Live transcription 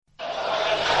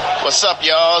What's up,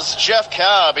 y'all? It's Jeff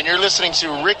Cobb, and you're listening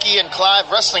to Ricky and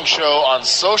Clive Wrestling Show on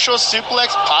Social Suplex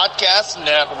Podcast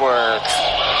Network.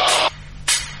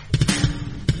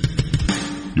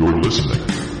 You're listening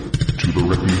to the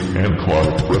Ricky and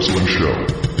Clive Wrestling Show.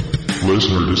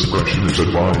 Listener discretion is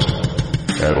advised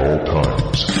at all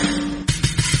times.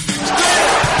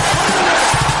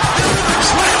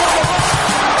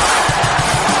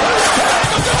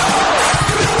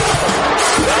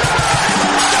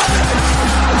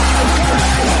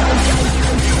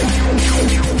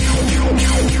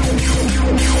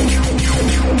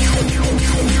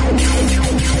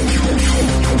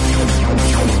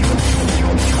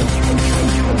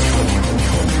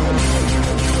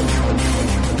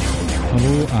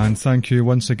 Hello and thank you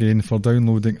once again for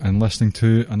downloading and listening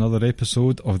to another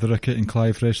episode of the Ricky and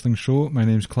Clive Wrestling Show. My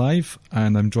name's Clive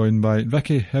and I'm joined by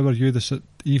Ricky. How are you this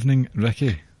evening,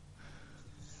 Ricky?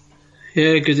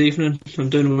 Yeah, good evening. I'm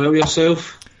doing well.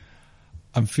 Yourself?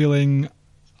 I'm feeling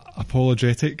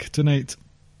apologetic tonight.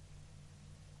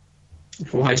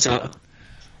 Why is that?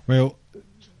 Well,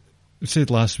 we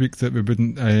said last week that we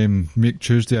wouldn't make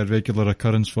Tuesday a regular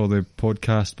occurrence for the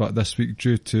podcast, but this week,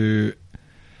 due to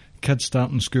kids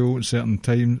starting school at certain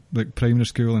time, like primary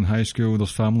school and high school,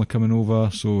 there's family coming over,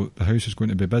 so the house is going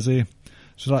to be busy.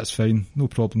 So that's fine, no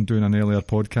problem doing an earlier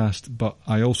podcast. But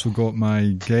I also got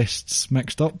my guests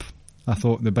mixed up. I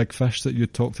thought the big fish that you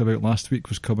talked about last week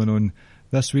was coming on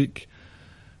this week.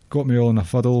 Got me all in a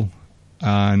fuddle,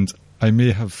 and I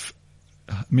may have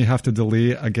to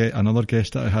delay another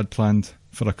guest that I had planned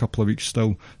for a couple of weeks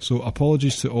still. So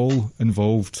apologies to all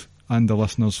involved and the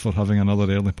listeners for having another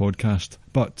early podcast.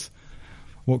 But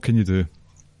what can you do?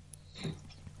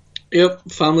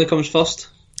 Yep, family comes first.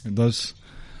 It does.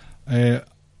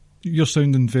 You're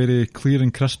sounding very clear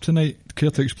and crisp tonight. Care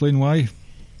to explain why?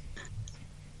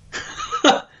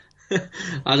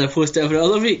 As opposed to every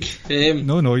other week.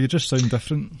 No, you just sound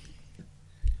different.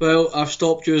 Well, I've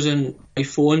stopped using my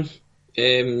phone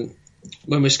when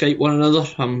we Skype one another.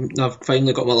 I've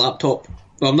finally got my laptop.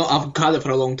 Well, I've had it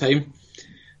for a long time.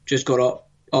 Just got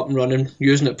up and running,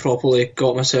 using it properly,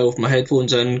 got myself my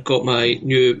headphones in, got my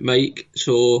new mic,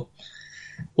 so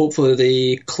hopefully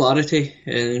the clarity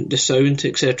and the sound,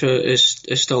 etc. is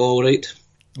still alright.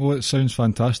 Oh, it sounds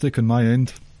fantastic on my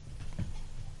end.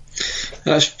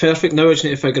 That's perfect. Now I just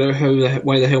need to figure out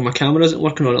why the hell my camera isn't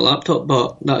working on a laptop,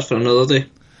 but that's for another day.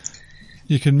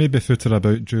 You can maybe footer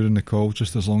about during the call,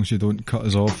 just as long as you don't cut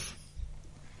us off.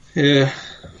 Yeah.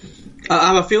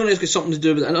 I have a feeling it's got something to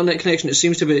do with the internet connection. It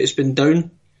seems to be it's been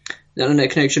down, the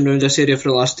internet connection around this area for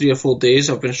the last 3 or 4 days.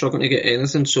 I've been struggling to get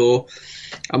anything, so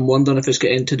I'm wondering if it's got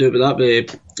anything to do with that.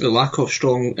 The lack of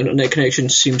strong internet connection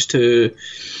seems to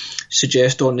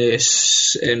suggest on the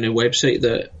website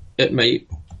that it might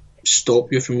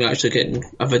stop you from actually getting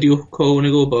a video call on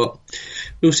the go, but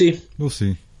we'll see. We'll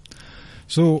see.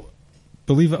 So,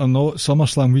 believe it or not,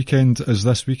 Summerslam weekend is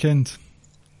this weekend.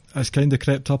 It's kind of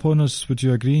crept up on us, would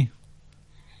you agree?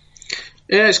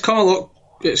 Yeah, it's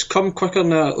come quicker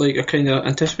than I kind of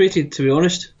anticipated, to be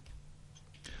honest.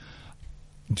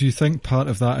 Do you think part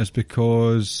of that is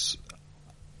because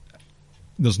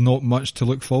there's not much to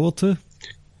look forward to?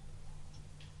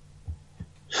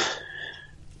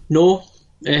 No.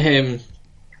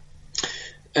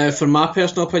 For my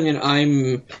personal opinion,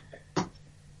 I'm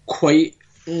quite...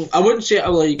 I wouldn't say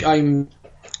I'm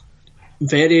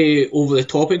very over the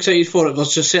top excited for it.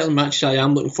 There's just certain matches I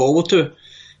am looking forward to.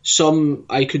 Some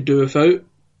I could do without.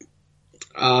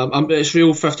 It's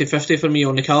real 50-50 for me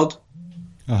on the card.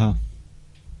 Uh-huh.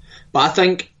 But I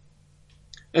think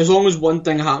as long as one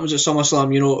thing happens at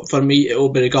SummerSlam, for me it will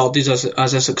be regarded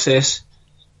as a success.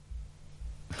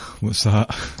 What's that?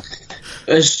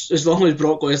 As long as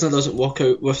Brock Lesnar doesn't walk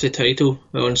out with the title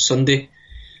on Sunday.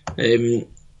 And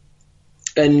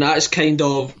that's kind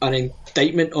of an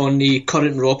indictment on the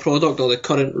current Raw product or the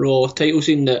current Raw title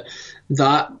scene that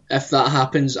if that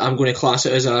happens, I'm going to class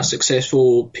it as a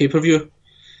successful pay-per-view.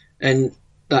 And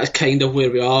that's kind of where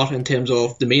we are in terms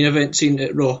of the main event scene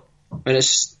at Raw. And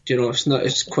it's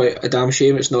quite a damn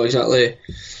shame. It's not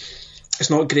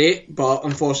great, but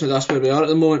unfortunately that's where we are at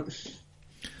the moment.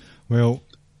 Well,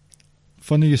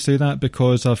 funny you say that,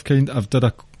 because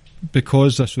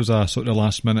because this was a sort of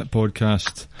last minute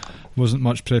podcast, wasn't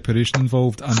much preparation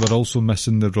involved, and we're also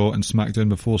missing the Raw and SmackDown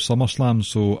before SummerSlam,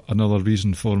 so another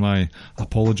reason for my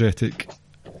apologetic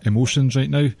emotions right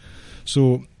now.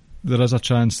 So there is a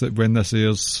chance that when this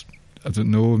airs, I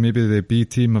don't know, maybe the B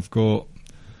team have got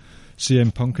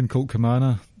CM Punk and Colt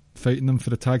Cabana fighting them for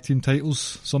the tag team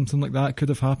titles. Something like that could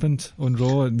have happened on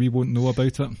Raw and we won't know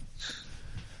about it.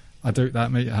 I doubt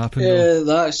that might happen. Yeah,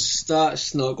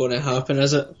 that's not going to happen,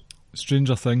 is it?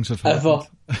 stranger things have happened.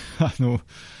 I know.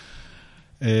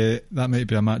 That might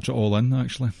be a match at All In,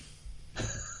 actually.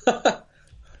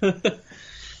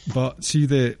 But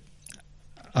see,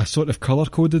 I sort of colour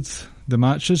coded the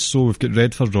matches, so we've got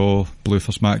red for Raw, blue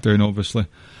for SmackDown, obviously.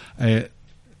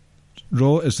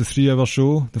 Raw is the 3-hour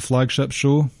show, the flagship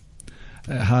show.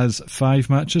 It has 5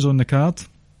 matches on the card.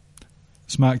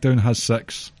 SmackDown has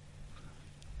 6.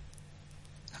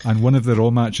 And one of the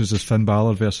Raw matches is Finn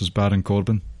Balor versus Baron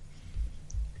Corbin.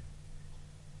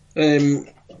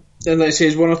 And like I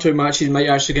say, 1 or 2 matches might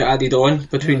actually get added on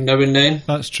between now and then.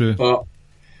 That's true. But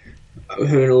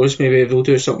who knows, maybe they'll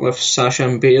do something with Sasha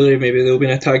and Bayley, maybe they'll be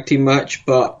in a tag team match,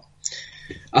 but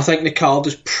I think the card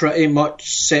is pretty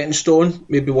much set in stone.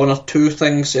 Maybe 1 or 2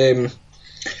 things. Because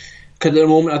at the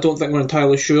moment, I don't think we're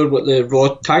entirely sure what the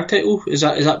Raw tag title is.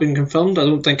 That been confirmed? I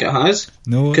don't think it has.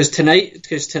 No. Because tonight,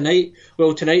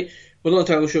 we're not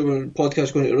entirely sure when the podcast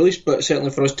is going to release, but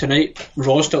certainly for us tonight,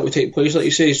 Raw still will take place, like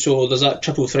you say. So there's that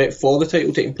triple threat for the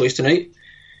title taking place tonight.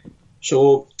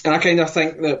 So, and I kind of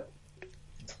think that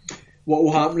what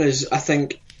will happen is, I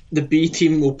think the B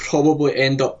team will probably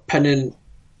end up pinning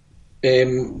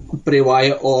Bray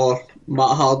Wyatt or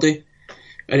Matt Hardy,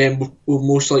 and then we'll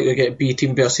most likely get B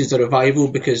team versus the Revival,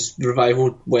 because the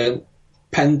Revival went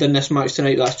pinned in this match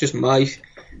tonight. That's just my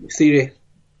theory.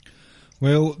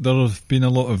 Well, there have been a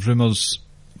lot of rumours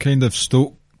kind of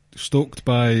stoked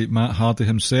by Matt Hardy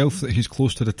himself that he's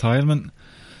close to retirement,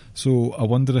 so I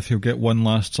wonder if he'll get one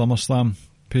last SummerSlam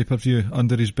pay-per-view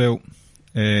under his belt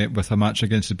with a match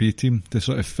against the B team to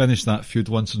sort of finish that feud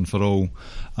once and for all,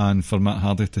 and for Matt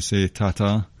Hardy to say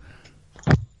ta-ta.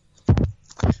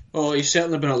 Oh, he's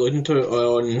certainly been alluding to it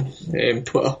on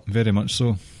Twitter. Very much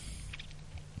so.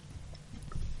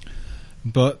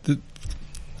 But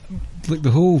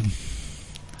the whole...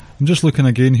 I'm just looking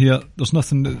again here. There's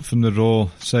nothing from the Raw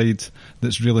side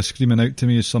that's really screaming out to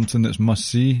me as something that's must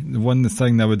see. The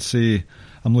thing I would say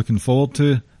I'm looking forward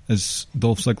to is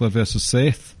Dolph Ziggler versus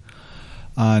Seth,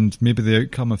 and maybe the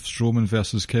outcome of Strowman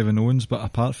versus Kevin Owens. But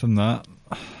apart from that,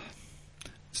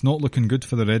 it's not looking good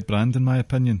for the red brand, in my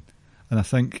opinion. And I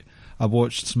think I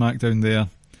watched SmackDown there.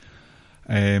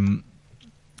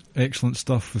 Excellent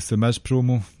stuff with the Miz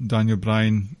promo, Daniel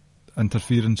Bryan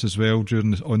interference as well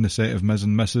on the set of Miz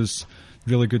and Mrs.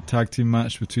 Really good tag team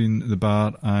match between The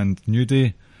Bar and New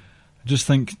Day. I just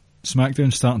think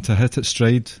SmackDown's starting to hit its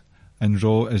stride, and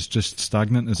Raw is just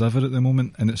stagnant as ever at the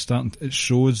moment, and it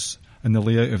shows in the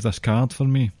layout of this card for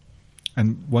me.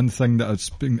 And one thing that has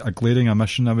been a glaring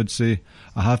omission, I would say,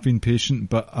 I have been patient,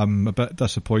 but I'm a bit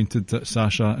disappointed that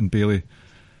Sasha and Bayley,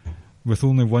 with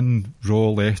only one Raw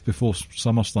left before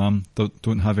SummerSlam,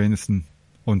 don't have anything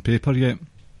on paper yet.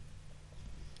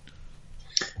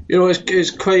 You know, it's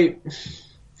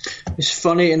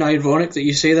funny and ironic that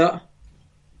you say that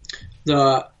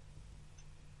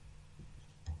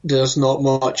there's not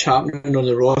much happening on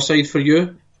the Raw side for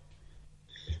you.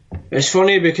 It's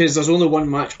funny because there's only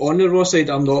one match on the Raw side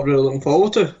I'm not really looking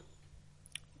forward to.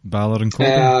 Balor and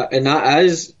Corbin. And that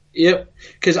is, yep,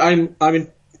 because I'm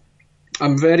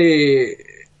very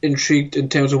intrigued in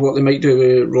terms of what they might do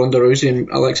with Ronda Rousey and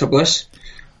Alexa Bliss.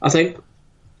 I think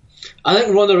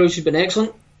Ronda Rousey's been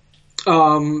excellent.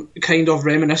 Kind of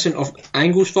reminiscent of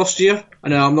Angle's first year.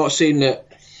 And I'm not saying that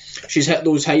she's hit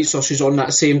those heights or she's on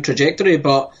that same trajectory,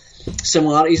 but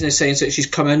similarities in the sense that she's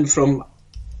come in from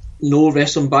no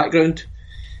wrestling background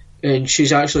and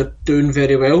she's actually doing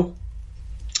very well.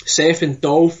 Seth and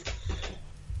Dolph,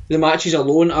 the matches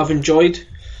alone I've enjoyed.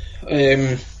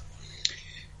 You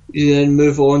then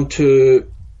move on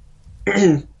to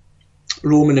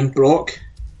Roman and Brock,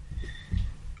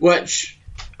 which,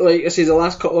 like I say, the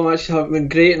last couple of matches have been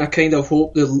great, and I kind of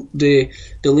hope they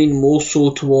lean more so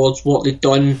towards what they've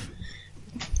done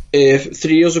 3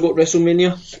 years ago at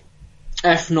WrestleMania.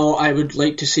 If not, I would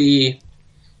like to see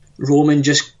Roman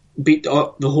just beat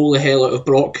up the holy hell out of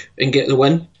Brock and get the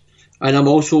win. And I'm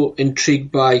also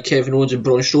intrigued by Kevin Owens and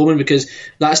Braun Strowman, because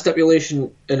that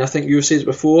stipulation, and I think you've said it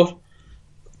before,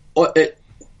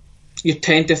 you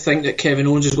tend to think that Kevin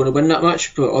Owens is going to win that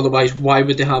match, but otherwise, why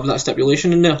would they have that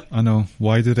stipulation in there? I know.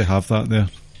 Why do they have that there?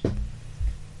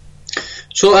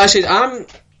 So I said,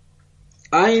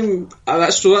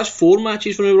 that's 4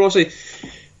 matches from the Raw side.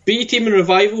 B Team and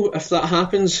Revival, if that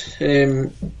happens,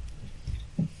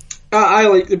 I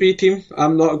like the B Team.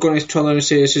 I'm not going to turn around and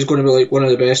say this is going to be like one of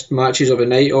the best matches of the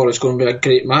night, or it's going to be a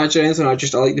great match or anything. I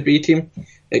like the B Team.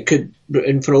 It could,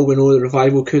 and for all we know, the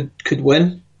Revival could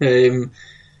win.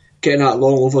 Getting that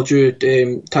long overdue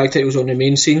tag titles on the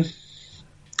main scene,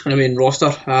 and the main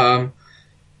roster,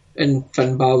 and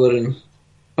Finn Balor and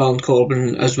Baron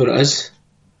Corbin is what it is.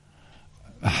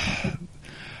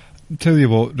 tell you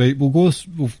what, right, what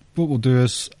we'll do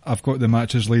is, I've got the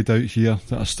matches laid out here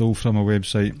that I stole from a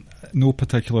website. No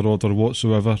particular order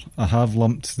whatsoever. I have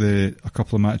lumped a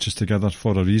couple of matches together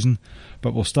for a reason,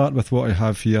 but we'll start with what I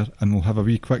have here, and we'll have a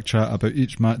wee quick chat about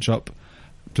each matchup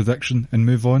prediction and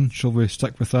move on. Shall we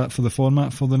stick with that for the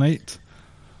format for the night?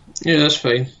 Yeah, that's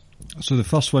fine. So the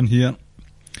first one here,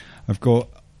 I've got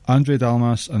Andre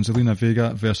Dalmas and Zelina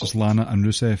Vega versus Lana and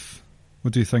Rusev.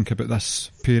 What do you think about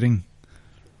this pairing?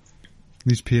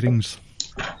 These pairings?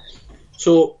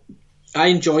 So, I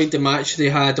enjoyed the match they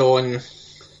had on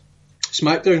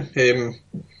SmackDown.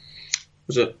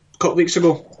 Was it a couple of weeks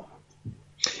ago?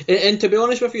 And to be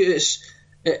honest with you,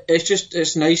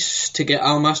 it's nice to get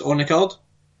Almas on the card.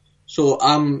 So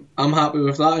I'm happy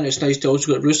with that, and it's nice to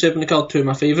also get Rusev on the card, two of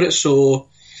my favourites. So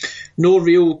no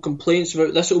real complaints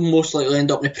about this. It will most likely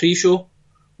end up in a pre-show,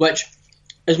 which,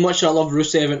 as much as I love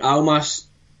Rusev and Almas,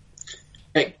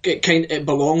 it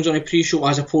belongs on a pre-show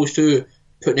as opposed to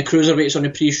putting the cruiserweights on a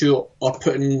pre-show or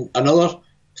putting another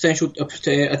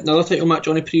title match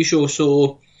on a pre-show.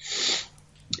 So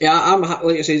yeah,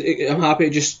 like I said, I'm happy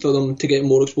just for them to get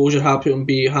more exposure. Happy for them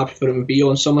to be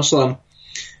on SummerSlam,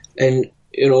 and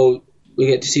we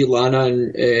get to see Lana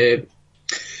and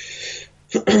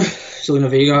Zelina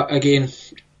Vega again.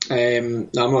 I'm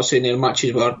not saying their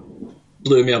matches were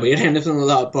blew me away or anything like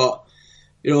that, but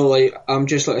I'm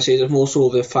just, like I said, it's more so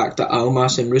the fact that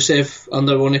Almas and Rusev are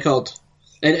on the card.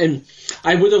 And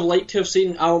I would have liked to have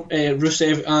seen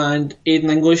Rusev and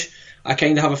Aiden English. I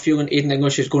kind of have a feeling Aiden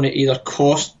English is going to either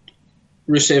cost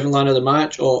Rusev and Lana the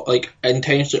match, or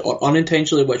intentionally or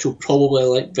unintentionally, which will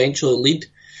probably eventually lead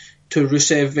to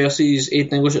Rusev versus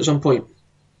Aiden English at some point.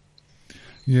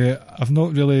 Yeah, I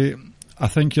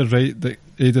think you're right that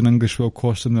Aiden English will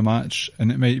cost him the match,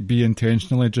 and it might be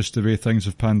intentionally, just the way things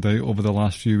have panned out over the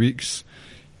last few weeks.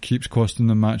 Keeps costing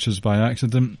them matches by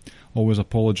accident. Always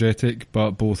apologetic,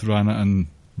 but both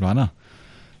Rana,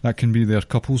 that can be their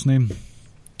couple's name,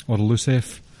 or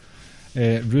Rusev.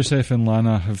 Rusev and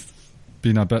Lana have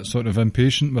been a bit sort of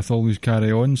impatient with all these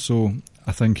carry-on, so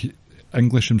I think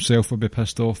English himself will be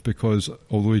pissed off because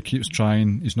although he keeps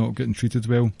trying, he's not getting treated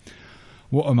well.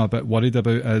 What I'm a bit worried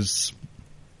about is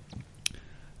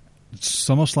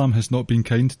SummerSlam has not been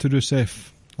kind to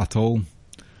Rusev at all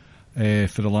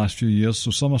for the last few years.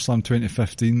 So SummerSlam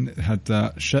 2015 had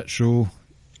that shit show.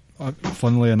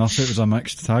 Funnily enough, it was a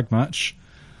mixed tag match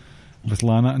with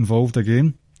Lana involved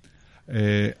again.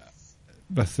 With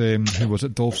who was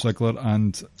it? Dolph Ziggler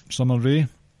and Summer Rae.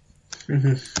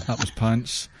 Mm-hmm. That was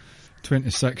pants.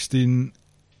 2016,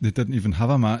 they didn't even have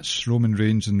a match. Roman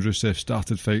Reigns and Rusev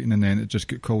started fighting, and then it just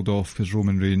got called off because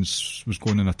Roman Reigns was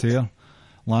going on a tear.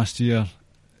 Last year,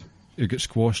 it got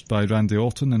squashed by Randy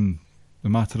Orton in a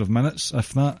matter of minutes,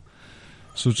 if that.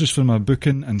 So just from a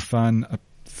booking and fan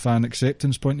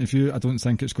acceptance point of view, I don't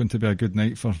think it's going to be a good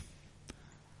night for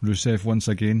Rusev once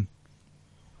again.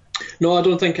 No, I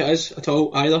don't think it is at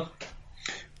all either.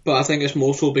 But I think it's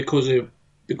more so because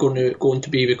going to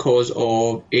be because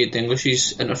of Aiden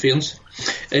English's interference.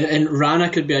 And Rana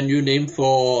could be a new name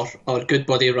for our good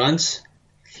buddy Rance.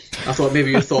 I thought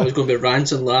maybe you thought it was going to be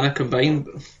Rance and Lana combined.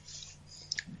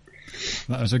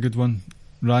 That is a good one.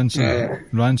 Rance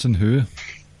and who?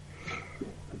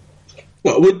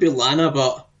 Well, it would be Lana,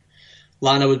 but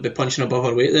Lana would be punching above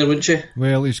her weight there, wouldn't she?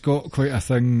 Well, he's got quite a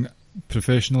thing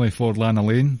professionally for Lana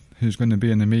Lane, who's going to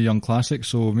be in the Mae Young Classic,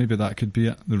 so maybe that could be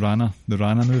it, the Rana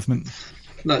movement.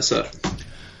 That's it.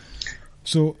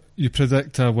 So, you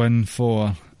predict a win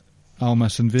for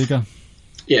Almas and Vega?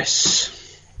 Yes.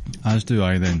 As do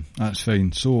I then. That's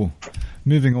fine. So,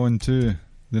 moving on to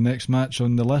the next match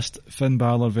on the list, Finn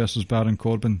Balor versus Baron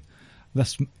Corbin.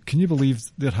 Can you believe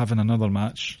they're having another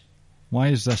match? Why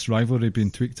is this rivalry being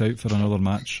tweaked out for another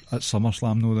match at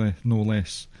SummerSlam, no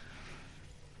less?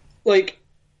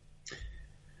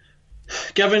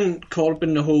 Giving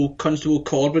Corbin the whole Constable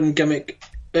Corbin gimmick,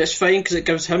 it's fine because it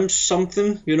gives him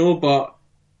something, but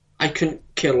I couldn't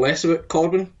care less about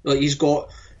Corbin. He's got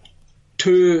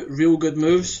 2 real good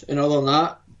moves, and other than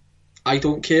that, I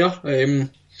don't care.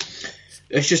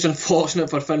 It's just unfortunate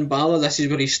for Finn Balor. This is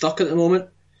where he's stuck at the moment.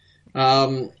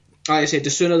 Like I said, the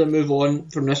sooner they move on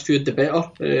from this feud, the better.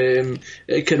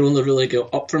 It can only really go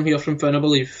up from here from Finn, I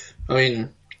believe.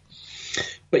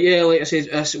 But yeah, like I said,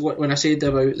 when I said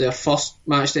about their first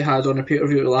match they had on the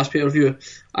pay-per-view, the last pay-per-view,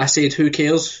 I said, who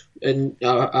cares? And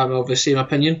I'm of the same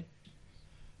opinion.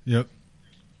 Yep.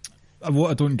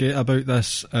 What I don't get about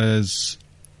this is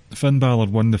Finn Balor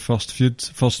won the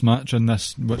first match in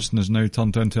this, which has now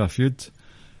turned into a feud.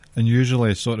 And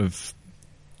usually, sort of,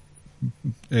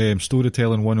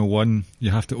 storytelling 101,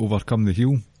 you have to overcome the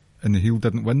heel and the heel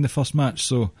didn't win the first match,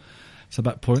 so it's a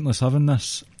bit pointless having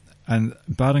this. And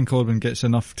Baron Corbin gets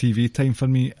enough TV time for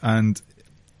me, and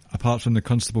apart from the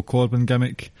Constable Corbin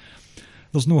gimmick,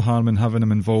 there's no harm in having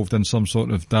him involved in some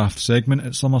sort of daft segment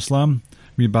at SummerSlam,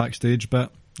 wee backstage bit,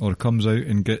 or comes out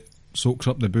and soaks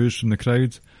up the boos from the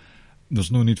crowd.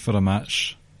 There's no need for a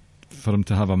match, for him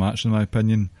to have a match, in my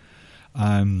opinion.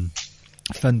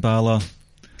 Finn Balor,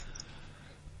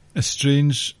 it's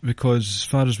strange because, as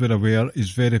far as we're aware,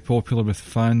 he's very popular with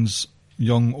fans,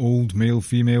 young, old, male,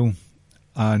 female,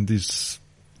 and he's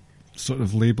sort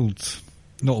of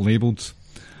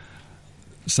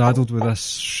saddled with this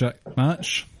shit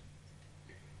match.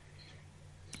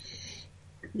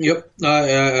 Yep, I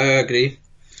agree.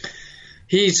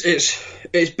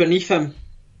 It's beneath him.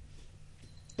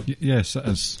 Yes, it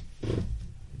is.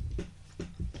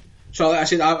 So, like I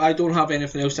said, I don't have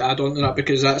anything else to add on to that,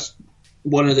 because that's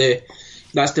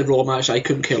the Raw match I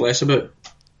couldn't care less about.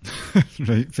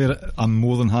 Right, fair. I'm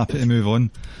more than happy to move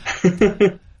on.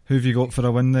 Who have you got for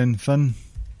a win then, Finn?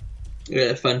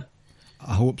 Yeah, Finn.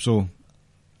 I hope so.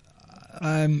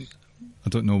 I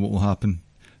don't know what will happen.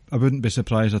 I wouldn't be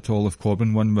surprised at all if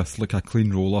Corbin won with like a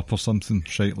clean roll-up or something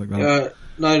shite like that.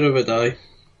 Neither would I.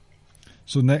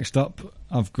 So next up,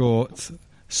 I've got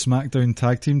SmackDown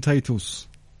Tag Team titles.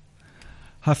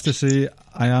 Have to say,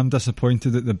 I am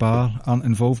disappointed that the Bar aren't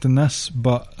involved in this,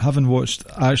 but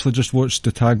I actually just watched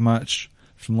the tag match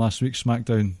from last week's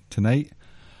SmackDown tonight,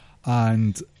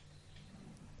 and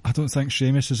I don't think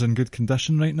Sheamus is in good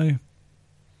condition right now.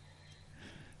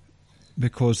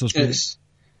 Because there's been...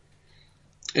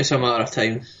 It's a matter of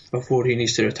time before he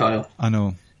needs to retire. I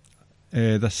know.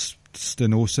 This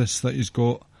stenosis that he's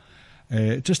got.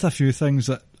 Just a few things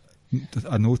that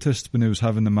I noticed when he was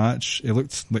having the match. He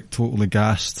looked like totally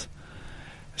gassed,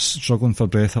 struggling for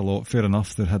breath a lot. Fair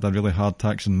enough, they had a really hard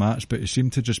taxing match, but he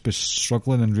seemed to just be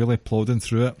struggling and really plodding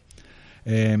through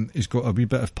it. He's got a wee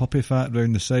bit of puppy fat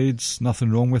round the sides,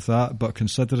 nothing wrong with that, but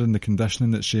considering the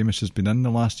conditioning that Sheamus has been in the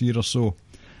last year or so,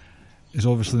 he's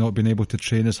obviously not been able to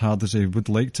train as hard as he would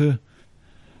like to.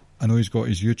 I know he's got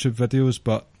his YouTube videos,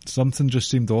 but something just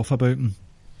seemed off about him.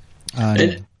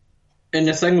 And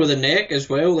the thing with the neck as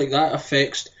well, like that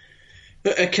affects,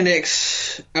 it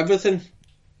connects everything,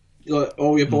 like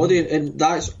all your body, and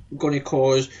that's going to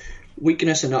cause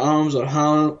weakness in the arms or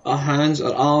hands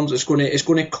or arms. It's going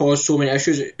to cause so many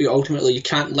issues. Ultimately, you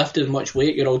can't lift as much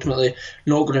weight. You're ultimately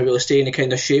not going to really stay in the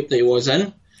kind of shape that he was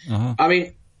in. Uh-huh. I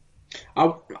mean,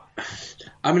 I'm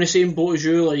in the same boat as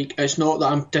you. Like, it's not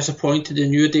that I'm disappointed the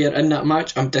New Day are in that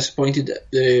match. I'm disappointed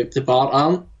that the Bar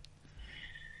aren't.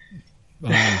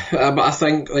 But I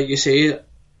think, like you say,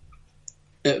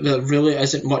 there really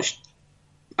isn't much.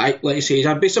 Like you say,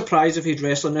 I'd be surprised if he's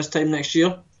wrestling this time next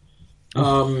year.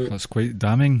 That's quite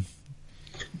damning.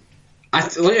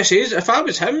 Like I say, if I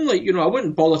was him, I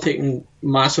wouldn't bother taking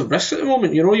massive risks at the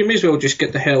moment. You may as well just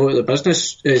get the hell out of the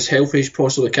business as healthy as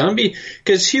possibly can be,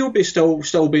 because he'll be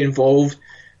still be involved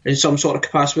in some sort of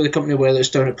capacity with the company, whether it's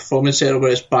down at Performance Center,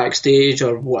 whether it's backstage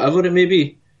or whatever it may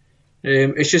be.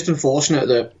 It's just unfortunate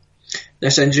that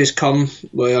this injury's come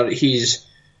where he's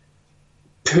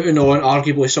putting on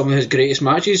arguably some of his greatest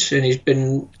matches, and he's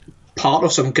been part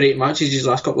of some great matches these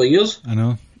last couple of years. I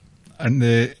know. And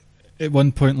at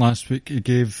one point last week, he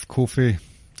gave Kofi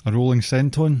a rolling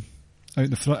senton out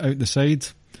the side,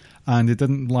 and he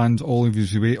didn't land all of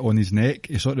his weight on his neck.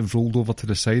 He sort of rolled over to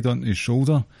the side onto his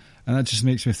shoulder, and that just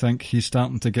makes me think he's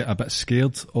starting to get a bit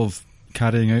scared of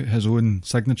carrying out his own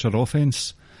signature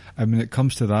offence. And when it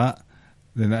comes to that,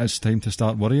 then it is time to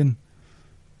start worrying.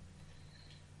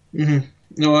 Mm-hmm.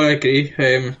 No, I agree.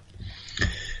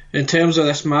 In terms of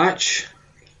this match,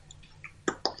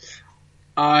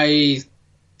 I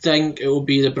think it will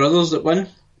be the brothers that win.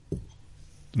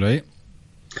 Right.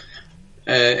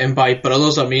 And by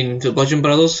brothers, I mean the Bludgeon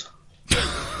Brothers.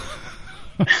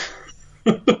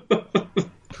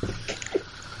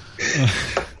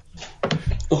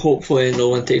 Hopefully no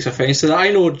one takes offence to that.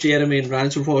 I know Jeremy and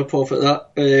Rance will probably profit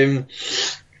that.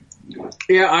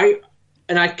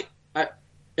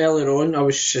 Earlier on, I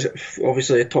was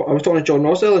talking to John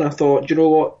Ross earlier, and I thought, do you know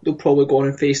what? They'll probably go on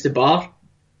and face the Bar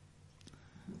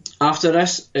after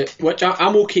this, which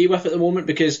I'm okay with at the moment,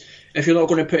 because if you're not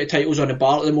going to put the titles on the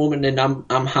Bar at the moment, then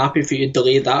I'm happy for you to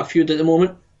delay that feud at the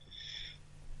moment.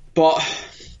 But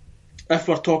if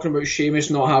we're talking about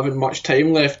Sheamus not having much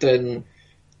time left, then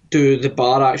do the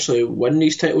Bar actually win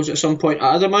these titles at some point?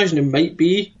 I'd imagine they might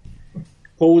be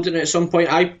holding it at some point.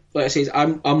 I'm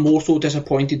more so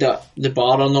disappointed that the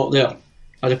Bar are not there,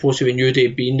 as opposed to the New Day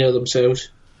being there themselves.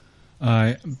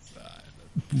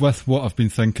 With what I've been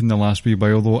thinking the last wee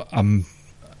while, though,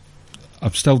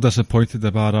 I'm still disappointed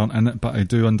the Bar aren't in it, but I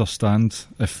do understand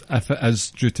if it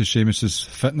is due to Sheamus's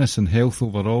fitness and health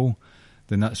overall,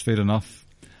 then that's fair enough.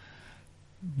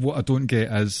 What I don't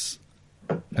get is,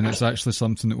 and it's actually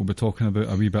something that we'll be talking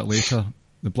about a wee bit later,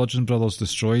 the Bludgeon Brothers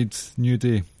destroyed New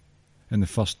Day in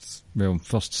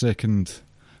the second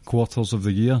quarters of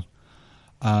the year.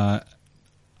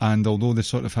 And although they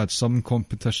sort of had some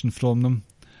competition from them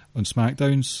on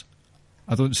SmackDowns,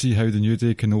 I don't see how the New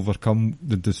Day can overcome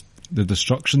the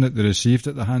destruction that they received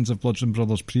at the hands of Bludgeon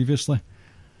Brothers previously.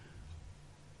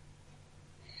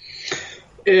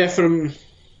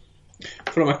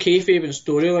 From a kayfabe and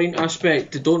storyline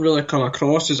aspect, they don't really come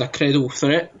across as a credible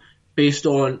threat based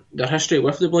on their history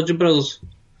with the Bludgeon Brothers,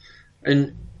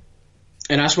 and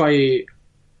that's why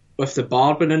with the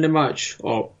Bar being in the match,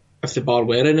 or if the Bar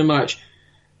were in the match,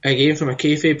 again from a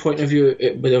kayfabe point of view,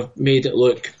 it would have made it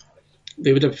look,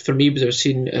 they would have, for me, would have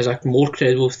seen as a more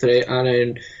credible threat, and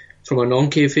then from a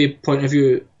non-kayfabe point of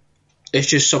view, it's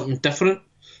just something different,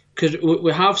 because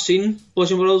we have seen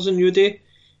Bludgeon Brothers and New Day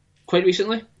quite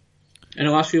recently in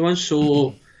the last few months,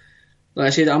 so like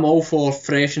I said, I'm all for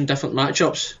fresh and different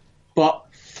matchups, but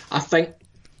I think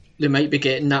they might be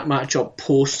getting that matchup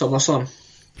post SummerSlam.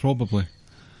 Probably.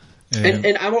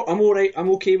 And I'm alright,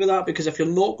 I'm okay with that, because if you're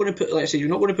not going to put, like I said, you're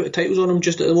not going to put the titles on them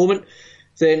just at the moment,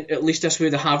 then at least this way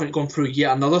they haven't gone through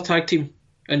yet another tag team,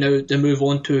 and now they move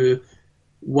on to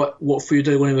what feud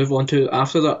are they going to move on to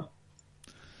after that.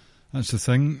 That's the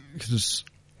thing, because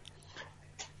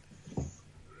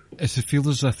it's a feel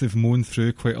as if they've mown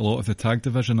through quite a lot of the tag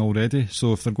division already,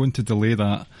 so if they're going to delay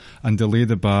that and delay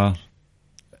the Bar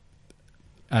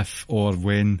if or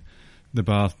when the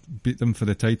Bar beat them for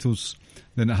the titles,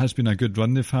 then it has been a good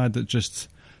run they've had. It just,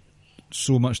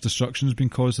 so much destruction has been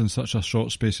caused in such a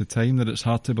short space of time that it's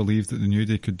hard to believe that the New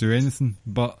Day could do anything.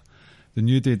 But the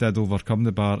New Day did overcome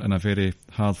the Bar in a very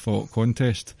hard fought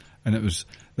contest, and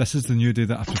this is the New Day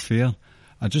that I prefer.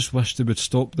 I just wish they would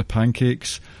stop the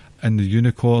pancakes and the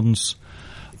unicorns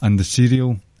and the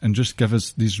cereal and just give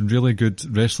us these really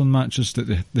good wrestling matches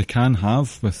that they can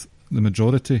have with the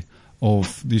majority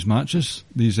of these matches,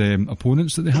 these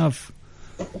opponents that they have.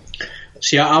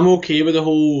 See, I'm okay with the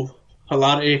whole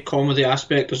hilarity comedy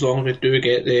aspect as long as we do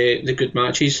get the good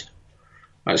matches.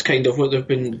 That's kind of what they've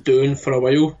been doing for a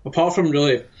while, apart from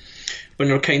really when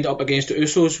they're kind of up against the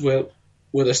Usos, where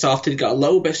they started to get a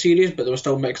little bit serious, but they were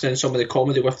still mixing in some of the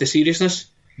comedy with the seriousness.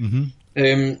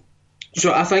 Mm-hmm.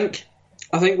 So I think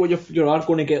what you are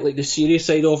going to get like the serious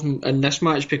side of them in this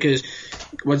match, because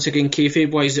once again,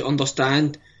 kayfabe wise, they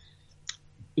understand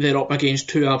they're up against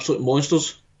two absolute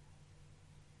monsters.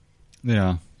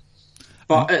 Yeah.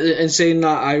 But in saying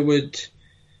that, I would,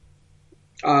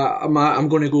 I'm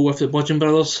going to go with the Bludgeon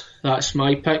Brothers. That's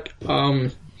my pick.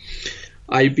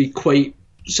 I'd be quite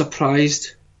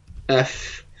surprised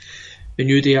if the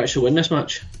New Day actually win this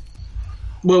match.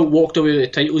 Well, walked away with the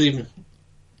titles even.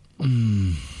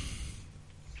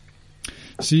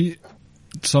 See,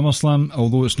 SummerSlam,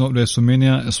 although it's not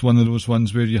WrestleMania, it's one of those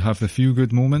ones where you have the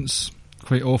feel-good moments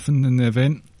quite often in the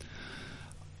event.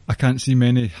 I can't see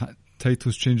many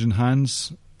titles changing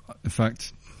hands. In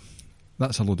fact,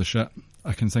 that's a load of shit.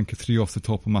 I can think of 3 off the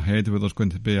top of my head where there's going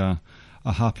to be a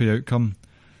happy outcome.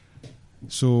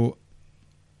 So,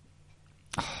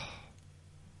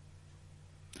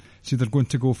 see, they're going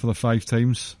to go for the 5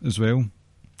 times as well.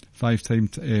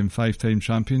 5-time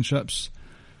championships.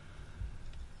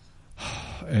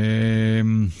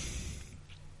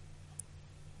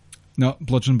 No,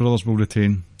 Bludgeon Brothers will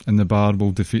retain, and the Bar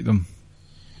will defeat them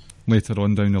later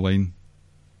on down the line,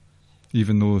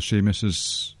 even though Sheamus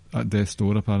is at death's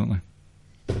door apparently.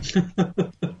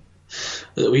 That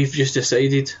we've just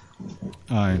decided.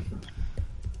 Aye.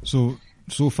 So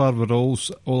far we're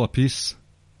all a piece.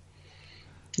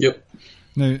 Yep.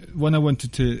 Now, when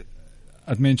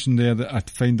I'd mentioned there that I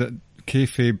find it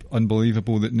kayfabe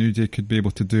unbelievable that New Day could be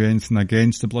able to do anything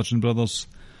against the Bludgeon Brothers,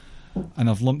 and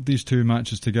I've lumped these 2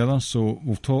 matches together, so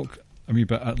we'll talk a wee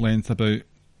bit at length about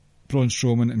Braun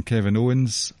Strowman and Kevin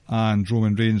Owens and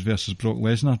Roman Reigns versus Brock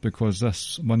Lesnar, because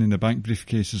this Money in the Bank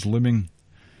briefcase is looming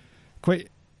quite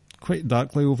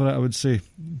darkly over it, I would say.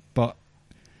 But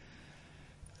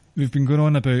we've been going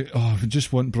on about, we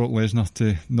just want Brock Lesnar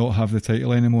to not have the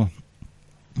title anymore,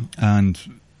 and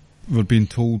we're being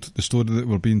told the story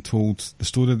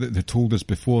that they told us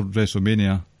before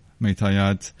WrestleMania, might I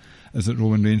add, is that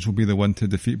Roman Reigns will be the one to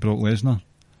defeat Brock Lesnar.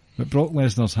 But Brock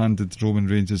Lesnar's handed Roman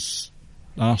Reigns'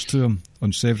 arse to him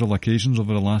on several occasions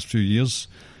over the last few years.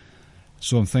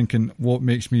 So I'm thinking, what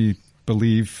makes me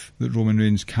believe that Roman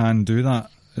Reigns can do that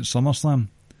at SummerSlam?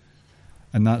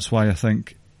 And that's why I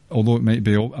think, although it might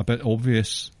be a bit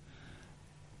obvious,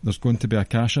 there's going to be a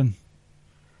cash in.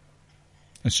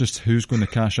 It's just who's going to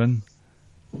cash in.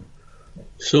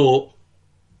 So,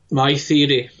 my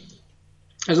theory,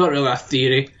 it's not really a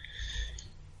theory.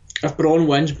 If Braun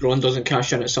wins, Braun doesn't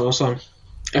cash in at SummerSlam.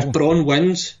 If Braun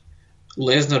wins,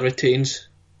 Lesnar retains.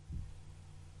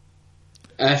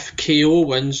 If KO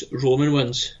wins, Roman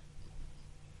wins.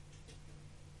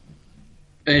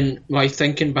 And my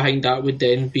thinking behind that would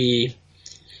then be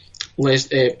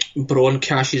Braun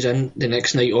cashes in the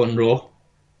next night on Raw.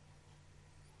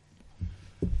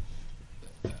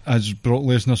 As Brock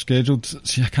Lesnar scheduled,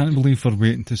 see, I can't believe we're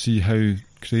waiting to see how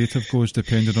creative goes,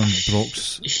 depending on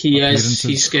Brock's appearances.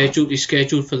 He's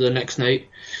scheduled for the next night,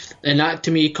 and that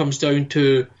to me comes down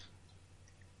to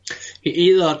he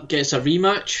either gets a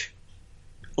rematch,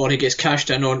 or he gets cashed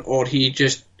in on, or he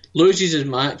just loses his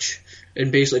match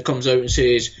and basically comes out and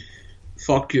says,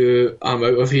 "Fuck you, I'm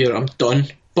out of here, I'm done."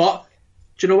 But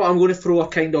do you know what? I'm going to throw a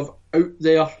kind of out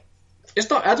there. It's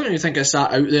not. I don't even think it's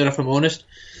that out there, if I'm honest.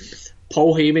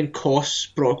 Paul Heyman costs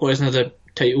Brock Lesnar the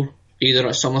title, either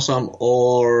at SummerSlam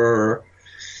or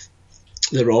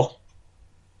the Raw.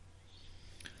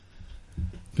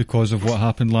 Because of what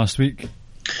happened last week?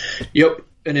 Yep.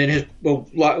 And then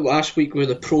last week with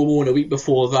the promo and a week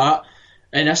before that.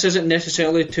 And this isn't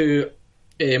necessarily to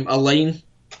align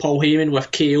Paul Heyman with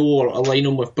KO or align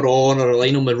him with Braun or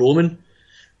align him with Roman.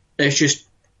 It's just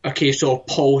a case of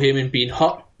Paul Heyman being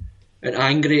hurt and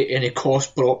angry, and it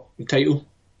cost Brock the title.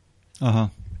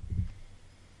 And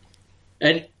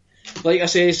like I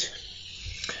says,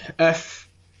 if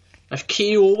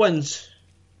KO wins,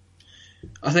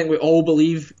 I think we all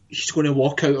believe he's going to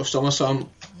walk out of SummerSlam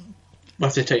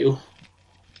with the title.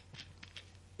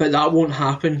 But that won't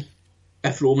happen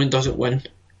if Roman doesn't win.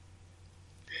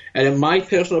 And in my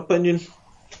personal opinion,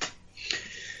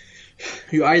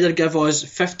 you either give us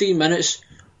 15 minutes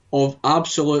of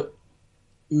absolute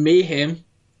mayhem,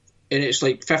 and it's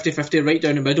like 50-50 right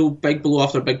down the middle, big blow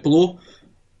after big blow,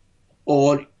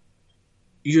 or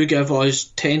you give us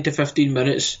 10 to 15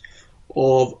 minutes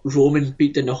of Roman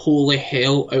beating the holy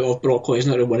hell out of Brock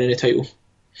Lesnar and winning the title.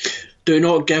 Do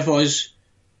not give us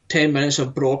 10 minutes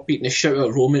of Brock beating the shit out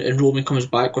of Roman and Roman comes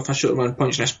back with a Superman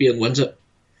punch and a spear and wins it.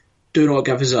 Do not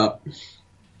give us that.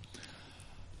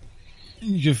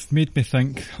 You've made me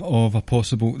think of a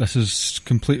possible... This is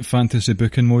complete fantasy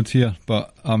booking mode here,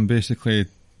 but I'm basically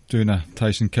doing a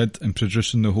Tyson Kidd and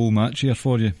producing the whole match here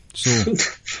for you. So,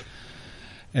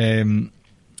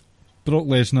 Brock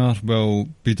Lesnar will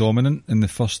be dominant in the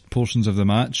first portions of the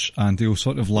match, and he'll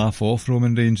sort of laugh off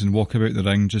Roman Reigns and walk about the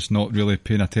ring just not really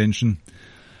paying attention.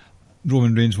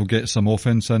 Roman Reigns will get some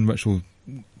offense in, which will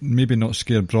maybe not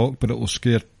scare Brock, but it will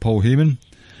scare Paul Heyman.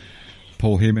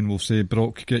 Paul Heyman will say,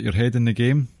 "Brock, get your head in the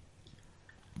game."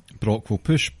 Brock will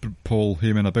push Paul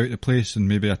Heyman about the place and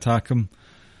maybe attack him.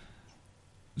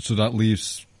 So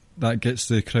that gets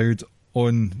the crowd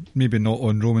on, maybe not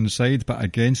on Roman's side, but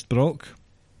against Brock.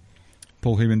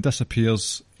 Paul Heyman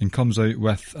disappears and comes out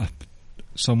with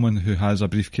someone who has a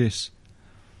briefcase.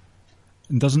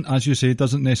 And doesn't, as you say,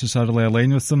 doesn't necessarily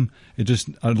align with them. It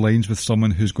just aligns with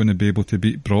someone who's going to be able to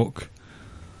beat Brock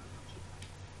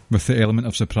with the element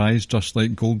of surprise, just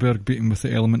like Goldberg beating with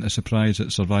the element of surprise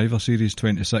at Survivor Series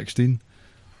 2016.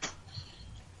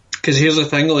 Because here's the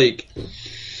thing, like,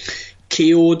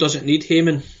 KO doesn't need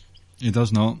Heyman. He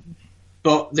does not.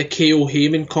 But the KO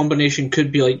Heyman combination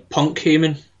could be like Punk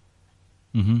Heyman.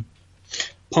 Mm-hmm.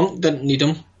 Punk didn't need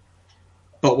him,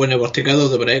 but when they were together,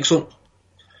 they were excellent.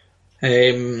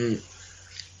 I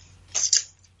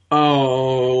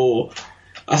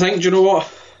think, do you know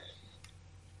what?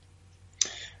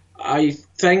 I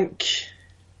think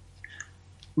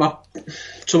my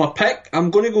pick,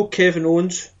 I'm going to go Kevin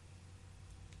Owens.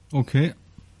 Okay.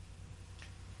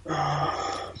 And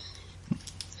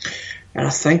I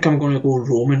think I'm going to go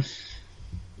Roman.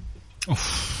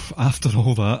 Oh, after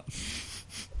all that.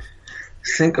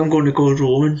 I think I'm going to go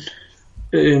Roman.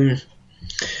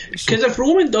 Because if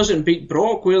Roman doesn't beat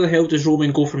Brock, where the hell does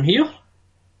Roman go from here?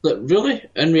 Like, really?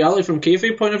 In reality, from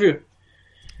kayfabe point of view?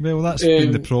 Well, that's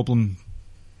been the problem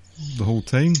the whole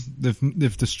time.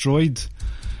 They've destroyed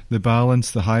the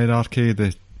balance, the hierarchy,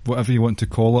 the whatever you want to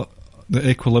call it, the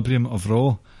equilibrium of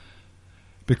Raw,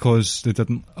 because they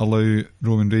didn't allow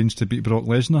Roman Reigns to beat Brock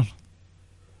Lesnar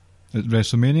at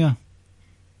WrestleMania.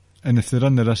 And if they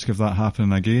run the risk of that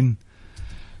happening again,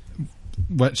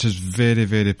 which is very,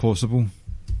 very possible,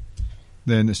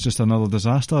 then it's just another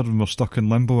disaster and we're stuck in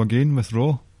limbo again with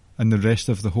Raw and the rest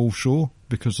of the whole show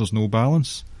because there's no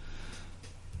balance.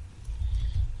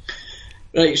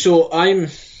 Right, so I'm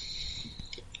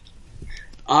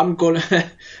gonna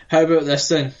how about this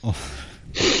then? Oh,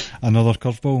 another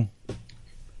curveball.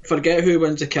 forget who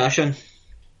wins the cash-in.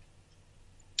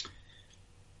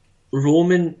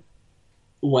 Roman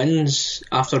wins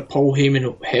after Paul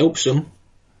Heyman helps him.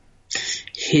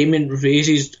 Heyman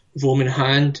raises Roman's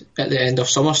hand at the end of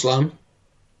SummerSlam.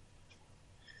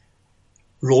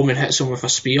 Roman hits him with a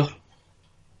spear.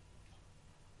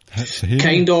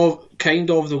 Kind of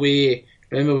the way,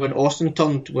 remember when Austin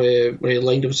turned, where he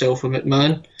aligned himself with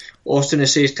McMahon? Austin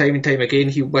has says time and time again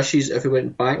he wishes if he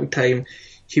went back in time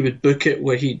he would book it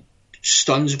where he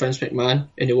stuns Vince McMahon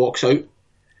and he walks out.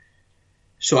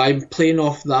 So I'm playing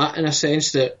off that in a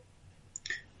sense that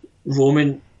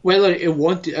Roman, whether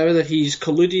he's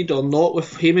colluded or not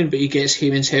with Heyman, but he gets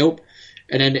Heyman's help,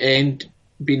 and in the end,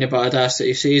 being the badass that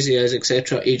he says he is,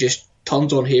 etc., he just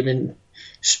turns on Heyman,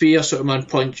 spear, Superman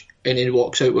punch, and then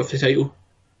walks out with the title.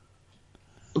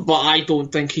 But I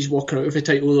don't think he's walking out with the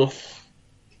title though.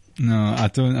 No, I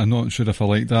don't. I'm not sure if I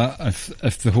like that.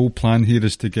 If the whole plan here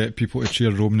is to get people to cheer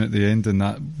Roman at the end, then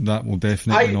that will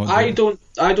definitely not. I don't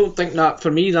think that. For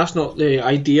me, that's not the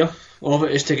idea of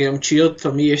it. Is to get him cheered.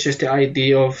 For me, it's just the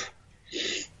idea of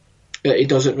that he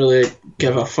doesn't really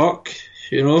give a fuck.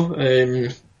 You know,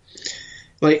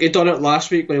 like he done it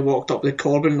last week when he walked up to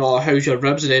Corbin. Oh, how's your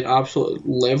ribs? And then absolutely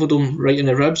levelled him right in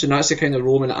the ribs. And that's the kind of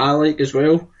Roman I like as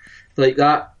well. Like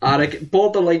that arrogant,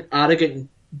 borderline arrogant,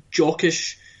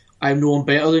 jockish. I know I'm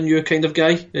better than you kind of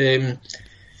guy.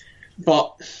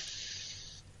 But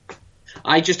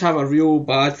I just have a real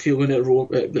bad feeling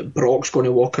that Brock's going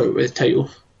to walk out with the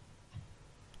title.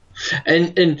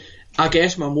 And I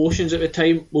guess my emotions at the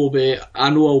time will be, I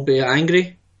know I'll be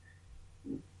angry,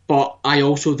 but I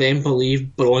also then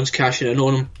believe Braun's cashing in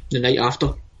on him the night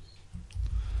after.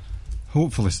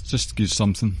 Hopefully, just give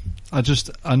something. I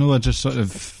know I just sort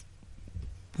of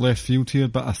left field here,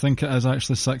 but I think it is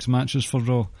actually 6 matches for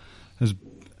Raw.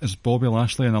 Has Bobby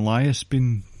Lashley and Elias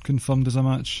been confirmed as a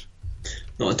match?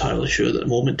 Not entirely sure at the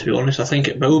moment, to be honest. I think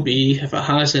it will be if it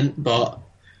hasn't, but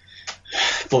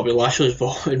Bobby Lashley's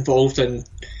involved in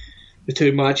the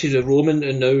 2 matches with Roman,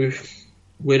 and now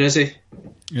where is he?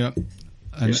 Yep.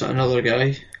 Is that another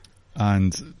guy?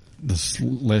 And there's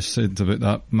less said about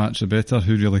that match the better.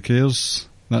 Who really cares?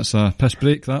 That's a piss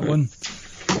break, that one.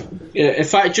 Yeah, in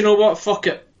fact, you know what? Fuck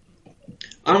it.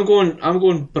 I'm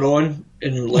going Braun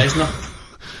and Lesnar.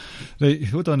 Right,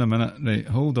 hold on a minute. Right,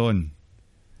 hold on.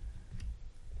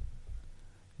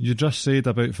 You just said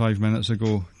about 5 minutes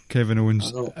ago Kevin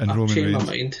Owens and Roman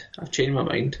Reigns. I've changed my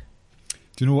mind.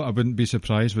 Do you know what I wouldn't be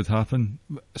surprised would happen?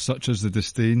 Such as the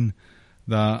disdain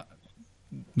that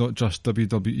not just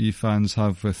WWE fans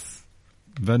have with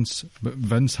Vince, but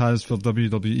Vince has for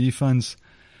WWE fans.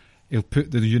 He'll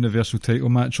put the Universal title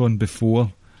match on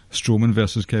before Strowman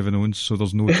versus Kevin Owens, so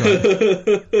there's no chance.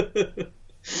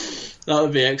 That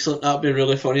would be excellent. That would be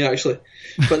really funny, actually.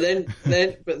 But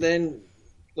then,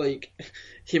 like,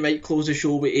 he might close the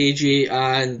show with AJ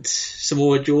and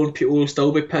Samoa Joe, and people will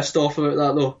still be pissed off about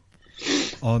that, though.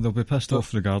 Oh, they'll be pissed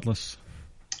off regardless.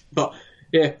 But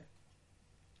yeah.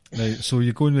 Right. So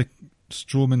you're going with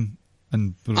Strowman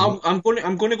and I'm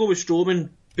going to go with Strowman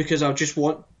because I just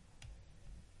want.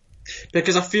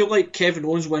 Because I feel like Kevin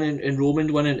Owens winning and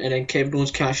Roman winning, and then Kevin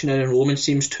Owens cashing in and Roman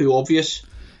seems too obvious.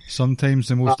 Sometimes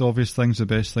the most obvious thing's the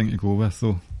best thing to go with,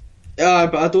 though. Yeah,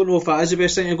 but I don't know if that is the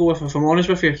best thing to go with, if I'm honest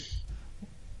with you.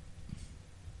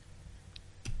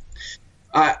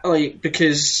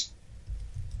 Because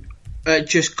it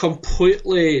just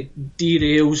completely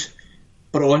derails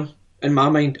Braun in my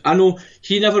mind. I know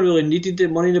he never really needed the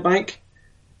Money in the Bank,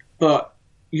 but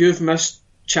you've missed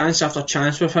chance after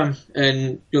chance with him,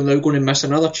 and you're now going to miss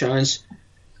another chance.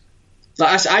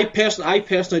 I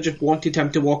personally just wanted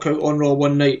him to walk out on Raw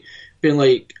one night being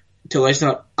like to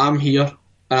Lesnar, I'm here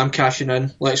and I'm cashing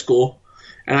in, let's go.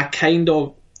 And I kind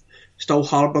of still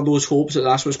harbour those hopes that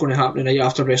that's what's going to happen the night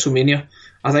after WrestleMania.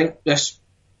 I think this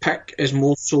pick is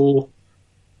more so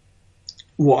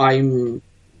what I'm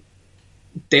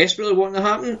desperately wanting to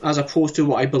happen as opposed to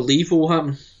what I believe will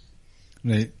happen.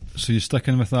 Right, so you're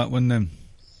sticking with that one then?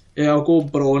 Yeah, I'll go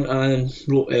Braun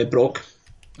and Brock.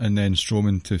 And then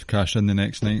Strowman to cash in the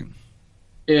next night.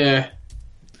 Yeah.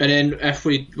 And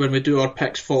then when we do our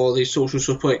picks for the Social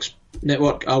Suplex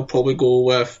Network, I'll probably go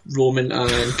with Roman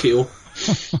and KO.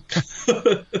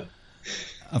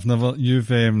 You've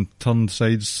turned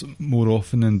sides more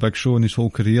often than Big Show in his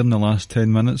whole career in the last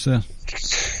 10 minutes there.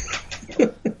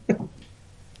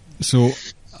 So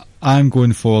I'm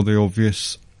going for the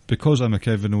obvious, because I'm a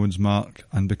Kevin Owens mark,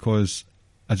 and because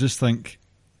I think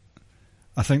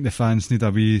the fans need a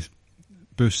wee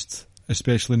boost,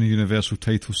 especially in the Universal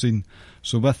title scene.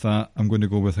 So with that, I'm going to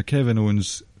go with a Kevin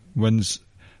Owens wins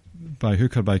by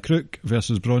hook or by crook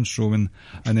versus Braun Strowman,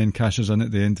 and then cashes in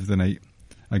at the end of the night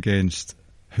against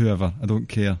whoever. I don't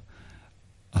care.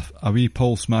 A wee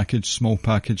pulse package, small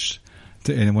package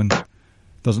to anyone.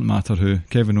 Doesn't matter who.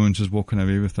 Kevin Owens is walking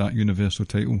away with that Universal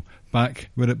title back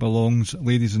where it belongs,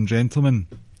 ladies and gentlemen.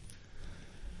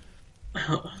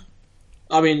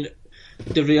 I mean,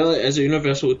 the reality is a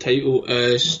Universal title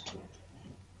is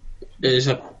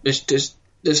a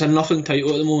nothing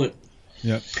title at the moment.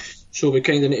 Yeah. So we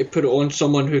kind of need to put it on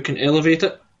someone who can elevate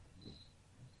it.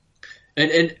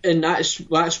 And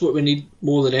that's what we need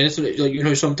more than anything. Like, you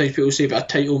know, sometimes people say that a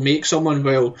title makes someone.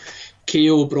 Well,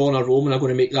 KO, Braun or Roman are going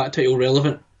to make that title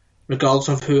relevant, regardless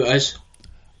of who it is.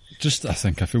 I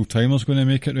think a full-timer's going to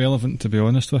make it relevant, to be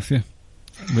honest with you.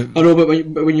 I know, but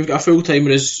when you've got a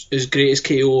full-timer as great as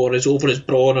KO or as over as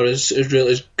Braun or as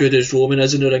good as Roman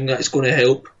is in the ring, that's going to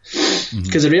help.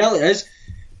 Because the reality is,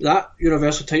 that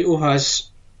Universal title has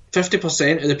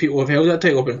 50% of the people who have held that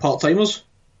title have been part-timers.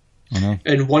 I know.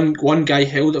 And one guy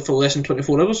held it for less than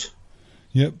 24 hours.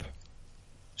 Yep.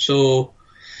 So,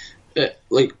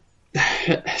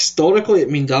 historically, it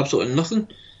means absolutely nothing.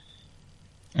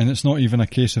 And it's not even a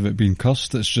case of it being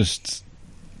cursed, it's just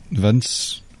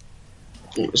Vince.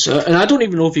 So, and I don't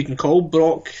even know if you can call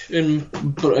Brock and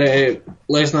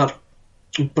Lesnar,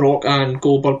 Brock and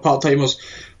Goldberg part-timers.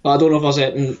 I don't know if there's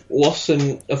anything worse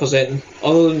than if there's anything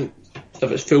other than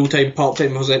if it's full-time, part-time,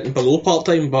 if there's anything below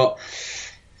part-time, but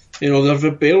you know,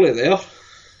 they're barely there.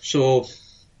 So,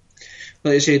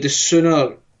 like I say, the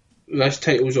sooner this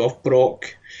title's off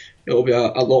Brock, it'll be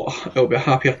a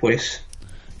happier place.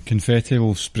 Confetti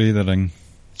will spray the ring.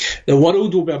 The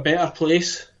world will be a better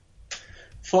place.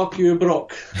 Fuck you,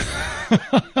 Brock.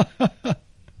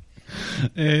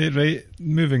 Right,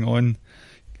 moving on.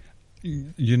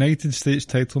 United States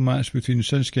title match between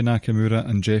Shinsuke Nakamura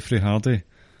and Jeffrey Hardy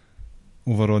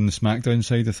over on the SmackDown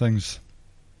side of things.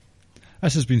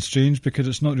 This has been strange because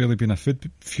it's not really been a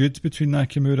feud between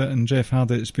Nakamura and Jeff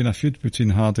Hardy, it's been a feud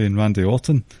between Hardy and Randy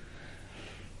Orton.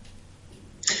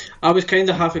 I was kind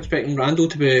of half expecting Randall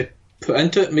to be put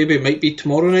into it. Maybe it might be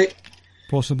tomorrow night.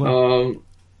 Possibly.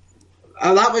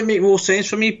 That would make more sense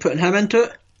for me, putting him into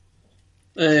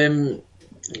it.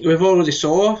 We've already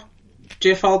saw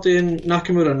Jeff Hardy and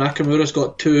Nakamura. Nakamura's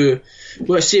got two...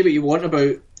 Well, say what you want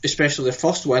about, especially the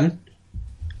first win,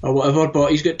 or whatever,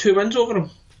 but he's got 2 wins over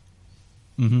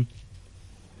him.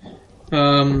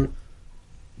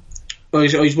 Well,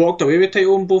 he's walked away with the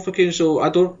title on both occasions, so I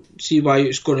don't see why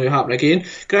it's going to happen again.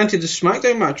 Granted, the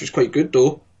SmackDown match was quite good,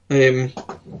 though.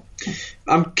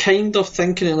 I'm kind of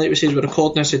thinking, and like we said, we're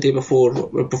recording this the day before Raw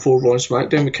and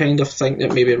SmackDown, we kind of think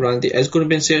that maybe Randy is going to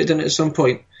be inserted in it at some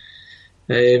point.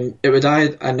 It would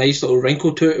add a nice little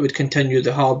wrinkle to it. It would continue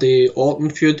the Hardy-Orton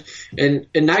feud, and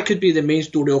that could be the main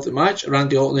story of the match,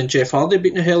 Randy Orton and Jeff Hardy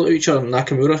beating the hell out of each other, and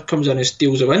Nakamura comes in and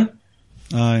steals a win.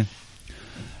 Aye.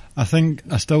 I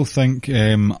still think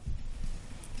even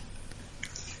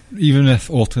if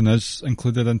Orton is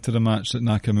included into the match, that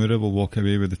Nakamura will walk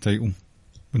away with the title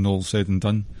when all's said and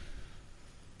done.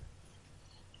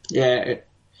 Yeah,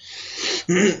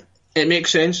 it makes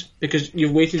sense because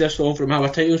you've waited this long for him to have a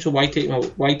title, so why take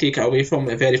it away from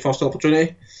the very first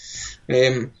opportunity?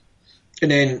 And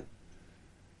then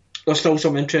there's still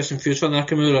some interesting feuds for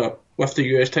Nakamura with the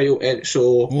US title,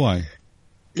 so why?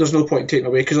 There's no point in taking it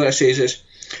away because, like I say, is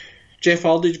Jeff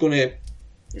Hardy's going to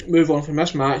move on from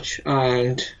this match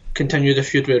and continue the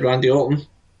feud with Randy Orton.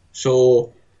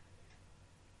 So,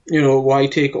 you know, why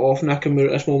take it off Nakamura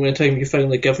at this moment in time? You're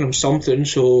finally giving him something,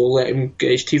 so let him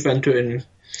get his teeth into it and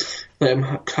let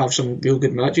him have some real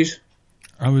good matches.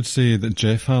 I would say that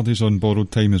Jeff Hardy's on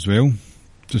borrowed time as well,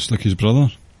 just like his brother.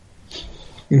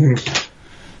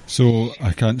 So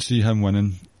I can't see him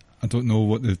winning. I don't know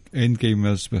what the end game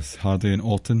is with Hardy and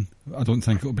Orton. I don't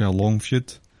think it'll be a long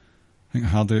feud. I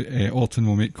think Orton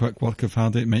will make quick work of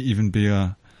Hardy. It might even be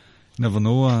a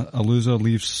loser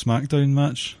leaves SmackDown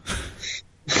match.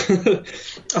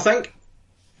 I think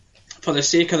for the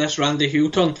sake of this Randy heel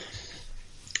turn,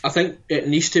 I think it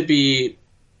needs to be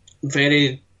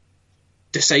very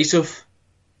decisive,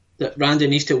 that Randy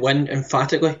needs to win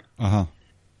emphatically.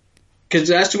 Because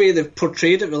that's the way they've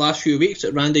portrayed it the last few weeks,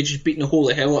 that Randy just beating the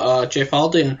holy hell out of Jeff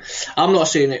Hardy. And I'm not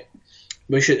saying that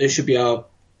it should be a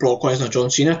Brock Lesnar, John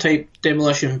Cena type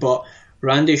demolition, but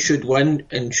Randy should win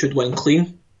and should win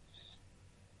clean.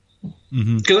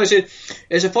 Because like I said,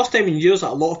 it's the first time in years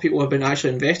that a lot of people have been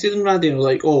actually invested in Randy and are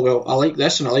like, oh well, I like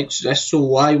this and I like this, so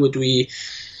why would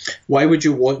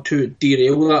you want to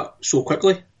derail that so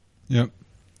quickly? Yep.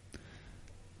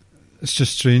 It's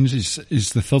just strange.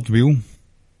 He's the third wheel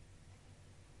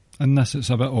in this. It's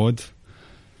a bit odd.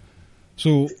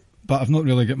 So But I've not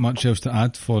really got much else to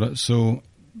add for it, so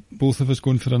both of us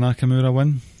going for a Nakamura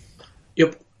win?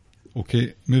 Yep.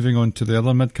 Okay, moving on to the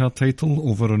other mid-card title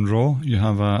over on Raw. You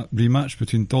have a rematch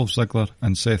between Dolph Ziggler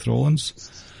and Seth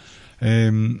Rollins.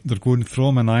 They're going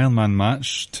from an Iron Man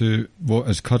match to what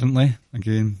is currently,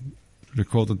 again,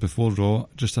 recorded before Raw,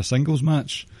 just a singles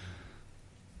match.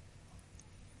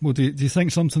 Well, do you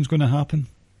think something's going to happen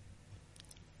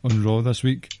on Raw this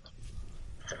week?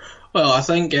 Well, I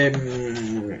think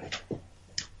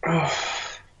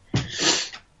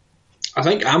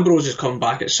Ambrose is coming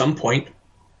back at some point.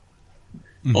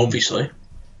 Obviously,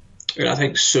 and I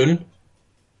think soon.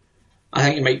 I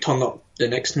think he might turn up the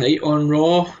next night on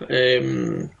Raw,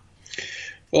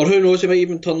 or who knows, he might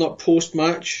even turn up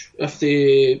post-match if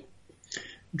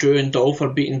Drew and Dolph are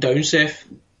beating down Seth.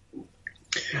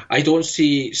 I don't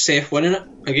see Seth winning it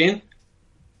again.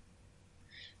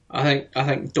 I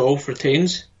think Dolph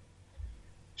retains.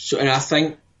 So, and I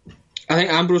think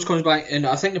Ambrose comes back, and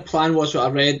I think the plan was, what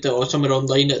I read or somewhere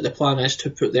online, that the plan is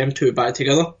to put them two back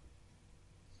together.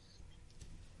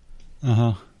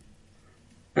 I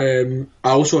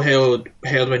also heard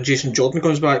when Jason Jordan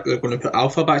comes back, they're going to put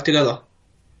Alpha back together.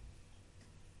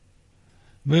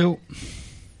 Well,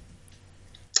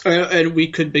 and we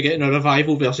could be getting a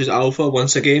Revival versus Alpha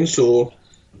once again. So,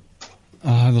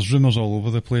 there's rumours all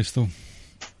over the place, though.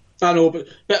 I know, but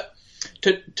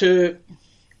to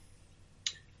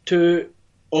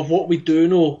of what we do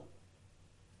know,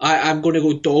 I'm going to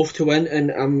go Dolph to win,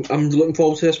 and I'm looking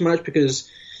forward to this match because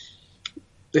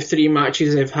the 3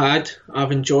 matches I've had,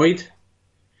 I've enjoyed.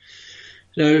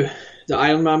 Now, the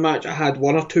Iron Man match, I had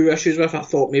 1 or 2 issues with. I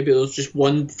thought maybe there was just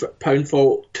 1 pound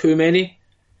fault too many.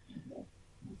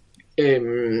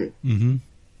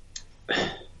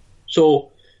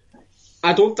 So,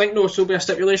 I don't think there will still be a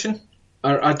stipulation.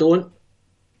 I don't.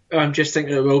 I'm just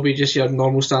thinking it will be just your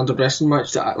normal standard wrestling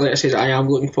match that, like I said, I am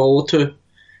looking forward to.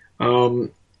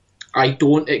 I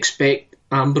don't expect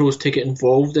Ambrose to get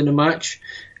involved in the match.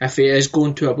 If he is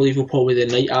going to, I believe he'll probably the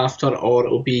night after, or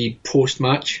it'll be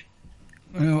post-match.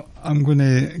 Well, I'm going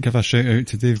to give a shout out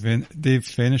to Dave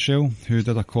Fenichel, who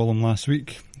did a column last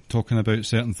week talking about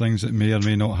certain things that may or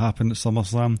may not happen at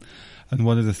SummerSlam, and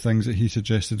one of the things that he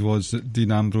suggested was that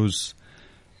Dean Ambrose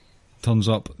turns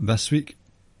up this week,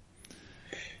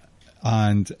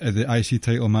 and the IC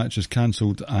title match is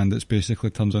cancelled, and it's basically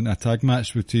turns into a tag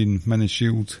match between Mini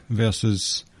Shield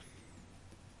versus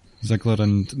Ziggler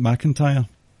and McIntyre.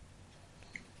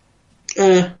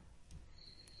 You're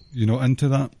not into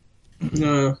that?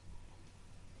 No.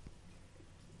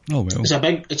 Oh well. It's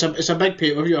a big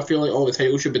pay-per-view. I feel like all the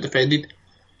titles should be defended.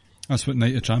 That's what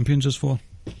Night of Champions is for.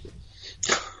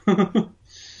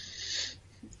 It's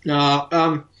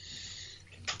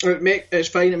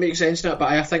fine. It makes sense in it, but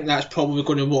I think that's probably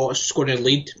going to what's going to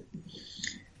lead.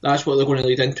 That's what they're going to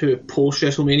lead into post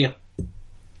WrestleMania.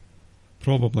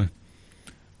 Probably.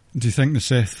 Do you think the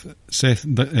Seth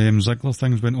Ziggler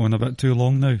thing's went on a bit too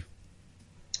long now?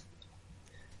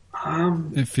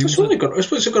 It feels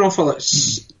it's going on for like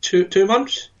 2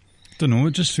 months. Don't know.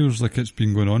 It just feels like it's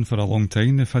been going on for a long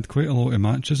time. They've had quite a lot of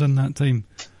matches in that time.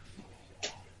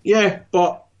 Yeah,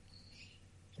 but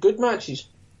good matches.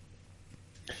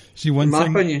 See, one thing,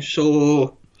 in my opinion.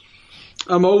 So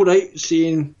I'm all right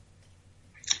seeing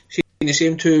the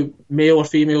same 2 male or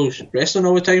females wrestling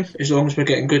all the time, as long as we're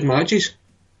getting good matches.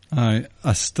 One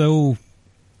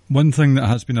thing that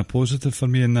has been a positive for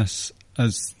me in this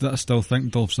is that I still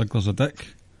think Dolph Ziggler's a dick.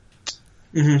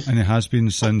 And he has been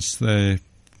since the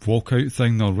walkout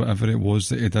thing or whatever it was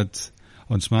that he did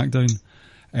on SmackDown.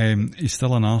 He's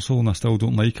still an arsehole and I still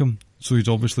don't like him, so he's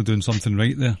obviously doing something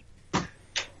right there.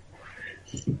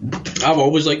 I've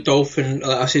always liked Dolph, and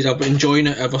like I said, I've been enjoying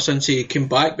it ever since he came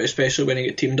back, but especially when he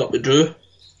got teamed up with Drew.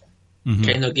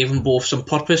 Kind of gave them both some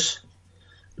purpose.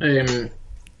 So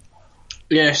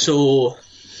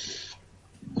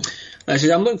like I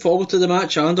said, I'm looking forward to the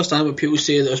match. I understand what people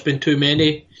say, that there's been too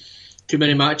many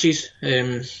matches.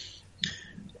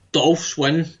 Dolph's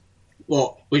win,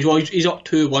 he's up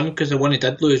 2-1 because the one he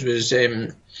did lose was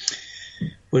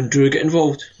when Drew got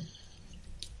involved.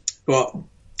 But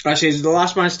actually, the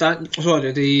last man standing,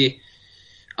 the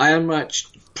Iron match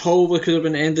probably could have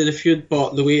been the end of the feud,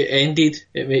 but the way it ended,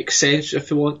 it makes sense.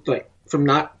 If you want, like, from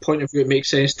that point of view, it makes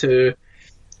sense to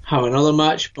have another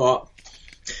match. But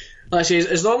like I say,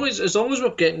 as long as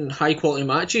we're getting high quality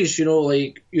matches,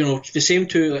 the same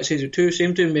 2, let's say the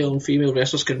same two male and female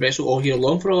wrestlers can wrestle all year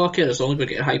long for all I care, as long as we're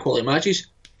getting high quality matches.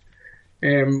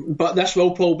 But this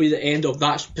will probably be the end of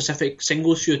that specific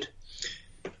singles feud.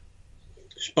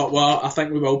 But I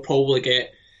think we will probably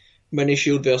get Mini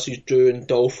Shield versus Drew and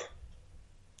Dolph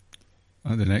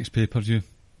at the next pay-per-view.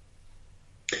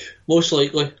 Most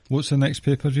likely. What's the next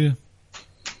pay-per-view?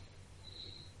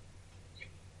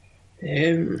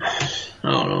 I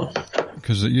don't know.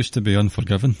 Because it used to be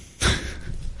Unforgiven.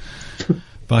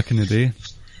 Back in the day.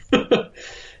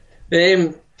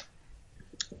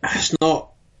 It's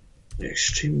not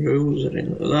Extreme Rules or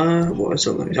anything like that. What is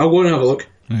it? I'll go and have a look.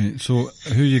 Right, so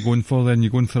who are you going for then? You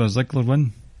going for a Ziggler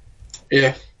win?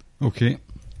 Yeah. Okay.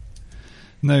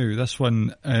 Now, this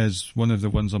one is one of the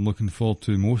ones I'm looking forward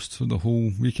to most for the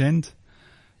whole weekend.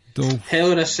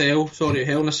 Hell in a Cell on the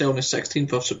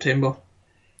 16th of September.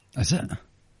 Is it?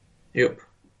 Yep.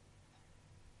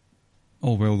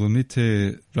 Oh, well, they'll need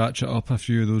to ratchet up a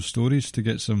few of those stories to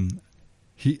get some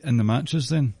heat in the matches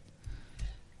then.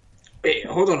 Wait,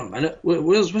 hold on a minute.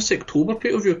 What's the October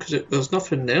pay-per-view? Because there's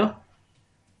nothing there.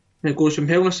 And it goes from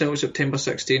Hell in a Cell September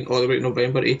 16th all the way to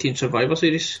November 18th Survivor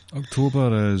Series.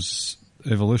 October is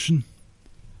Evolution.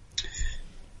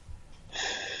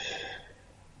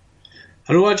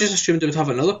 I know, I just assumed they would have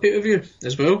another pay-per-view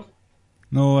as well.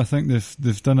 No, I think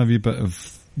they've done a wee bit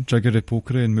of jiggery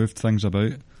pokery and moved things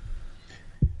about.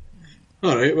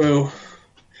 Alright, well,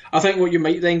 I think what you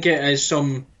might then get is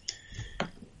some...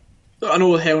 I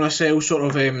know Hell in a Cell sort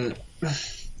of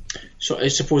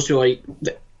is supposed to be like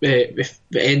the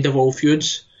end of all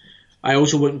feuds. I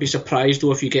also wouldn't be surprised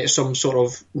though if you get some sort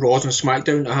of Raws and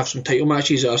SmackDown that have some title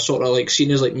matches that are sort of like seen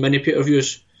as like mini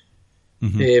pay-per-views.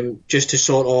 Just to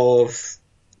sort of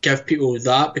give people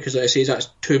that, because like I say, that's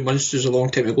 2 months is a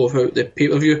long time to go without the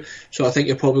pay-per-view. So I think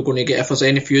you're probably going to get, if there's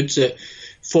any feuds that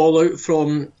fall out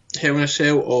from Hell in a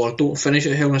Cell or don't finish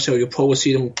at Hell in a Cell, you'll probably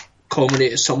see them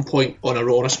culminate at some point on a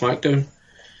Raw or a SmackDown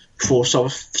for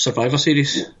Survivor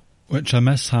Series. Which I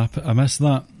miss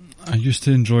that. I used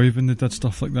to enjoy when they did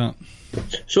stuff like that.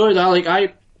 So that, like,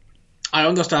 I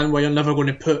understand why you're never going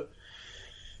to put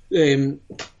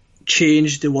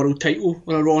change the world title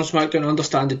on a Raw and SmackDown. I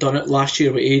understand they've done it last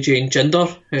year with AJ and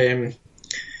Jinder,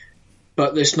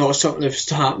 but it's not something that's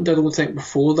happened, I don't think,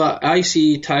 before that. I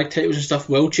see tag titles and stuff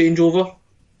will change over,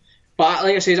 but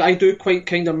like I said, I do quite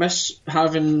kind of miss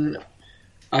having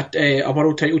a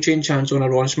world title change hands on a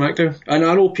Raw and SmackDown. And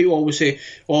I know people always say,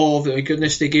 oh my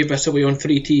goodness, they gave this away on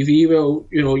free TV. Well,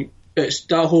 you know, it's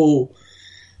that whole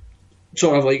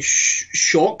sort of like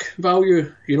shock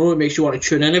value, you know, it makes you want to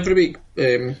tune in every week.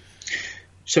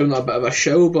 Sound like a bit of a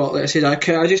show, but like I said,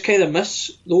 I just kind of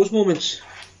miss those moments.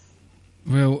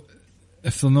 Well,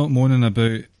 if they're not moaning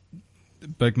about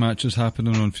big matches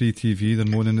happening on free TV, they're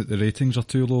moaning that the ratings are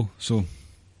too low, so...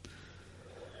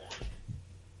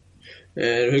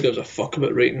 who gives a fuck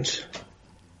about ratings?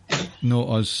 Not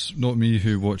us, not me,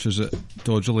 who watches it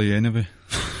dodgily anyway.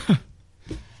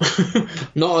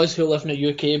 Not us who live in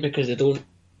the UK, because they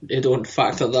don't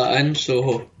factor that in,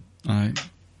 so... Aye.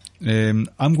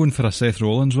 I'm going for a Seth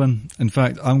Rollins win. In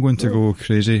fact, I'm going to go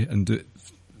crazy and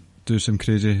do some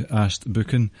crazy-assed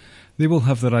booking. They will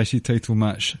have their IC title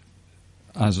match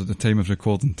as of the time of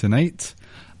recording tonight.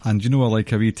 And you know I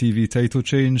like a wee TV title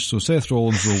change, so Seth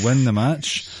Rollins will win the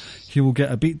match. He will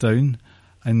get a beatdown,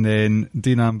 and then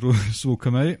Dean Ambrose will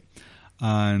come out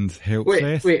and help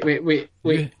Seth.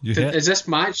 Wait. Is this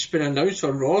match been announced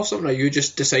for Raw or something, or are you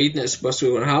just deciding it's supposed to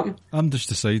going to happen? I'm just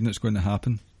deciding it's going to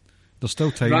happen. There's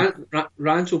still time.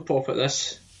 Rand will pop at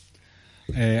this.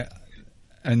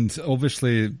 And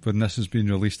obviously, when this has been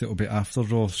released, it'll be after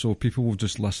Raw, so people will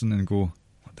just listen and go,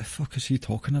 what the fuck is he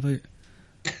talking about?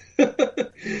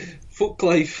 Fuck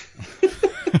Clive.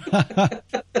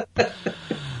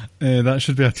 That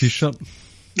should be a t-shirt.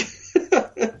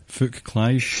 Fuck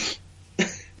Clive.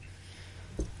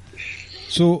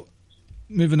 So,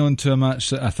 moving on to a match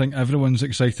that I think everyone's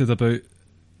excited about.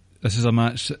 This is a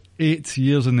match 8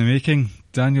 years in the making.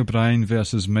 Daniel Bryan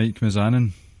versus Mike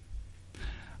Mizanin.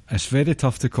 It's very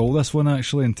tough to call this one,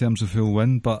 actually, in terms of who'll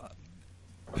win, but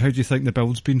how do you think the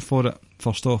build's been for it,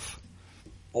 first off?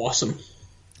 Awesome.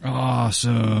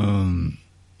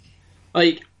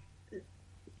 Like,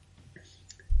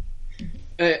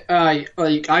 I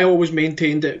always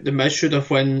maintained that The Miz should have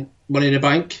won Money in the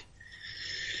Bank.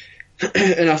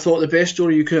 And I thought the best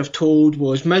story you could have told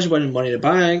was Miz winning Money in the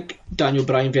Bank, Daniel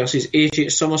Bryan versus AJ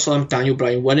at SummerSlam, Daniel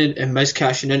Bryan winning and Miz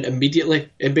cashing in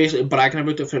immediately and basically bragging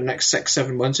about it for the next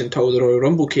 6-7 months until the Royal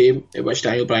Rumble came, at which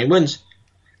Daniel Bryan wins.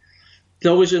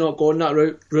 They're obviously not going that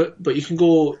route, but you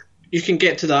can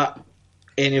get to that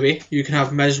anyway. You can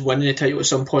have Miz winning the title at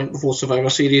some point before Survivor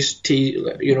Series,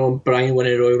 Bryan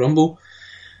winning the Royal Rumble.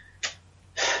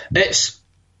 It's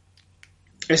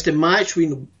the match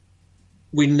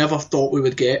we never thought we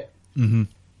would get. Mm-hmm.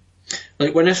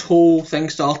 Like, when this whole thing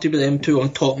started with them two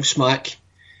on Talking Smack,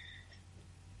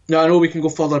 now I know we can go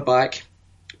further back,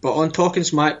 but on Talking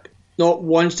Smack, Not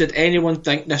once did anyone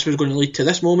think this was going to lead to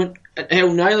this moment. And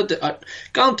hell, neither did I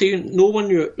guarantee you, no one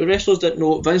knew. The wrestlers didn't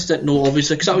know. Vince didn't know,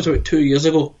 obviously, because that was about 2 years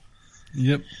ago.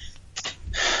 Yep.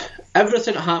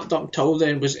 Everything that happened up until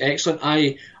then was excellent.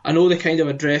 I know they kind of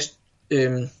addressed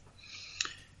the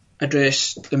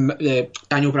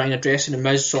Daniel Bryan addressing the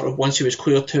Miz sort of once he was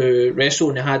clear to wrestle,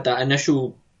 and they had that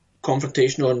initial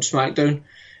confrontation on SmackDown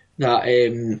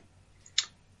that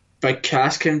Big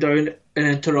Cass came down and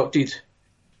interrupted.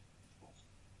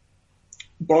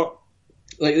 But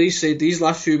like they said, these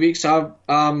last few weeks, they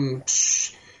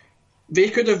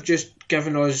could have just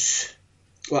given us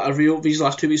these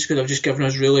last 2 weeks could have just given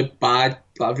us really bad,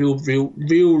 like a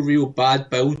real bad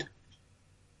build,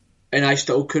 and I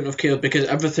still couldn't have cared because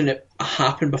everything that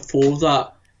happened before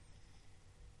that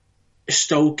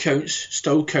still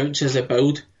counts as a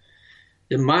build.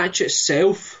 The match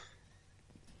itself,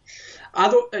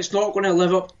 it's not going to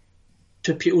live up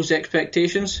to people's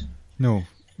expectations. No.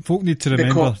 Folk need to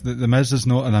remember that The Miz is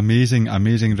not an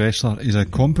amazing wrestler. He's a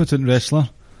competent wrestler.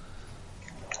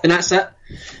 And that's it.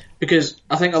 Because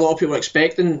I think a lot of people are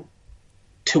expecting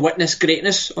to witness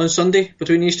greatness on Sunday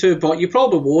between these two, but you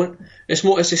probably won't. It's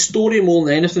a story more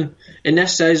than anything. And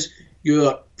this is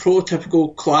your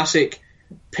prototypical, classic,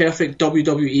 perfect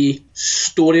WWE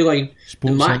storyline.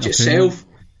 The match itself...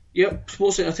 Yep,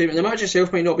 sports entertainment. The match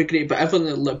itself might not be great, but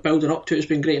everything that building up to it has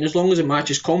been great. And as long as the match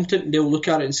is competent, they'll look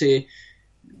at it and say,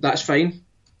 that's fine.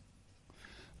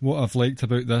 What I've liked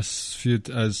about this feud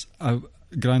is,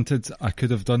 granted, I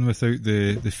could have done without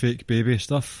the fake baby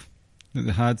stuff that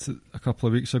they had a couple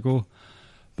of weeks ago,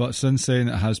 but since then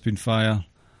it has been fire.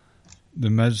 The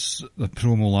Miz, the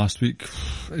promo last week,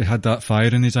 he had that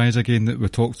fire in his eyes again that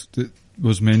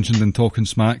was mentioned in Talking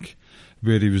Smack,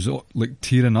 where he was like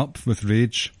tearing up with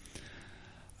rage.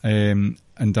 And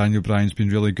Daniel Bryan's been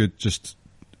really good, just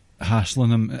hassling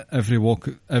him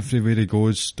everywhere he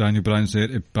goes. Daniel Bryan's there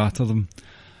to batter them.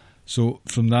 So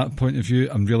from that point of view,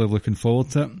 I'm really looking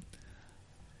forward to it.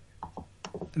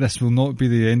 This will not be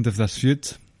the end of this feud.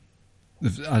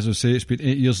 As I say, it's been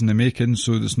 8 years in the making,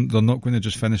 so they're not going to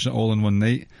just finish it all in one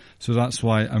night. So that's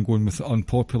why I'm going with the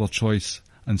unpopular choice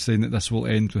and saying that this will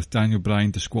end with Daniel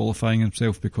Bryan disqualifying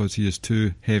himself because he is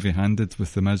too heavy-handed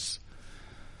with The Miz.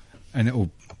 And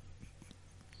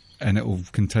it'll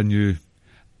continue,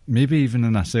 maybe even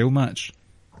in a cell match.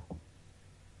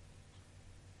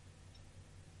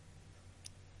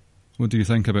 What do you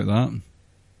think about that?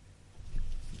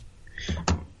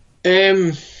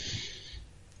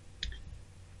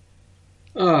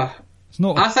 It's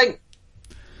not. I think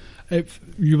if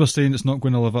you were saying it's not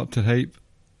going to live up to hype,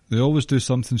 they always do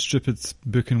something stupid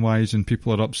booking wise, and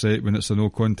people are upset when it's a no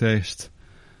contest.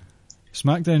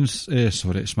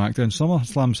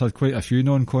 SummerSlam's had quite a few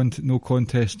no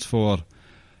contests for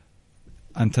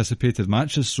anticipated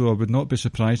matches, so I would not be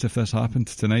surprised if this happened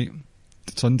tonight,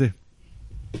 Sunday.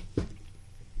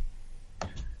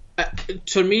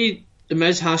 For me, The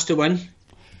Miz has to win.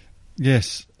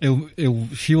 Yes, he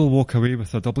will walk away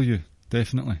with a W,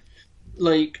 definitely.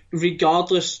 Like,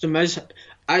 regardless, The Miz...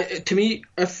 to me,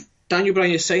 if Daniel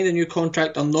Bryan has signed a new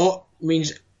contract or not,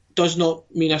 does not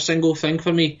mean a single thing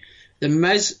for me. The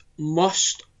Miz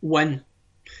must win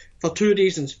for two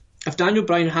reasons. If Daniel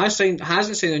Bryan hasn't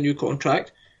signed a new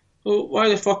contract, well, why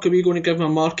the fuck are we going to give him a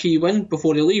marquee win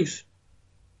before he leaves?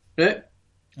 Right?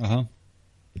 Uh-huh.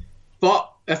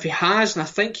 But if he has, and I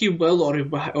think he will, or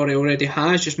he already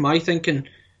has, just my thinking,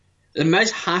 The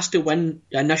Miz has to win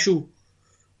the initial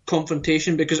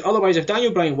confrontation, because otherwise, if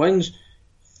Daniel Bryan wins,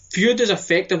 feud is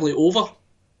effectively over.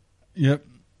 Yep.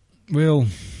 Well,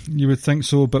 you would think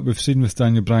so, but we've seen with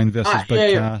Daniel Bryan versus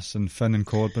Big Cass and Finn and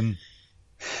Corbin.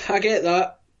 I get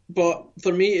that, but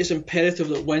for me, it's imperative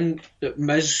that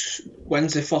Miz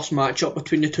wins the first matchup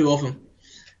between the two of them,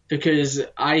 because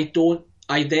I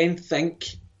then think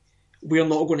we're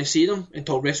not going to see them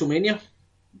until WrestleMania.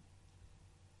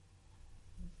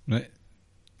 Right.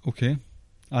 Okay.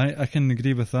 I can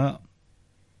agree with that.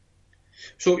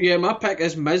 So yeah, my pick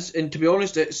is Miz, and to be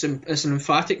honest, it's an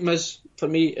emphatic Miz for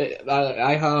me.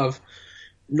 I have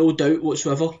no doubt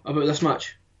whatsoever about this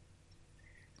match.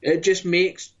 It just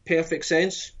makes perfect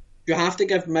sense. You have to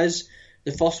give Miz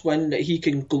the first win that he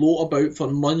can gloat about for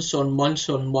months on months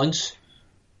on months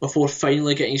before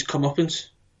finally getting his comeuppance.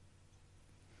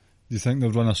 Do you think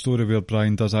they'll run a story where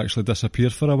Bryan does actually disappear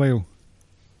for a while?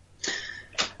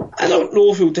 I don't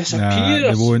know if he'll disappear.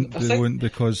 Nah, they won't,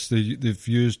 because they've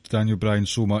used Daniel Bryan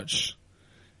so much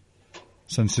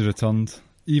since he returned.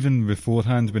 Even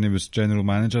beforehand, when he was general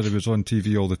manager, he was on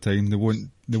TV all the time. They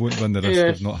won't run the risk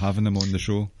of not having him on the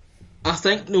show. I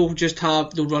think they'll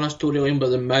run a storyline where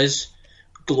the Miz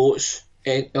gloats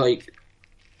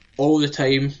all the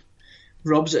time,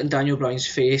 rubs it in Daniel Bryan's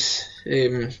face.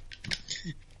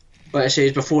 Like I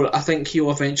said before, I think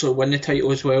he'll eventually win the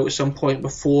title as well at some point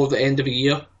before the end of the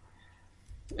year.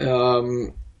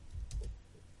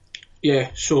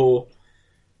 So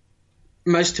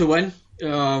Miz to win.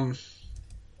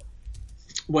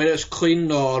 Whether it's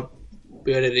clean or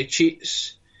whether he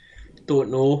cheats,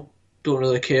 don't know. Don't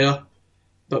really care.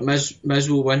 But Miz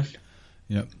will win.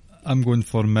 Yep. I'm going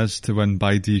for Miz to win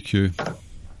by DQ.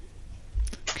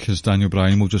 Because Daniel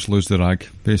Bryan will just lose the rag,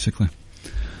 basically.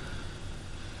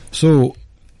 So,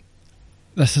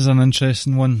 this is an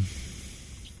interesting one.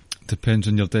 Depends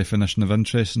on your definition of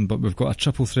interesting, but we've got a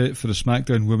triple threat for the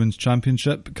SmackDown Women's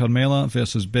Championship. Carmella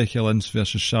versus Becky Lynch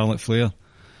versus Charlotte Flair.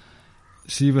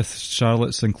 See, with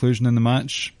Charlotte's inclusion in the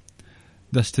match,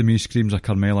 this to me screams a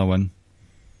Carmella win.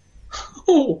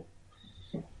 Oh!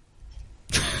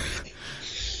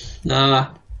 Nah.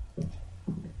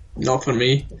 Not for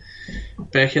me.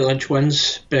 Becky Lynch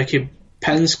wins. Becky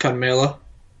pins Carmella.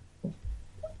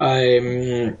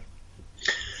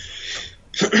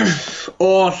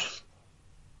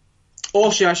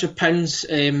 Or she actually pins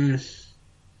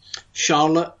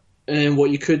Charlotte. And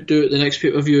what you could do at the next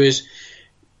pay-per-view is,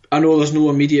 I know there's no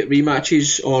immediate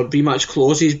rematches or rematch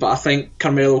clauses, but I think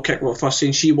Carmella will kick her first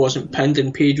saying she wasn't pinned,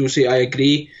 and Paige will say, I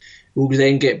agree. We'll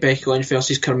then get Becky Lynch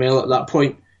versus Carmella at that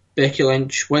point. Becky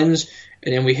Lynch wins,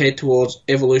 and then we head towards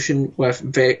Evolution with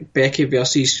Becky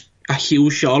versus a heel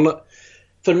Charlotte.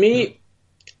 For me,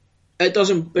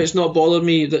 it's not bothered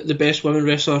me that the best women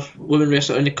wrestler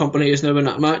in the company is now in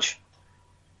that match.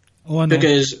 Oh, I know.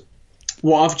 Because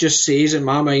what I've just said is, in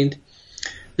my mind,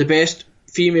 the best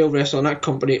female wrestler in that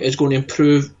company is going to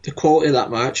improve the quality of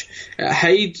that match. It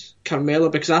hides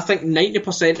Carmella, because I think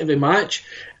 90% of the match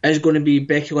is going to be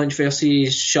Becky Lynch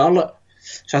versus Charlotte.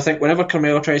 So I think whenever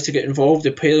Carmella tries to get involved,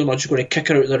 the pair of them are just going to kick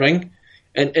her out of the ring.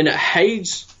 And it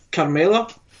hides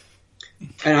Carmella.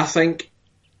 And I think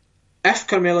if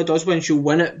Carmella does win, she'll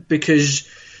win it because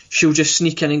she'll just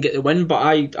sneak in and get the win.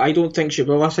 But I don't think she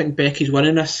will. I think Becky's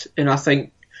winning this. And I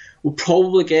think we'll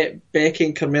probably get Becky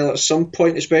and Carmella at some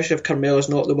point, especially if Carmella's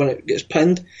not the one that gets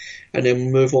pinned. And then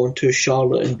we'll move on to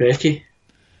Charlotte and Becky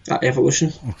at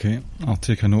Evolution. Okay, I'll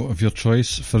take a note of your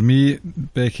choice. For me,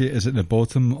 Becky is at the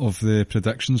bottom of the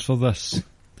predictions for this.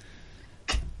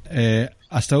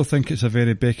 I still think it's a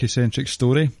very Becky-centric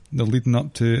story. They're leading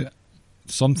up to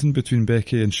something between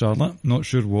Becky and Charlotte, not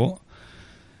sure what.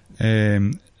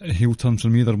 Heel turns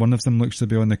from either one of them looks to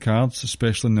be on the cards,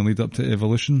 especially in the lead up to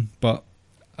Evolution. But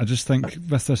I just think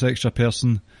with this extra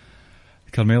person,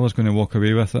 Carmella's going to walk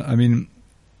away with it. I mean,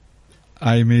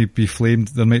 I may be flamed,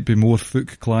 there might be more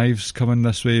Fook Clives coming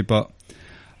this way, but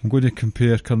I'm going to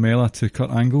compare Carmella to Kurt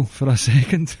Angle for a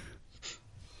second.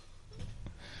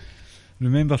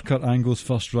 Remember Kurt Angle's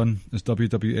first run as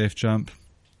WWF champ?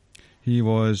 He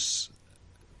was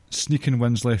sneaking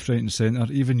wins left, right and centre,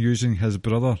 even using his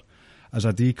brother as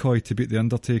a decoy to beat The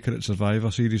Undertaker at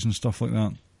Survivor Series and stuff like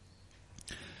that.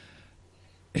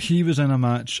 He was in a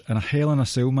match, in a Hell in a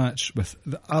Cell match, with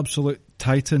the absolute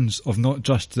titans of not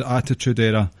just the Attitude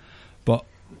Era, but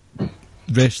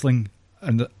wrestling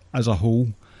and as a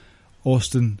whole.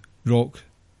 Austin, Rock,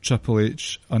 Triple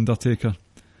H, Undertaker.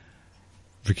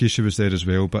 Rikishi was there as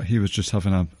well, but he was just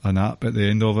having a nap at the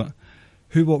end of it.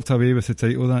 Who walked away with the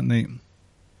title that night?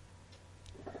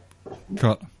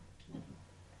 Kurt.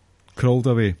 Crawled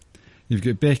away. You've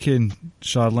got Becky and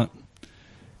Charlotte,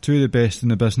 two of the best in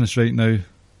the business right now.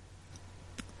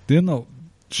 They're not...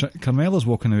 Carmella's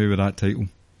walking away with that title.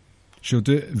 She'll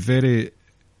do it very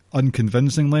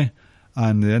unconvincingly,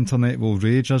 and the internet will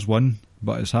rage as one,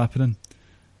 but it's happening.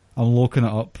 I'm locking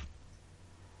it up.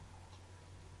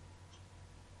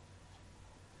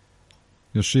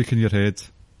 You're shaking your head.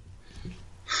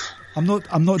 I'm not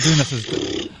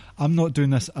doing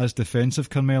this as defensive,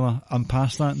 Carmella. I'm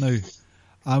past that now.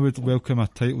 I would welcome a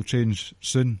title change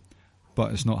soon,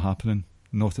 but it's not happening.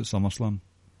 Not at SummerSlam.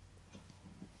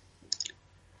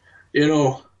 You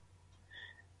know,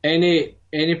 any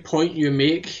point you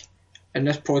make in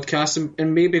this podcast,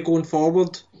 and maybe going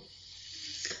forward,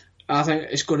 I think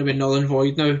it's going to be null and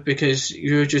void now, because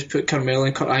you just put Carmella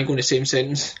and Kurt Angle in the same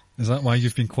sentence. Is that why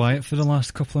you've been quiet for the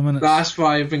last couple of minutes? That's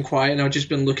why I've been quiet, and I've just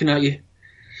been looking at you.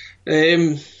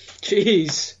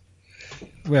 Jeez.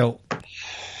 Well,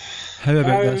 how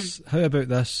about this? How about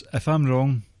this? If I'm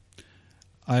wrong,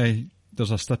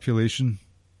 there's a stipulation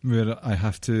where I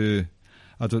have to,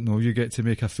 I don't know, you get to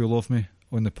make a fool of me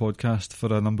on the podcast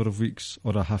for a number of weeks,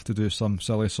 or I have to do some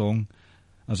silly song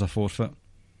as a forfeit.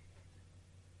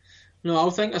 No,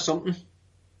 I'll think of something.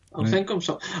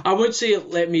 I would say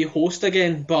let me host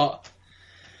again, but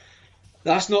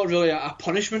That's not really a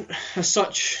punishment as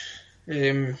such.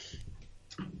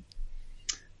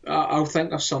 I'll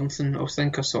think of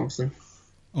something.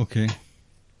 Okay.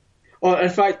 Or in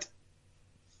fact,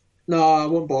 no, I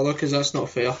won't bother because that's not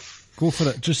fair. Go for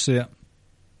it. Just say it.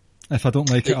 If I don't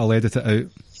like it, I'll edit it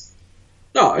out.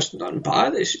 No, it's nothing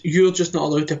bad. You're just not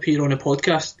allowed to appear on a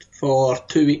podcast for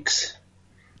 2 weeks.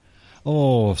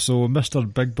 Oh, so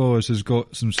Mr. Big Boss has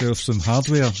got himself some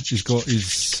hardware. He's got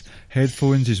his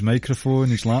headphones, his microphone,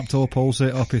 his laptop all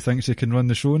set up. He thinks he can run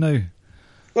the show now.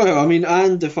 Well, I mean,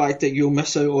 and the fact that you'll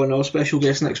miss out on our special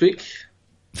guest next week.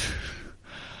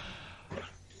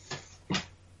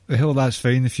 The hell, that's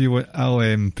fine. If you want, I'll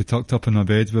be tucked up in my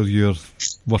bed while you're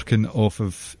working off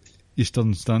of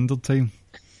Eastern Standard Time.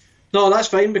 No, that's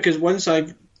fine, because once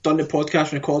I've done the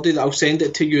podcast recorded, I'll send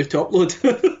it to you to upload.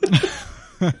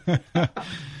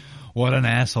 What an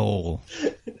asshole.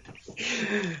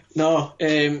 No,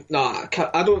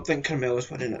 I don't think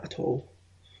Carmella's winning it at all.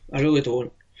 I really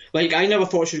don't. Like, I never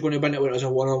thought she was going to win it when it was a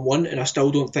one-on-one, and I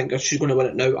still don't think she's going to win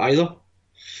it now either.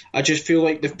 I just feel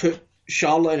like they've put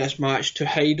Charlotte in this match to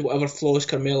hide whatever flaws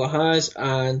Carmella has,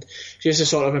 and just to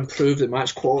sort of improve the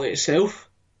match quality itself.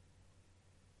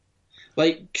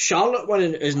 Like, Charlotte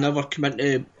winning is never come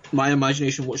into my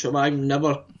imagination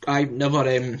whatsoever. I've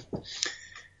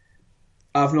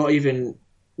not even,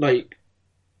 like,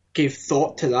 gave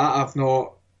thought to that.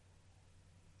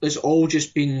 It's all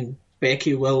just been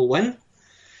Becky will win.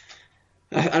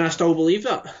 And I still believe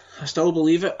that.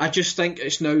 I just think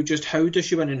it's now just how does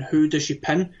she win and who does she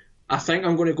pin. I think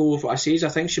I'm going to go with what I say. I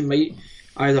think she might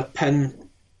either pin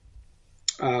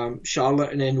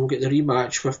Charlotte, and then we'll get the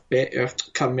rematch with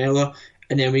Carmella,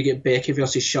 and then we get Becky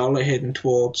versus Charlotte heading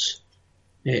towards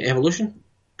Evolution.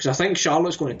 Because I think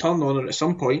Charlotte's going to turn on her at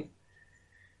some point,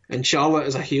 and Charlotte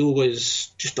as a heel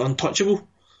was just untouchable.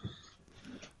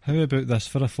 How about this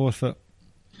for a forfeit?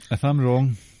 If I'm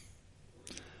wrong,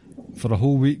 for a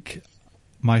whole week,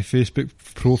 my Facebook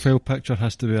profile picture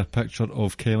has to be a picture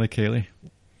of Kelly.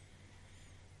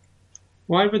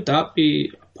 Why would that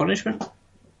be a punishment?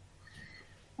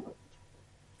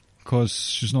 Because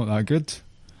she's not that good.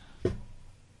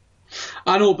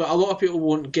 I know, but a lot of people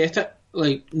won't get it.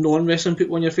 Like, non-wrestling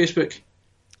people on your Facebook.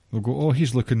 They'll go, oh,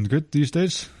 he's looking good these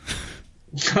days.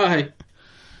 Aye.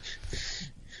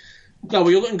 No,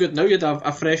 well, you're looking good now. You'd have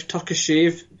a fresh Turkish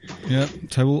shave. Yeah,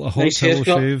 a hot nice towel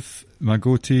haircut. shave. My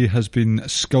goatee has been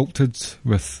sculpted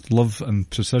with love and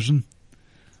precision.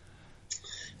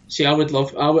 See, I've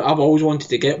always wanted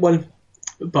to get one,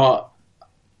 but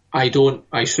I don't.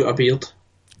 I suit a beard.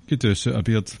 You do suit a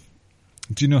beard.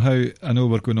 Do you know how, I know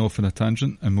we're going off on a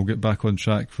tangent and we'll get back on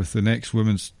track with the next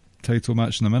women's title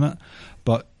match in a minute,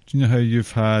 but do you know how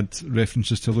you've had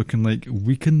references to looking like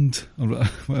Weekend, or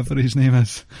whatever his name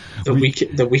is? The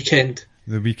Weekend.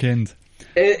 The Weekend.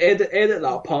 Edit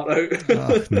that part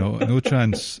out. No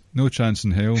chance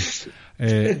in hell.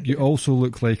 You also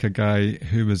look like a guy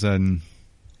who was in,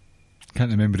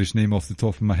 can't remember his name off the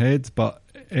top of my head, but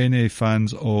any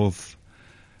fans of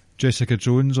Jessica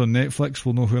Jones on Netflix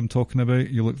will know who I'm talking about.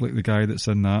 You look like the guy that's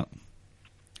in that,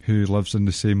 who lives in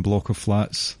the same block of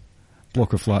flats.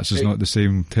 Block of flats is not the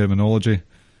same terminology.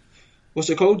 What's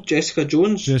it called? Jessica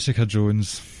Jones? Jessica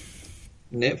Jones.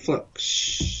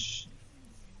 Netflix.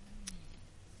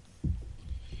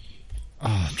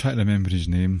 I'm trying to remember his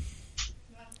name.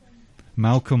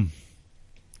 Malcolm.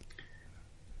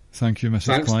 Thank you,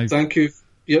 Mrs. Clive. Thank you.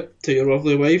 Yep, to your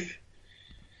lovely wife.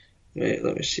 Right,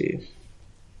 let me see.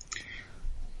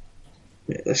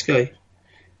 Right, this guy.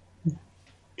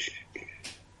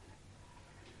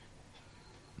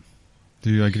 Do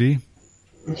you agree?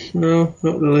 No,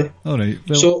 not really. Alright.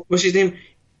 Well, so, what's his name?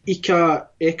 Eka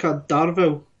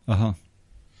Darville. Uh-huh.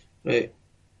 Right.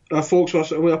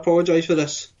 Folks, we apologise for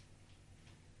this.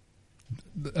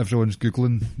 Everyone's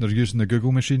Googling. They're using the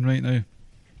Google machine right now.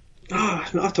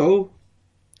 Not at all.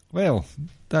 Well,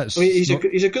 that's... I mean, he's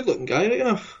a good-looking guy, right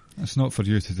enough. That's not for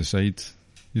you to decide.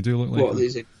 You do look like What him.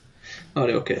 is he?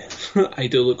 Alright, okay. I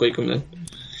do look like him then.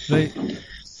 Right.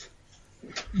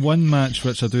 One match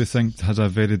which I do think has a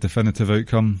very definitive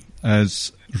outcome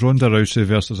is Ronda Rousey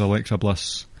versus Alexa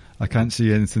Bliss. I can't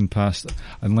see anything past,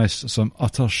 unless some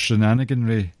utter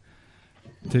shenaniganry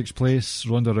takes place.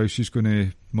 Ronda Rousey's going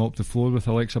to mop the floor with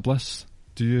Alexa Bliss.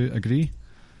 Do you agree?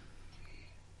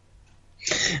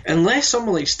 Unless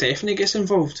someone like Stephanie gets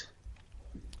involved.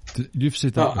 You've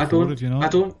said that before, have you not? I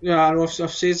don't. Yeah, I know. I've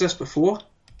said this before.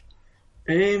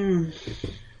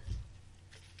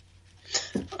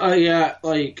 Yeah,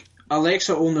 like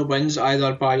Alexa only wins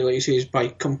either by, like you say, by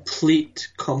complete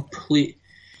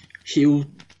heel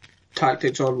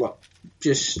tactics or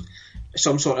just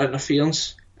some sort of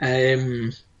interference.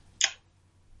 I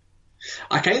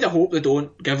kind of hope they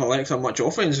don't give Alexa much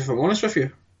offense, if I'm honest with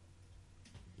you.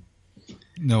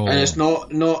 No. And it's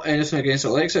not anything against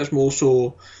Alexa, it's more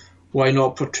so why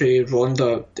not portray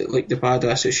Ronda like the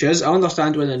badass that she is. I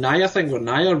understand with the Nia thing, where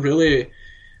Nia really,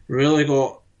 really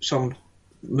got some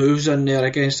moves in there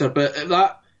against her, but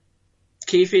that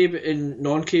kayfabe and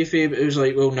non-kayfabe, it was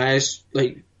like, well, Nia's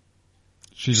like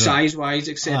size-wise,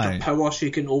 etc., power,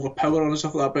 she can overpower her and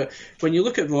stuff like that. But when you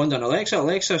look at Ronda and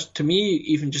Alexa, to me,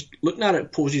 even just looking at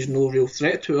it, poses no real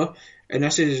threat to her. And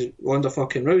this is Ronda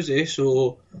fucking Rousey,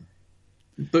 so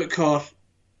book her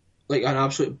like an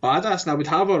absolute badass, and I would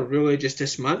have her really just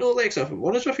dismantle Alexa, if I'm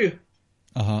honest with you.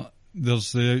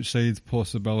 There's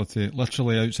the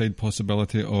literally outside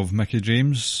possibility of Mickie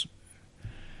James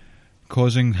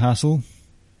causing hassle.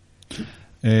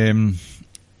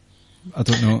 I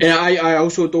don't know. Yeah, I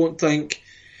also don't think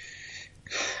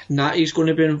Natty's going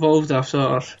to be involved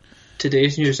after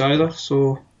today's news either.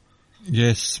 So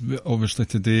yes, obviously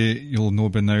today you'll know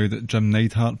by now that Jim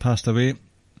Neidhart passed away.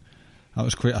 That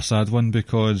was quite a sad one,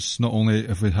 because not only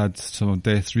have we had some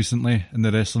deaths recently in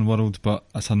the wrestling world, but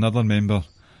it's another member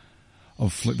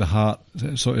of like the Hart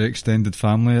sort of extended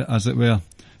family, as it were,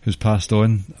 who's passed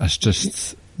on. It's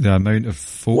just the amount of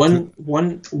folk.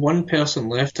 One person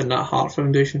left in that Hart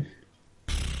Foundation.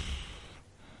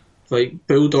 Like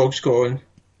Bulldog's gone,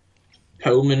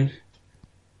 Pillman,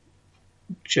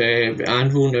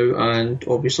 Anvil now, and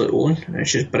obviously Owen.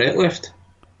 It's just Brett left.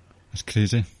 That's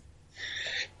crazy.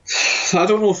 I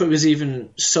don't know if it was even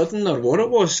sudden or what it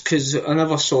was, because I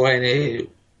never saw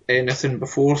anything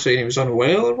before saying he was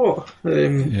unwell or what.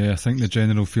 Yeah, I think the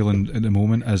general feeling at the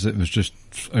moment is it was just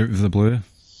out of the blue.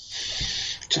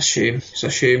 It's a shame. It's a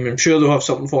shame. I'm sure they'll have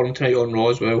something for him tonight on Raw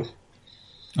as well.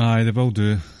 Aye, they will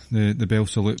do. The bell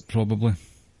salute, probably.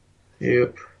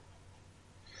 Yep.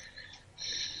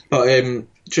 But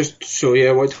just so,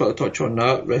 yeah, I wanted to touch on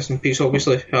that. Rest in peace,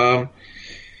 obviously.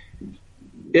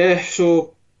 Yeah,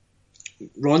 so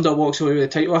Ronda walks away with the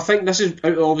title. I think this is,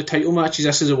 out of all the title matches,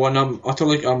 this is the one I'm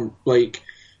like,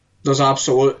 there's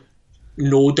absolute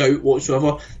no doubt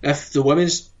whatsoever. If the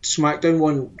women's SmackDown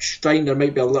one, fine, there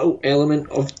might be a little element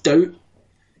of doubt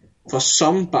for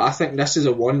some, but I think this is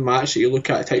a one match that you look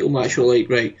at, a title match, you're like,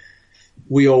 right,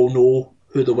 we all know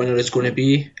who the winner is going to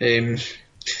be.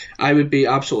 I would be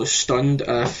absolutely stunned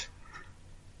if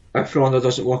Ronda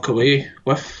doesn't walk away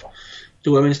with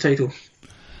the women's title.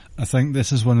 I think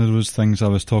this is one of those things I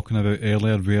was talking about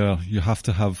earlier, where you have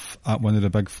to have, at one of the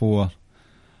big four,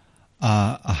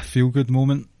 a feel-good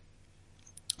moment,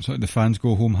 so that the fans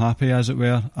go home happy, as it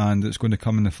were, and it's going to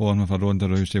come in the form of a Ronda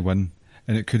Rousey win,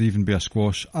 and it could even be a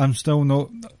squash. I'm still not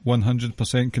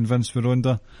 100% convinced with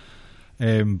Ronda,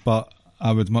 but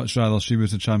I would much rather she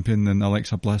was the champion than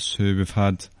Alexa Bliss, who we've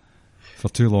had for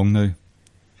too long now.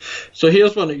 So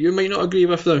here's one that you might not agree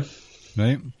with though.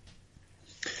 Right.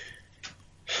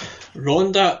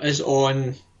 Ronda is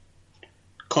on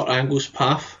Kurt Angle's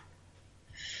path.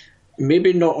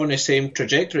 Maybe not on the same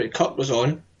trajectory Kurt was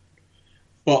on,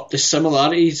 but the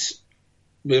similarities,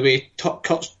 the way Kurt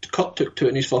took to it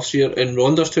in his first year and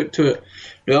Ronda's took to it.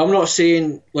 Now, I'm not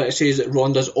saying, let's say, that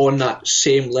Ronda's on that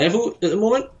same level at the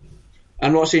moment.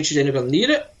 I'm not saying she's anywhere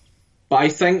near it, but I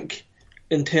think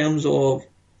in terms of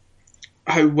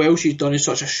how well she's done in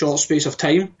such a short space of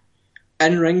time,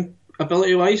 in-ring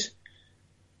ability-wise,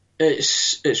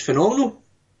 it's phenomenal.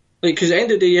 Like, because at the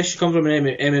end of the day, yes, she comes from an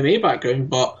MMA background,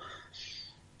 but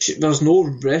there's no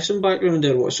wrestling background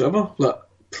there whatsoever, like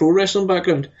pro wrestling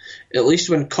background. At least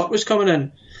when Kurt was coming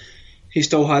in, he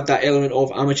still had that element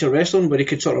of amateur wrestling where he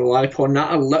could sort of rely upon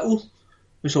that a little.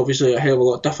 It's obviously a hell of a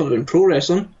lot different than pro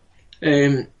wrestling.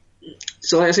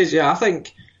 So like I said, yeah, I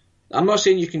think, I'm not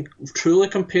saying you can truly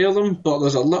compare them, but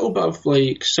there's a little bit of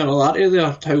like similarity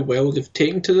there to how well they've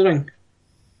taken to the ring.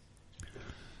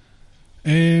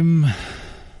 I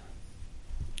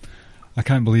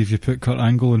can't believe you put Kurt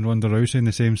Angle and Ronda Rousey in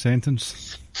the same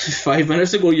sentence. 5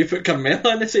 minutes ago you put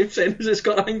Carmella in the same sentence as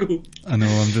Kurt Angle. I know,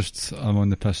 I'm on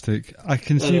the piss take. I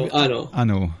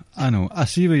know. I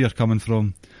see where you're coming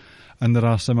from, and there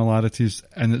are similarities,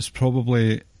 and it's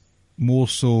probably more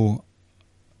so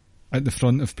at the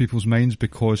front of people's minds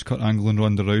because Kurt Angle and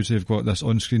Ronda Rousey have got this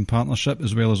on-screen partnership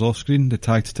as well as off-screen. They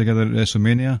tagged together at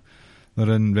WrestleMania. They're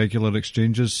in regular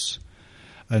exchanges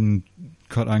in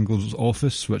Kurt Angle's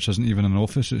office, which isn't even an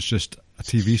office, it's just a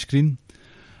TV screen,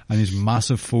 and his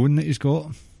massive phone that he's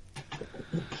got.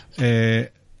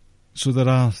 So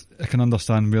I can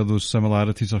understand where those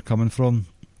similarities are coming from.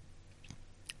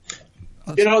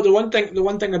 You know, the one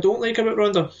thing I don't like about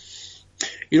Ronda,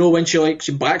 you know, when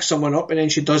she backs someone up and then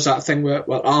she does that thing with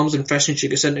arms and fists and she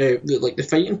gets into the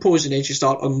fighting pose and then she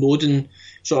starts unloading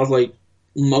sort of like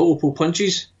multiple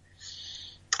punches.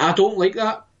 I don't like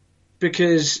that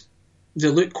because they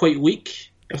look quite weak.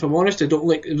 If I'm honest, they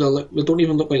don't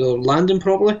even look like they're landing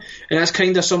properly, and that's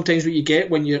kind of sometimes what you get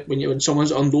when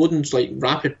someone's unloading like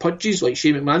rapid punches, like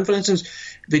Shane McMahon, for instance.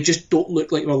 They just don't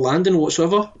look like they're landing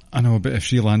whatsoever. I know, but if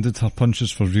she landed her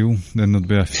punches for real, then there'd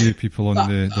be a few people on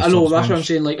the I know, that's bench. what I'm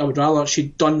saying. Like, I would rather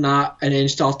she'd done that and then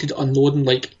started unloading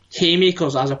like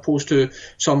haymakers as opposed to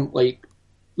some like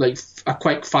a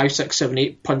quick 5, 6, 7,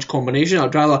 8 punch combination.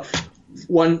 I'd rather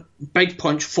one big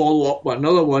punch follow up with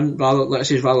another one rather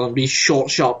than be short,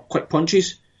 sharp, quick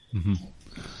punches. Mm-hmm.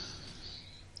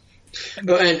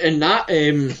 And that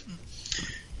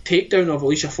takedown of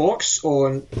Alicia Fox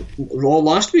on Raw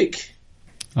last week,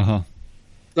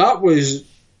 that was,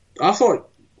 I thought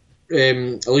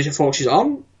Alicia Fox's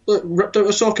arm ripped out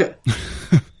of socket.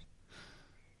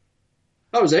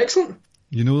 That was excellent.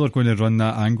 You know they're going to run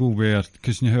that angle where,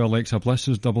 because you know how Alexa Bliss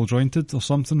is double jointed or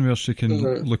something, where she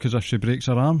can look as if she breaks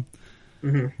her arm.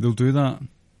 Mm-hmm. They'll do that,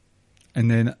 and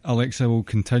then Alexa will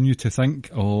continue to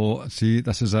think, "Oh, see,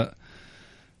 this is it.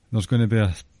 There's going to be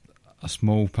a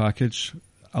small package."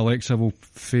 Alexa will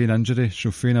feign injury,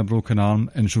 she'll feign a broken arm,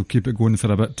 and she'll keep it going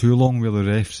for a bit too long, where the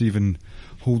ref's even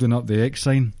holding up the X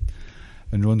sign,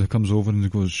 and Ronda comes over and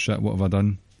goes, "Shit, what have I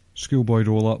done?" Schoolboy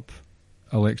roll up,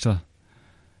 Alexa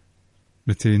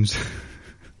retains.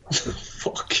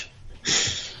 Fuck.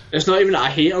 It's not even that I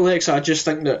hate Alexa, I just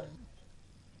think that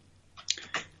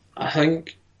I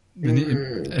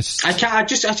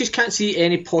just can't see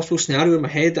any possible scenario in my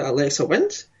head that Alexa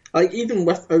wins. Like, even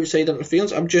with outside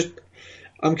interference, I'm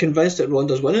convinced that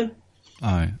Ronda's winning.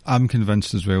 Aye, I'm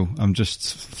convinced as well. I'm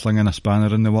just flinging a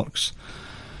spanner in the works.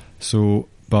 So,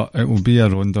 but it will be a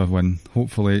Ronda win.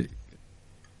 Hopefully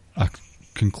a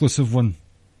conclusive one,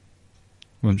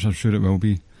 which I'm sure it will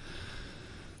be.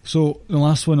 So, the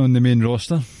last one on the main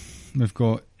roster, we've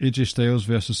got AJ Styles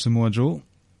versus Samoa Joe,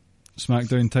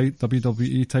 SmackDown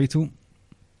WWE title.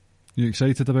 You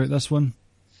excited about this one?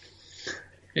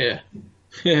 Yeah.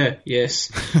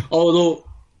 Yes. Although,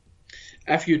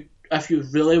 if you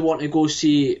really want to go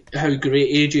see how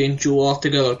great AJ and Joe are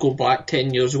together, go back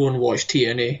 10 years ago and watch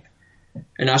TNA.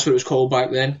 And that's what it was called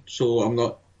back then, so I'm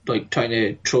not like trying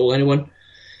to troll anyone.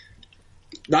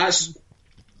 That's,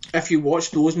 if you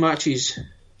watch those matches,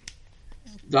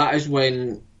 that's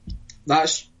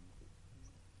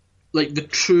like the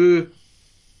true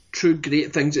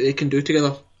great things that they can do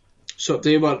together. So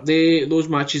those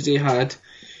matches they had,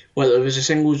 whether it was the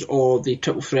singles or the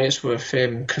triple threats with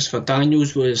Christopher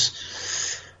Daniels,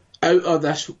 was out of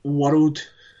this world.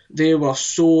 They were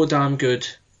so damn good.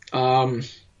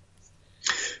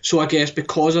 So I guess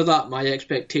because of that, my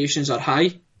expectations are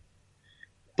high.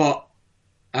 But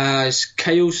as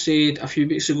Kyle said a few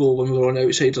weeks ago when we were on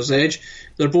Outsider's Edge,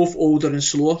 they're both older and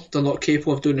slower. They're not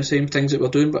capable of doing the same things that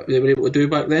they were able to do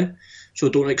back then. So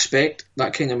don't expect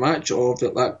that kind of match or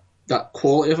that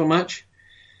quality of a match.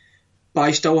 But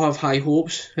I still have high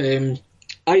hopes. I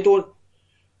don't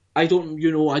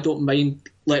mind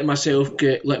letting my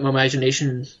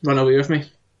imagination run away with me.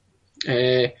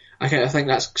 I kind of think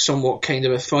that's somewhat kind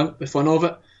of the fun of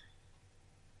it.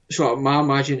 So I'm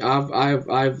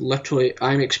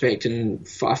expecting a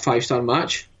 5-star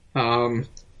match. And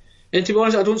to be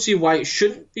honest, I don't see why it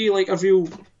shouldn't be like a real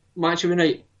match of the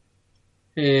night.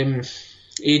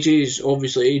 AJ's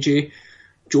obviously AJ.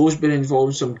 Joe's been involved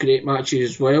in some great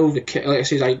matches as well. Like I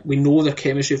said, we know the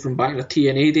chemistry from back in the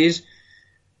TNA days.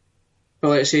 But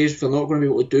like I say, they're not going to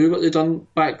be able to do what they've done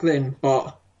back then.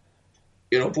 But,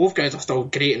 you know, both guys are still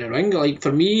great in the ring. Like,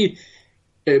 for me,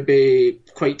 it would be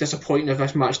quite disappointing if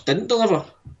this match didn't deliver.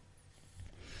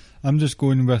 I'm just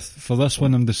going with, for this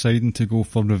one, I'm deciding to go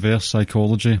for reverse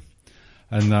psychology.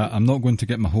 And I'm not going to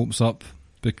get my hopes up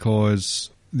because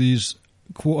these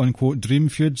quote-unquote dream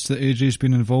feuds that AJ's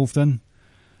been involved in,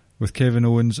 with Kevin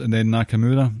Owens and then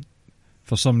Nakamura,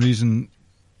 for some reason,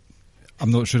 I'm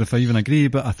not sure if I even agree,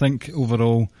 but I think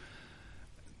overall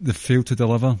they failed to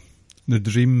deliver the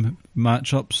dream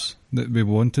matchups that we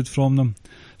wanted from them.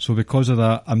 So because of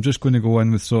that, I'm just going to go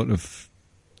in with sort of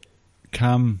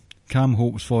calm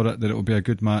hopes for it, that it will be a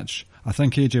good match. I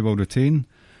think AJ will retain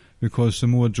because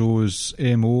Samoa Joe's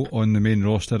MO on the main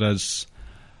roster is,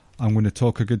 I'm going to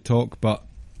talk a good talk, but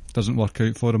it doesn't work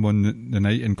out for him on the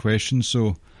night in question.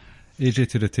 So AJ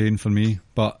to retain for me,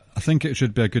 but I think it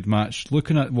should be a good match.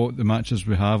 Looking at what the matches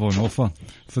we have on offer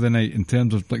for the night in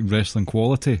terms of like wrestling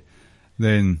quality,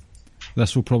 then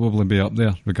this will probably be up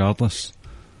there regardless,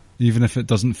 even if it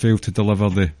doesn't fail to deliver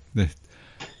the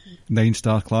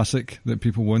 9-star classic that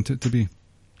people want it to be.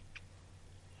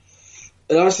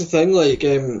 And that's the thing, like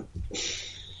you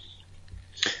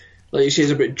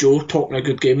said about Joe talking a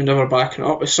good game and never backing it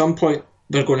up. At some point,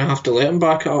 they're going to have to let him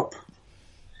back it up.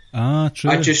 Ah,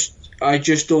 true. I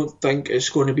just don't think it's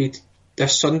going to be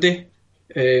this Sunday.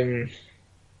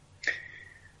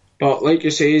 But like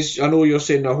you say, I know you're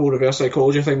saying the whole reverse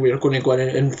psychology thing where you're going to go in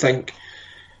and think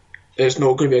it's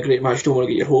not going to be a great match, don't want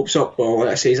to get your hopes up. Well, like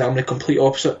I say, I'm the complete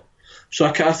opposite. So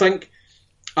I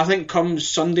think come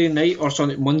Sunday night or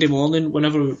Monday morning,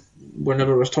 whenever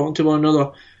we're talking to one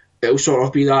another, it'll sort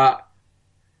of be that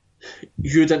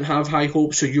you didn't have high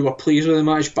hopes, so you were pleased with the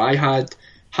match, but I had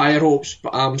higher hopes,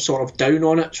 but I'm sort of down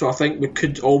on it. So I think we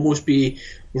could almost be,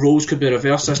 roles could be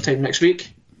reversed this time next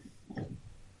week.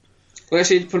 Like I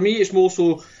said, for me, it's more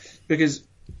so because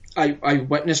I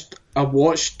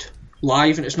watched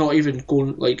live, and it's not even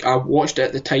going, like, I watched it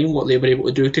at the time, what they were able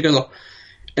to do together.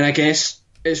 And I guess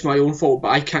it's my own fault,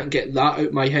 but I can't get that out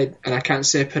of my head, and I can't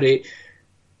separate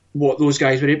what those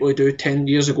guys were able to do 10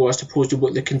 years ago as opposed to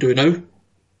what they can do now.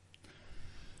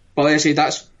 But like I say,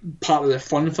 that's part of the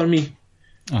fun for me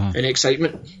and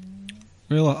excitement.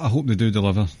 Well, I hope they do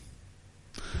deliver.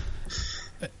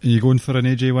 Are you going for an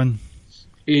AJ win?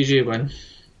 AJ win.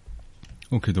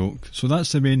 Okie doke. So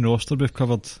that's the main roster we've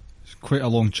covered. It's quite a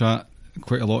long chat,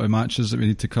 quite a lot of matches that we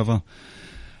need to cover.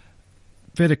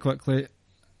 Very quickly,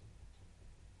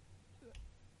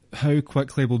 how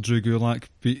quickly will Drew Gulak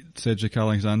beat Cedric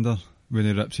Alexander when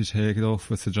he rips his head off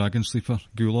with the Dragon Sleeper,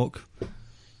 Gulak?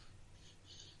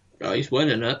 Oh, he's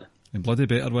winning it. He bloody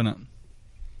better win it.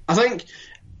 I think,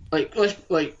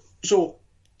 so,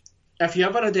 if you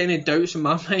ever had any doubts in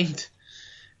my mind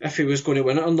if he was going to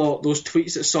win it or not, those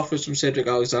tweets that surfaced from Cedric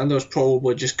Alexander has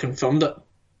probably just confirmed it.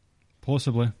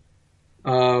 Possibly.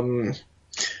 Yeah,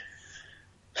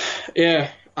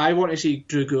 I want to see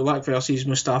Drew Gulak versus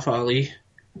Mustafa Ali.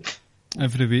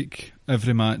 Every week,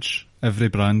 every match, every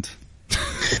brand.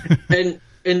 and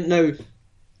now,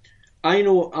 I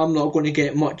know I'm not going to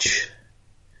get much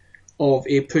of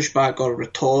a pushback or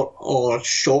retort or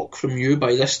shock from you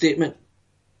by this statement.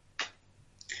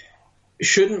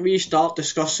 Shouldn't we start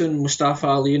discussing Mustafa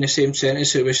Ali in the same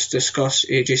sentence that we discuss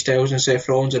AJ Styles and Seth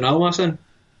Rollins and Almas in?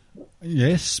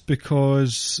 Yes,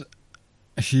 because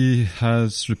he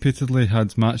has repeatedly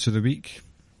had match of the week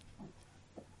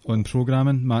on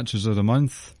programming, matches of the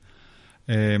month.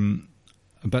 A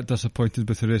bit disappointed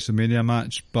with the WrestleMania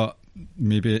match, but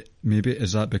maybe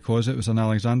is that because it was an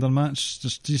Alexander match?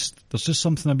 There's just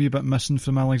something a wee bit missing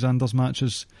from Alexander's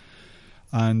matches,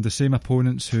 and the same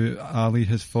opponents who Ali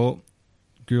has fought,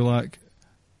 Gulak,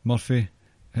 Murphy,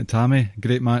 Hitami.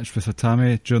 Great match with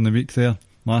Hitami during the week there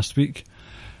last week.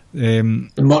 The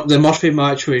Murphy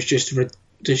match was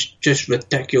just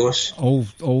ridiculous.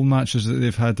 All matches that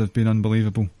they've had have been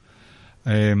unbelievable.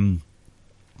 I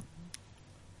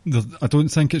don't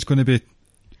think it's going to be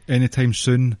anytime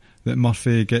soon that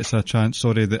Murphy gets a chance.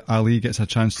 Sorry, that Ali gets a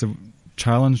chance to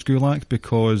challenge Gulak,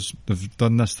 because they've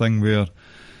done this thing where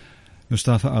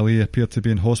Mustafa Ali appeared to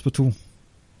be in hospital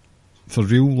for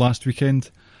real last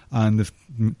weekend, and they've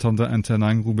turned it into an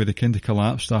angle where he kind of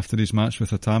collapsed after his match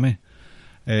with Hitami.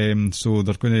 So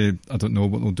they're going to, I don't know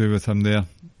what they'll do with him there,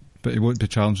 but he won't be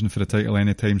challenging for the title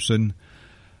anytime soon.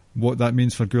 What that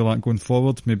means for Gulak going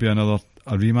forward, maybe a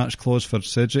rematch clause for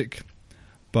Cedric.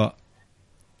 But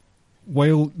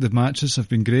while the matches have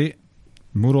been great,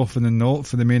 more often than not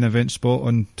for the main event spot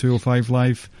on 205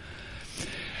 Live,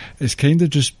 it's kind of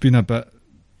just been a bit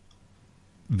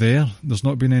there. There's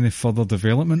not been any further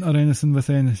development or anything with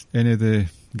any of the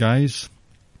guys.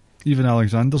 Even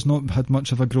Alexander's not had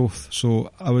much of a growth,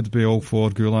 so I would be all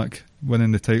for Gulak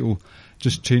winning the title,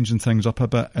 just changing things up a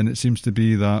bit. And it seems to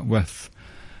be that with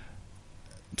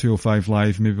 205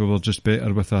 Live, maybe we're just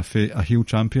better with a heel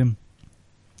champion,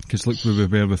 because look where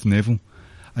we were with Neville.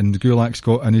 And Gulak's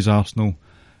got in his arsenal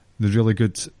the really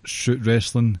good shoot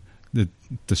wrestling, the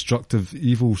destructive,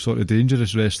 evil, sort of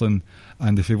dangerous wrestling,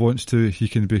 and if he wants to, he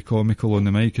can be comical on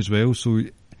the mic as well. So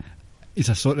he's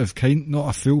a sort of not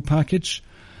a full package,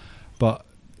 but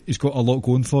he's got a lot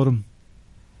going for him.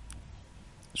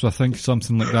 So I think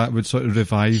something like that would sort of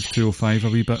revive 205 a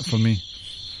wee bit for me.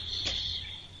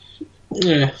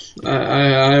 Yeah,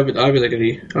 I would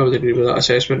agree. I would agree with that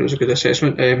assessment. It was a good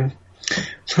assessment.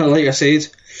 Like I said,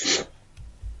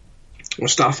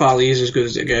 Mustafa Ali is as good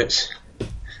as it gets,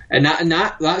 and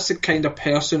that's the kind of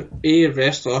person, a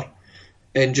wrestler,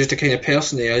 and just the kind of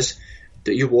person he is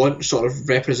that you want sort of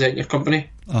represent your company.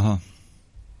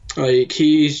 Like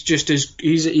he's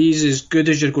as good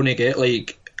as you're going to get.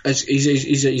 Like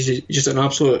he's just an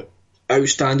absolute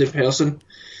outstanding person.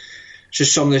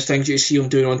 just some of the things you see him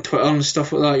doing on Twitter and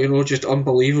stuff like that, you know, just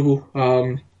unbelievable.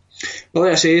 But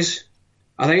like I says,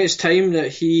 I think it's time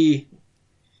that he's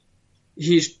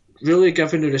really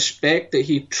given the respect that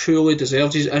he truly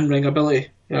deserves his in-ring ability.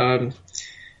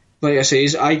 Like I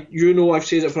says, I've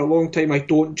said it for a long time, I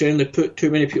don't generally put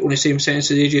too many people in the same sentence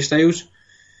as AJ Styles,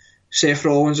 Seth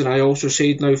Rollins, and I also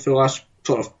said now for the last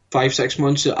sort of 5-6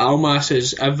 months that Almas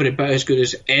is every bit as good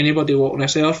as anybody walking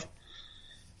this earth.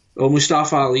 Well,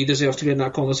 Mustafa Ali deserves to be in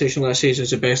that conversation. Like I say, he's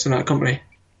the best in that company.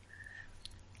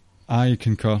 I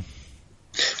concur.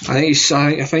 I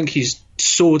think he's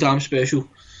so damn special.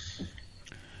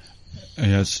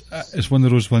 Yes, it's one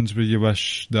of those ones where you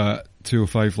wish that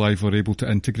 205 Live were able to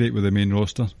integrate with the main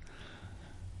roster.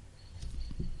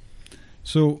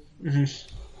 So,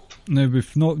 now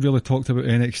we've not really talked about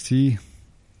NXT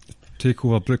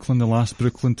Takeover Brooklyn, the last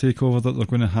Brooklyn Takeover that they're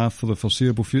going to have for the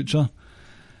foreseeable future.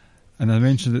 And I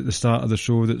mentioned at the start of the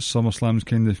show that SummerSlam's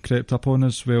kind of crept up on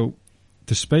us. Well,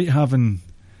 despite having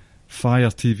fire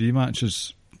TV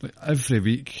matches like every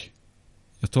week,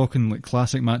 you're talking like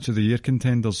classic match of the year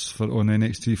contenders on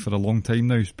NXT for a long time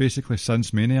now, basically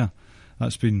since Mania.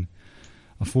 That's been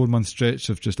a 4-month stretch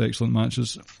of just excellent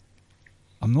matches.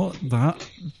 I'm not that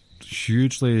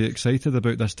hugely excited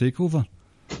about this takeover.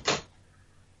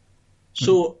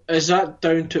 So, is that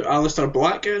down to Aleister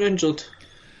Black getting injured?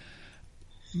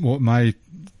 What, my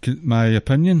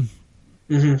opinion?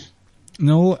 Mm-hmm.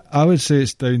 No, I would say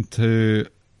it's down to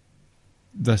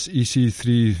this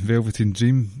EC3 Velveteen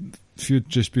Dream feud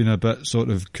just being a bit sort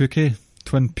of kooky,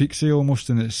 Twin Peaksy almost,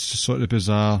 and it's sort of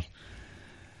bizarre.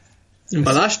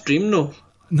 But that's Dream, though.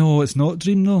 No, it's not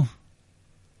Dream, though.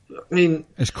 I mean,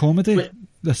 it's comedy. But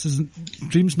this isn't.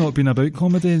 Dream's not been about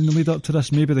comedy in the lead up to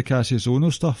this. Maybe the Cassius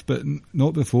Ohno stuff, but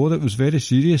not before. It was very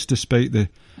serious, despite the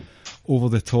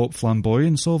over-the-top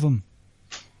flamboyance of him.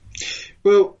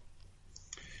 Well,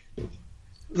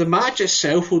 the match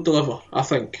itself will deliver, I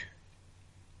think.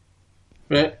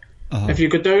 Right? If you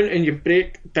go down and you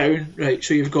break down, right,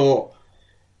 so you've got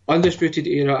Undisputed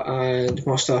Era and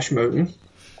Mustache Mountain.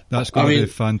 That's going to be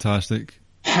fantastic.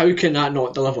 How can that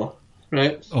not deliver,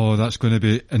 right? Oh, that's going to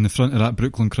be in the front of that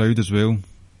Brooklyn crowd as well.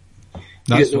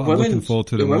 That's what I'm looking forward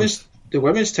to the most. The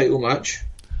women's title match.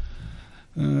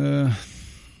 We're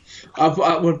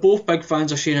both big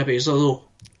fans of Shayna Baszler, though.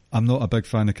 I'm not a big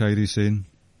fan of Kairi Sane.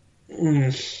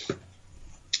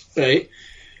 Right.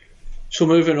 So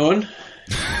moving on.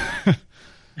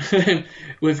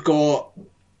 We've got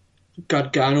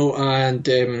Gargano and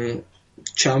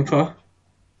Ciampa.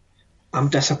 I'm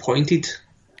disappointed.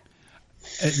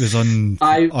 It was unforeseen.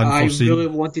 I really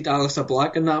wanted Aleister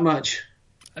Black in that match.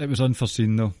 It was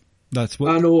unforeseen, though. That's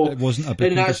what. I know. It wasn't a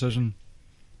big decision.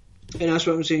 And that's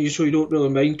what I'm saying, so you don't really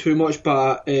mind too much,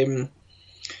 but I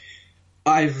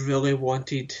really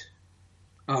wanted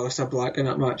Aleister Black in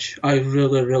that match. I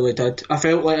really, really did. I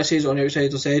felt like I said on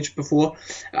Outsider's Edge before,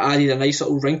 it added a nice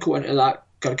little wrinkle into that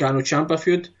Gargano-Ciampa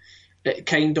feud. It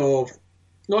kind of,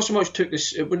 not so much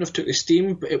it wouldn't have took the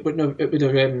steam, but it would have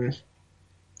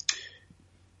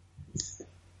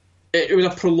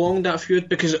prolonged that feud,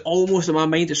 because almost in my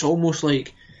mind it's almost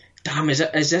like, damn,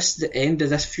 is this the end of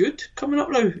this feud coming up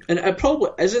now? And it probably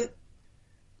isn't,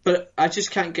 but I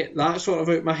just can't get that sort of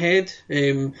out of my head.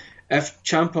 If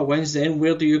Ciampa wins, then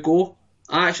where do you go?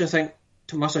 I actually think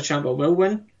Tommaso Ciampa will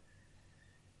win.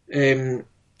 And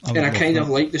I kind of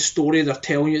like the story they're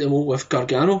telling you at the moment with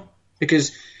Gargano,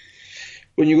 because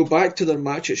when you go back to their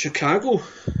match at Chicago,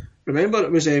 remember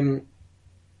it was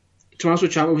Tommaso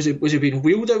Ciampa, was he being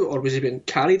wheeled out or was he being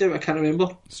carried out? I can't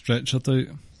remember. Stretchered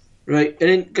out. Right,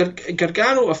 and then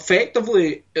Gargano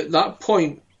effectively at that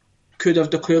point could have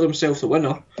declared himself the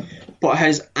winner, but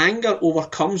his anger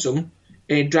overcomes him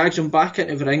and he drags him back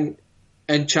into the ring,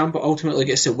 and Ciampa ultimately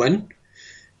gets the win.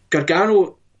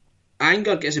 Gargano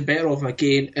anger gets the better of him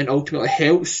again and ultimately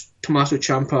helps Tommaso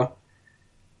Ciampa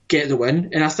get the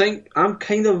win. And I think I'm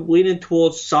kind of leaning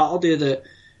towards Saturday that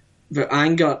the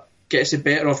anger gets the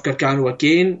better of Gargano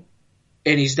again,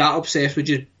 and he's that obsessed with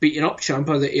just beating up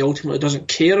Ciampa that he ultimately doesn't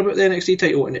care about the NXT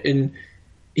title, and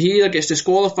he either gets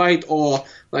disqualified or,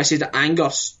 like I say, the anger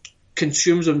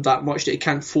consumes him that much that he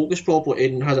can't focus properly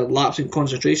and has a lapse in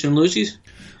concentration and loses.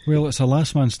 Well, it's a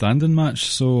last man standing match,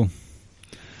 so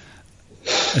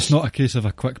it's not a case of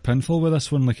a quick pinfall with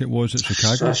this one like it was at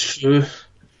Chicago. That's true.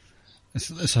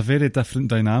 It's a very different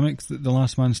dynamic that the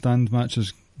last man stand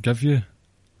matches give you.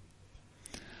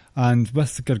 And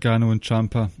with Gargano and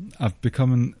Ciampa, I've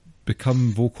become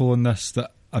vocal on this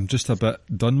that I'm just a bit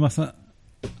done with it,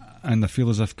 and I feel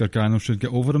as if Gargano should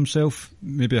get over himself.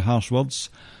 Maybe harsh words,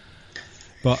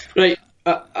 but right.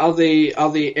 Are the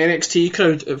NXT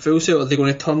crowd at Full Sail, are they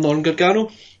going to turn on Gargano?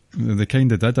 They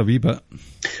kind of did a wee bit.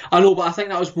 I know, but I think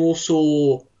that was more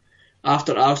so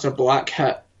after Aleister Black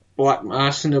hit Black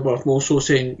Mass, and they were more so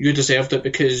saying you deserved it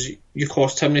because you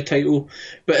cost him the title.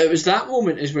 But it was that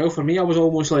moment as well for me. I was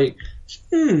almost like,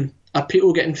 are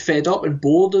people getting fed up and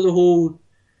bored of the whole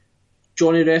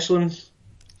Johnny wrestling?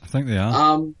 I think they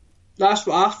are. That's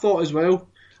what I thought as well.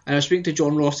 And I was speaking to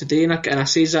John Ross today, and I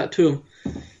says that to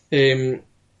him.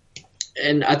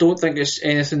 And I don't think it's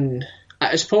anything.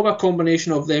 It's probably a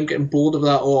combination of them getting bored of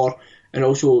that, and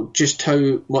also just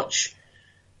how much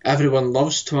everyone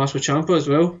loves Tommaso Ciampa as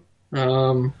well.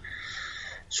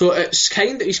 So he's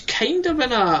kind of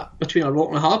in between a rock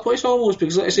and a hard place almost,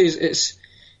 because like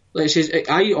I say,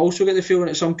 I also get the feeling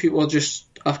that some people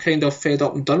are kind of fed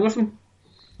up and done with him.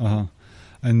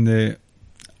 And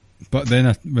but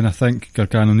then when I think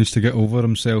Gargano needs to get over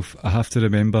himself, I have to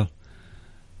remember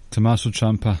Tommaso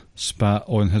Ciampa spat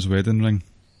on his wedding ring.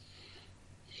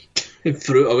 He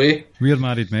threw it away. We're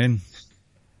married men.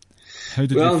 How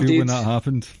did you feel when that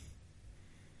happened?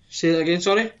 Say that again,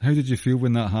 sorry? How did you feel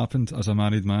when that happened as a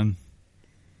married man?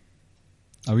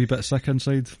 A wee bit sick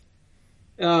inside?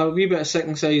 A wee bit sick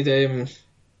inside.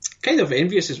 Kind of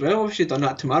envious as well. Obviously done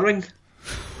that to my ring.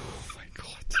 Oh my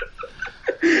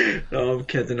God. No, I'm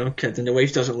kidding. The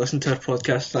wife doesn't listen to her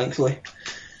podcast, thankfully.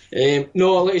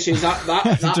 No, like I say,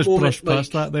 that just moment... brush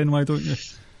past that then, why don't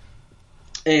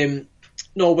you?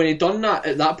 No, when he done that,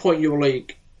 at that point you were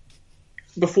like...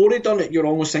 Before he done it, you're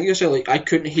almost thinking to yourself, like, I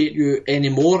couldn't hate you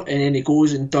anymore, and then he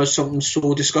goes and does something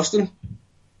so disgusting.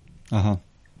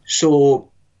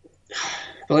 So,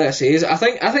 but like I say, I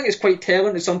think it's quite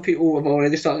telling that some people have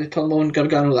already started to turn on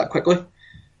Gargano that quickly.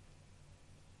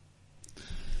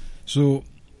 So,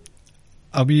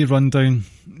 a wee rundown.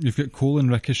 You've got Cole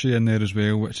and Ricochet in there as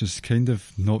well, which has kind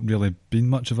of not really been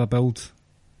much of a build.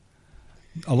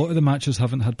 A lot of the matches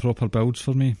haven't had proper builds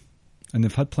for me, and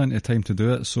they've had plenty of time to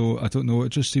do it, so I don't know, it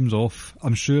just seems off.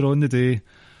 I'm sure on the day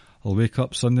I'll wake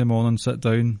up Sunday morning, sit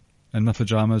down in my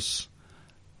pyjamas,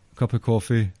 cup of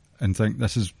coffee, and think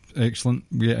this is excellent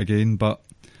yet again, but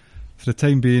for the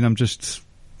time being I'm just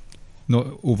not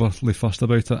overly fussed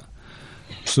about it.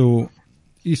 So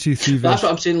EC3 that's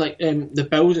what I'm saying, like the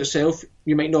build itself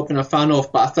you might not have been a fan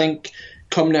of, but I think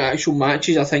coming to actual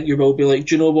matches I think you will be like,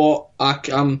 do you know what,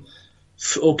 I'm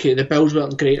okay, the builds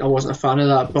weren't great, I wasn't a fan of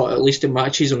that, but at least the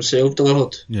matches themselves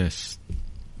delivered. Yes.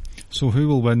 So who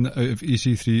will win out of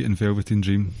EC3 and Velveteen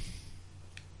Dream?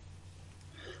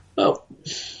 Well,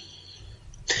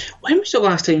 when was the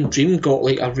last time Dream got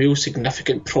like a real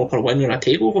significant proper win on a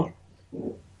takeover?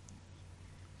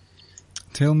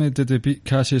 Tell me, did they beat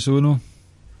Cassius Ohno?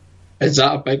 Is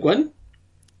that a big win?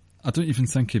 I don't even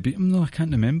think he beat him though, I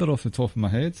can't remember off the top of my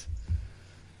head.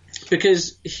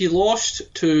 Because he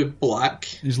lost to Black.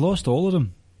 He's lost all of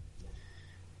them.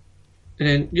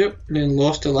 And then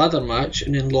lost the ladder match,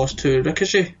 and then lost to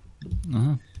Ricochet.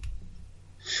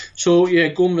 So yeah,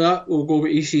 going with that, we'll go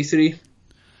with EC3.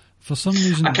 For some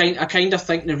reason, I kind of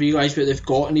think they realise what they've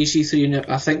got in EC3, and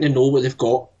I think they know what they've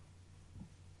got.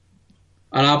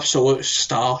 An absolute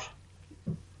star.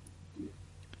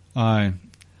 Aye.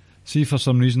 See, for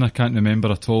some reason I can't remember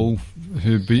at all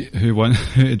who won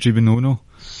at Dream and Ohno.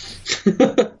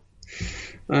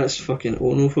 That's fucking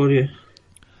Ono for you.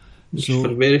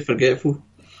 So very forgetful.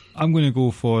 I'm going to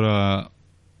go for an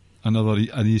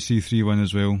EC3 win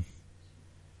as well.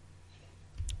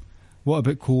 What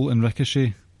about Cole and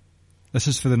Ricochet? This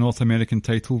is for the North American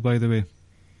title, by the way.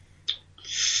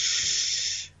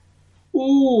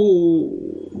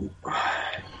 Ooh,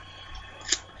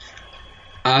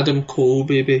 Adam Cole,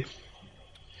 baby.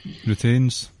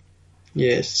 Retains?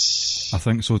 Yes. I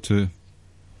think so too.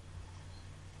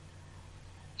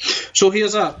 So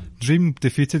here's that. Dream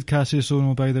defeated Cassius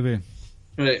Ohno, by the way.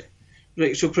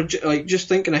 Right. So just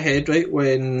thinking ahead, right,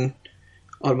 when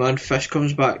our man Fish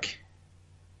comes back,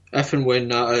 if and when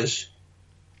that is,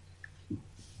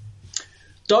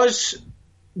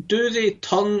 do they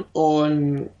turn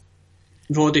on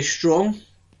Roddy Strong?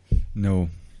 No.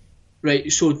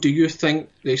 Right. So do you think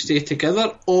they stay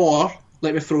together, or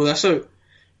let me throw this out?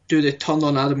 Do they turn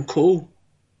on Adam Cole?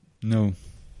 No.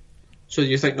 So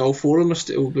you think all four of them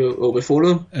will be four of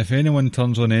them? If anyone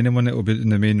turns on anyone, it will be in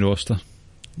the main roster.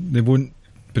 They won't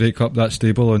break up that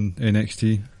stable on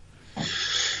NXT.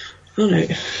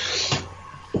 Alright.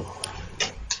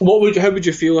 How would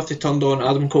you feel if they turned on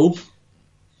Adam Cole?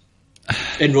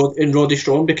 And Roddy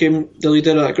Strong became the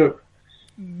leader of that group?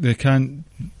 They can't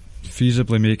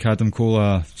feasibly make Adam Cole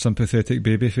a sympathetic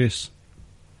babyface.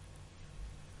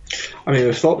 I mean,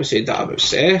 we thought we said that about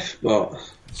Seth, but...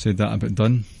 Said that about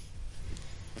Dunn.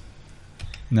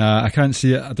 Nah, I can't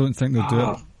see it. I don't think they'll do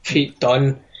it. Pete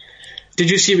Dunne. Did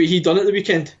you see what he done at the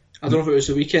weekend? I don't know if it was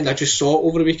the weekend. I just saw it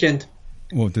over the weekend.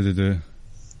 What did he do?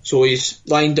 So he's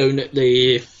lying down at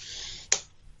the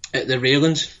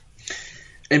railings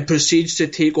and proceeds to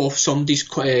take off somebody's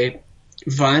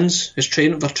vans, their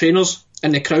trainers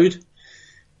in the crowd.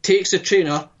 Takes the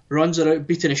trainer, runs around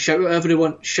beating a shout at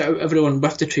everyone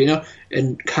with the trainer,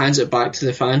 and hands it back to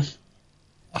the fan.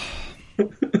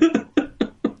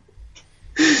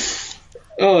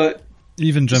 Oh,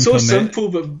 even Jim so Cornette, simple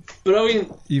but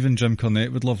brilliant. Even Jim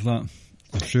Cornette would love that.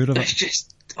 I'm sure of it. It's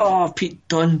just Pete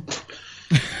Dunne.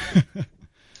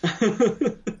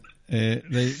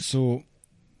 Right, so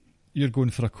you're going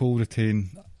for a Cole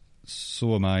retain.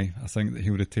 So am I. I think that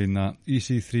he'll retain that.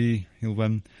 EC3, he'll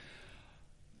win.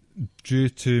 Due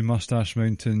to Mustache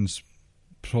Mountains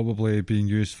probably being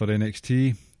used for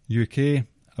NXT UK,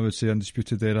 I would say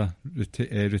Undisputed Era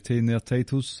retain their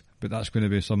titles, but that's going to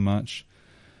be some match.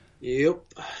 Yep,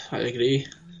 I agree.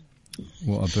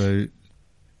 What about,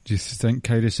 do you think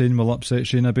Kairi Sane will upset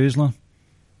Shayna Baszler?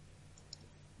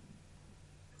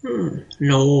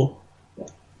 No.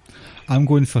 I'm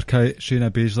going for Shayna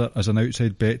Baszler as an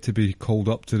outside bet to be called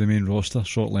up to the main roster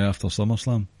shortly after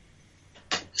SummerSlam.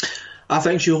 I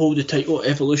think she'll hold the title at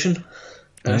Evolution,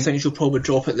 and I think she'll probably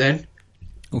drop it then.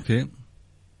 Okay.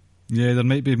 Yeah, there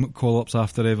might be call-ups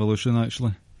after Evolution,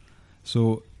 actually.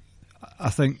 So, I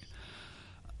think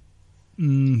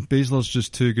Baszler's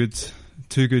just too good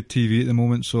TV at the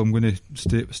moment, so I'm going to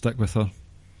stick with her.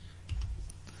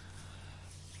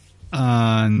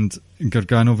 And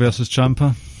Gargano versus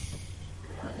Ciampa.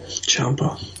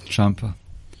 Ciampa.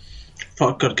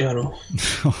 Fuck Gargano.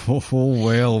 Oh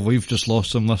well, we've just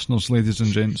lost some listeners, ladies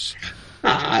and gents.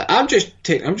 I'm just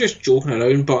joking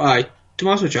around, but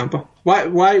Tommaso Ciampa.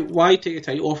 Why take the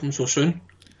title off him so soon?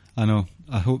 I know.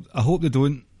 I hope they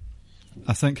don't.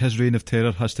 I think his reign of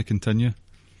terror has to continue.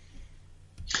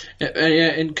 Yeah,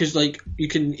 and because you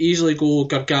can easily go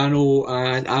Gargano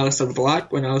and Aleister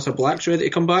Black when Aleister Black's ready to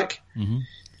come back. Mm-hmm.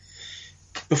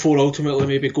 Before ultimately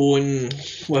maybe going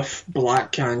with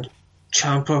Black and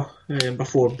Ciampa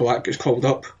before Black gets called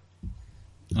up.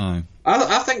 Aye.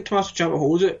 I think Tommaso Ciampa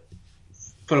holds it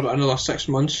for about another 6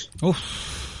 months. Oh,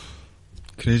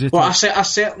 crazy. Well,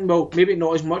 maybe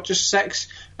not as much as 6.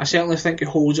 I certainly think he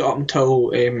holds it up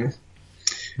until the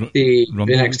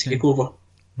next Takeover.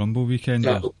 Rumble weekend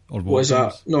or War what is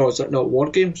Games? That? No, is that not War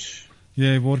Games?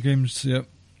 Yeah, War Games. Yep.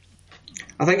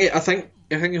 I think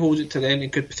he holds it to then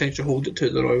and could potentially hold it to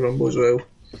the Royal Rumble as well.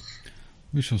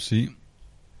 We shall see.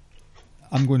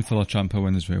 I'm going for a Ciampa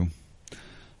win as well.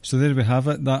 So there we have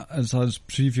it. That is us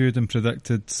previewed and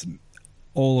predicted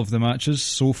all of the matches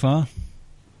so far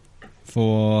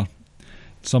for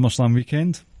SummerSlam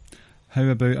weekend. How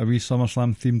about a wee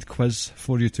SummerSlam themed quiz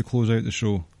for you to close out the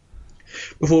show?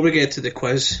 Before we get to the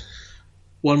quiz,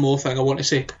 one more thing I want to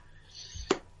say.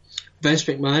 Vince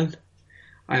McMahon,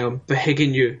 I am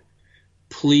begging you,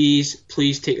 please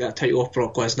take that title off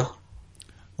Brock Lesnar.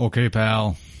 Okay,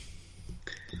 pal.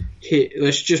 Hey,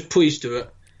 let's just please do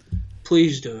it.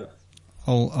 Please do it.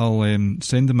 I'll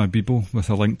send him a Bebo with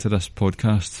a link to this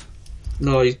podcast.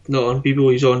 No, he's not on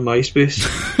Bebo, he's on MySpace.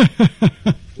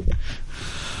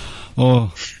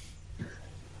 Oh,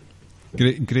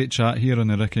 great chat here on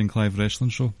the Ricky and Clive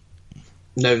Wrestling Show.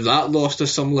 Now that lost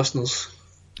us some listeners.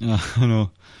 I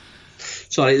know.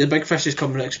 Sorry, the Big Fish is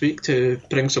coming next week to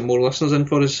bring some more listeners in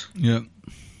for us. Yeah.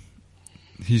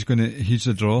 He's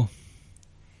the draw.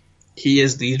 He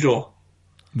is the draw.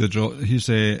 The draw. He's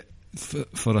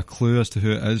for a clue as to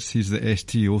who it is, he's the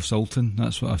STO Sultan.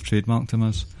 That's what I've trademarked him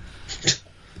as.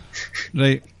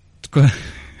 Right.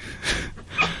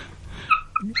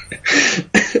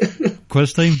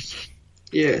 Quiz time?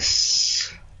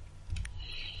 Yes.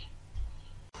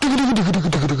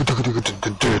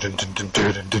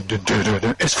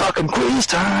 It's fucking quiz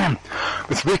time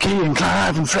with Ricky and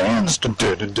Clive and friends. A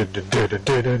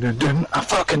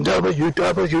fucking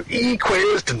WWE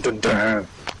quiz.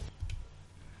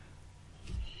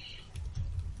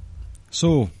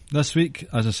 So, this week,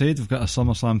 as I said, we've got a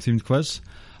SummerSlam themed quiz,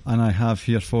 and I have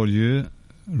here for you,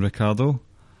 Ricardo,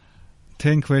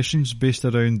 10 questions based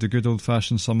around the good old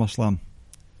fashioned SummerSlam.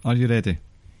 Are you ready?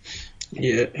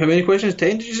 Yeah. How many questions?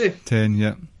 10 did you say? 10,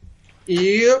 yeah.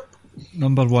 Yep.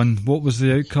 Number 1. What was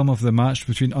the outcome of the match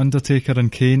between Undertaker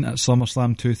and Kane at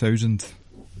SummerSlam 2000?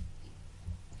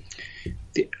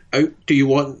 Do you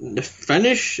want the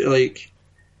finish?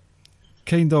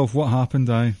 Kind of. What happened,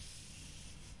 aye?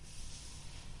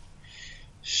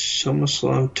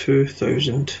 SummerSlam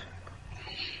 2000.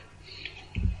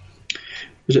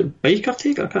 Was it Biker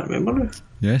Taker? I can't remember now.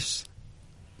 Yes.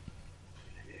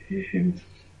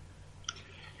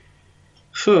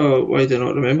 Why do I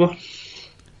not remember?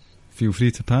 Feel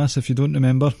free to pass if you don't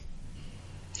remember.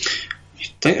 I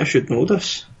think I should know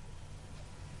this.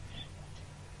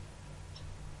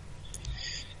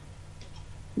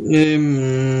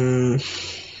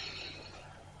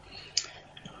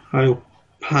 I'll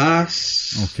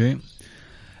pass. Okay.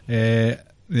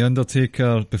 The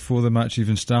Undertaker, before the match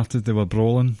even started, they were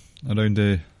brawling around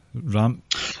the ramp.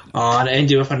 And it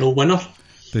ended with a no winner.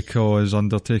 Because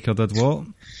Undertaker did what?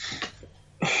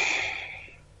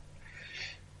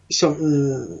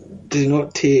 Something did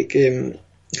not take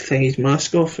Thingy's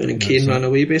mask off, and then Kane ran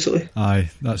away, basically. Aye,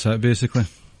 that's it, basically.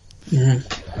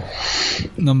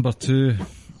 Mm-hmm. Number 2.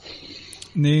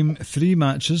 Name 3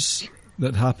 matches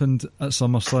that happened at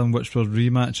SummerSlam which were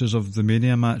rematches of the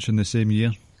Mania match in the same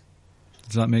year.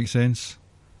 Does that make sense?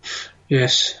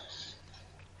 Yes.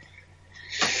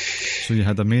 So you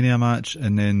had a Mania match,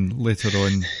 and then later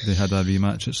on they had a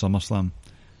rematch at SummerSlam.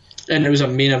 And it was a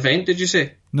main event, did you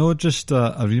say? No, just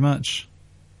a rematch.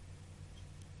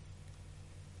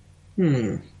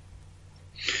 Okay.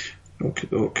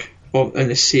 Oh, in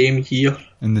the same year.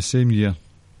 In the same year.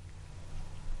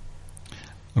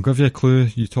 I'll give you a clue.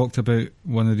 You talked about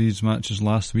one of these matches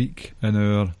last week in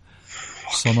our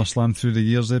SummerSlam Through the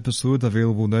Years episode,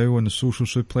 available now on the Social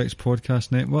Suplex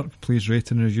Podcast Network. Please rate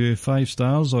and review 5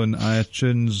 stars on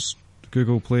iTunes,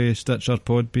 Google Play, Stitcher,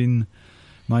 Podbean,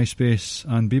 MySpace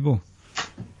and Bebo.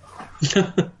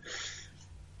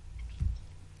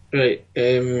 Right.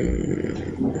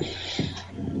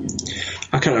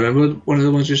 I can't remember one of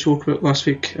the ones we spoke about last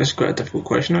week. It's quite a difficult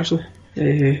question, actually.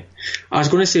 I was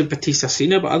going to say Batista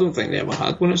Cena, but I don't think they ever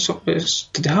had one at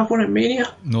SummerSlam. Did they have one at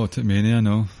Mania? Not at Mania,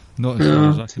 no. Not as far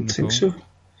as I can recall. Think so.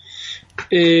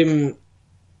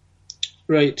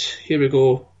 Right, here we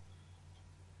go.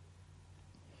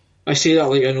 I say that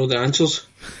like I know the answers.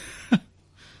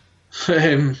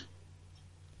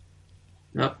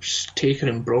 That's Taker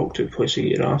and Brock took place a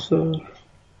year after.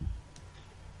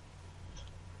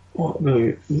 What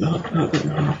about that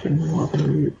didn't happen? What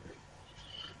about...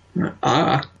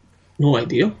 I no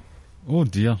idea. Oh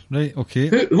dear, right, okay.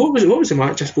 What was the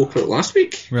match I spoke about last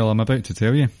week? Well, I'm about to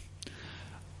tell you.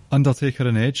 Undertaker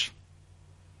and Edge.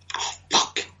 Oh,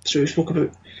 fuck. That's what we spoke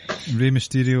about. Rey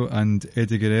Mysterio and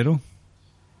Eddie Guerrero.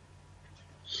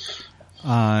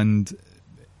 And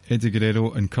Eddie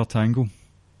Guerrero and Kurt Angle.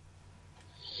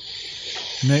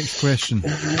 Next question.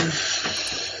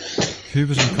 Who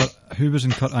was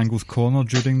in Kurt Angle's corner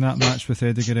during that match with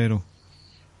Eddie Guerrero?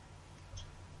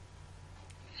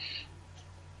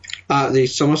 The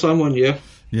SummerSlam one, yeah.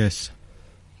 Yes.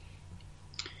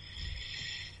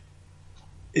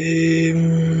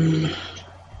 It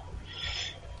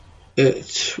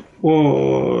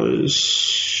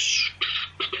was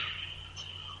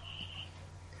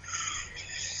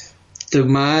the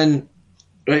man.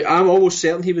 Right, I'm almost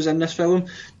certain he was in this film.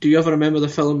 Do you ever remember the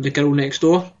film The Girl Next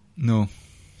Door? No.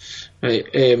 Right,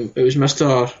 it was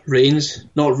Mr. Reigns,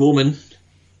 not Roman.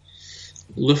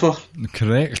 Luther.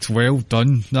 Correct, well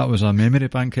done. That was a memory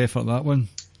bank effort, that one.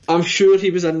 I'm sure he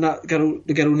was in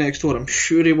The Girl Next Door. I'm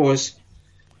sure he was.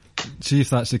 See if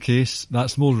that's the case.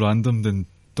 That's more random than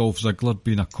Dolph Ziggler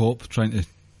being a cop trying to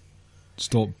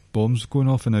stop bombs going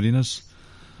off in arenas.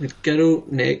 The Girl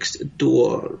Next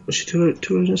Door. Was she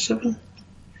 2007?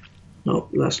 No,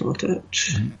 that's not it.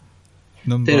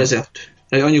 There is it.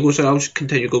 Right, on you go, so I'll just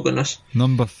continue googling this.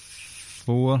 Number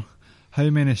 4. How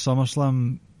many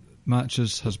SummerSlam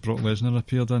matches has Brock Lesnar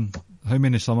appeared in? How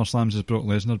many SummerSlams has Brock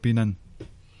Lesnar been in?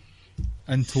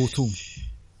 In total.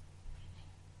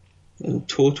 In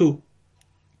total?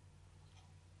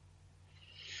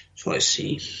 So let's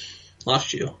see.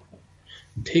 Last year.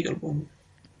 Taker one.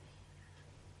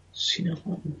 Cena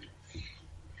one.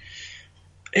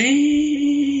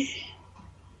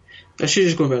 I should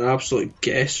just go with an absolute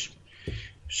guess.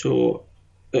 So,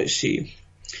 let's see.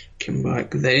 Came back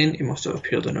then. He must have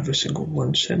appeared in every single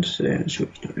one since then. So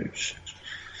it's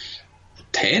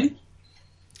 10?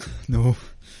 No.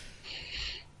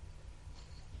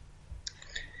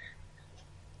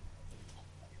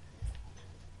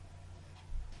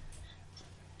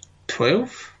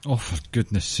 $12? Oh, for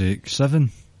goodness sake. 7.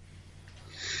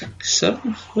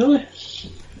 7? Really? Where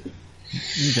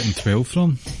are you getting 12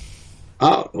 from?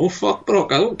 Oh, fuck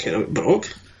Brock. I don't care about Brock.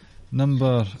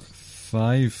 Number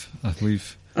 5, I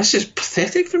believe. This is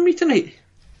pathetic for me tonight.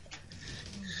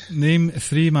 Name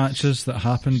 3 matches that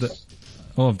happened at...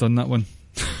 Oh, I've done that one.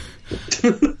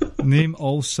 Name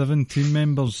all 7 team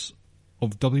members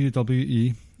of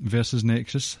WWE versus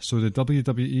Nexus. So the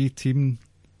WWE team,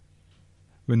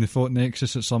 when they fought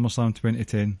Nexus at SummerSlam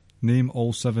 2010. Name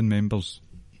all 7 members.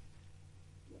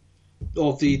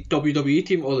 of the WWE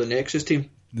team or the Nexus team?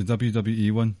 The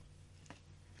WWE one.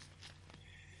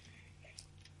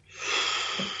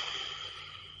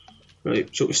 Right,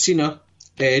 so it was Cena,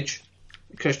 Edge,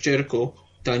 Chris Jericho,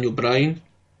 Daniel Bryan.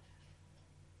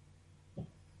 How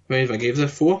many have I gave there?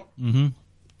 4? Mm-hmm.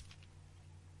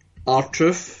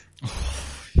 R-Truth,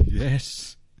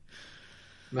 Yes.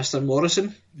 Mr.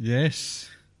 Morrison, Yes.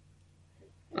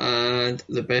 and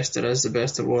the best there is, the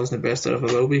best there was, and the best there ever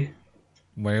will be.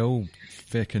 Well,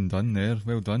 feckin' done there.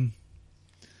 Well done.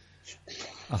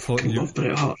 I thought Love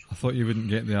Bret Hart. you wouldn't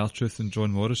get the R-Truth and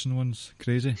John Morrison ones.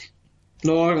 Crazy.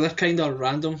 No, they're kind of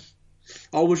random.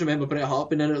 I always remember Bret Hart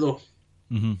being in it though.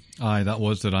 Mm-hmm. Aye, that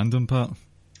was the random part.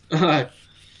 Aye.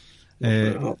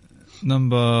 Bret Hart.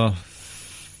 Number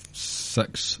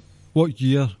 6. What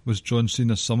year was John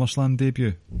Cena's SummerSlam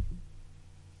debut?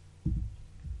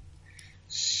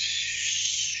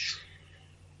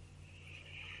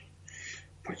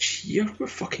 Which year? What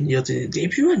fucking year did he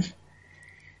debut in?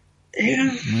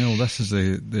 Well, this is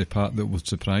the part that would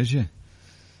surprise you.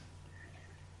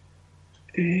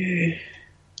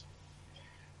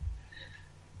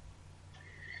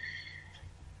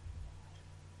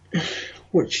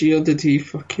 Which year did he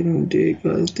fucking get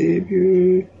his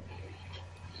debut?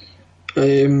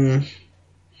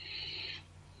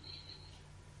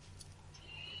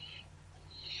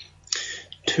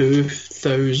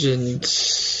 2000.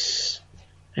 It's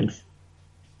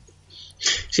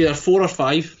either 4 or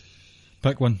 5.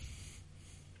 Pick one.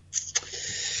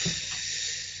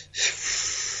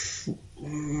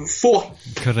 4.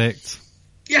 Correct.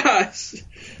 Yes.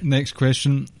 Next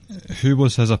question. Who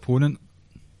was his opponent?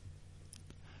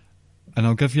 And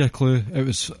I'll give you a clue. It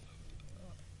was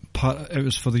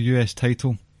for the US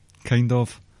title, kind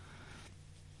of.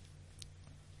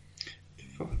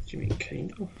 Fuck, do you mean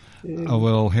kind of? I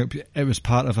will help you. It was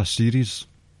part of a series.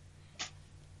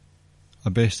 A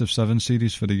best of 7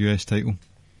 series for the US title.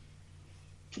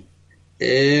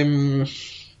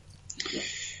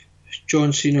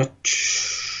 John Cena.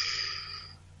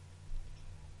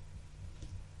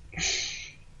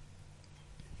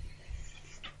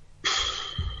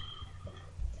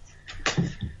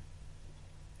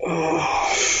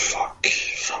 Oh, fuck.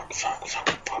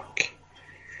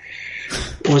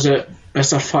 Was it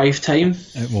Mr. 5-time?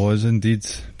 It was indeed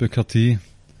Booker T.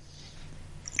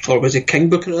 Or was it King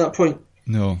Booker at that point?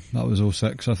 No, that was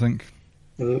 06, I think.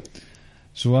 That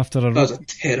So after a... was a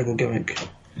terrible gimmick.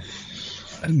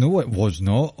 No, it was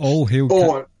not. All hail...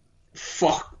 Oh,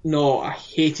 fuck. No, I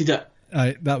hated it.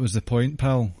 Aye, that was the point,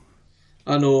 pal.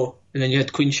 I know. And then you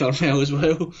had Queen Charmel as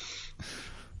well.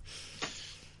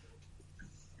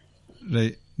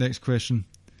 Right, next question.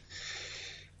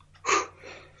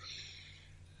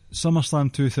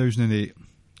 SummerSlam 2008.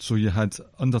 So you had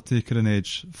Undertaker and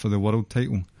Edge for the world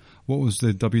title. What was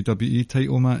the WWE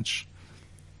title match?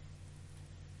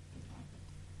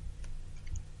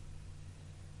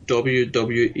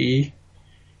 WWE.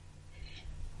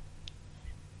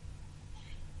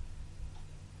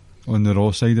 On the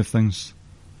Raw side of things.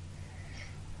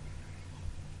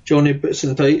 Johnny Boots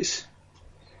and Tights.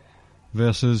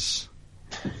 Versus...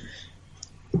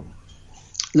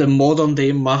 The modern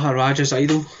day Maharaja's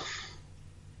idol.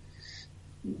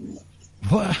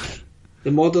 What?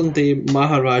 The modern day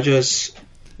Maharaja's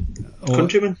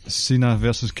countryman. Cena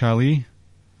versus Khali.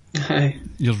 Aye.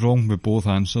 You're wrong with both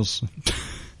answers.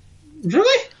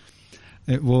 Really?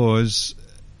 It was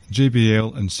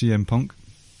JBL and CM Punk.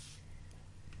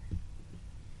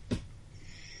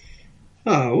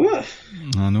 Ah, what?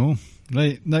 I know.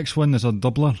 Right, next one is a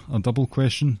doubler, a double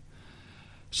question.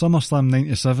 SummerSlam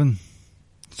 97.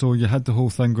 So you had the whole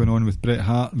thing going on with Bret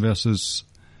Hart versus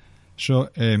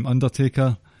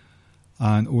Undertaker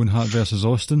and Owen Hart versus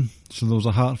Austin. So there was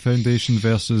a Hart Foundation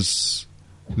versus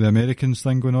the Americans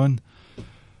thing going on.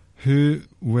 Who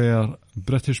were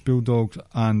British Bulldogs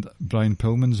and Brian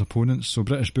Pillman's opponents? So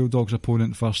British Bulldog's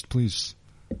opponent first, please.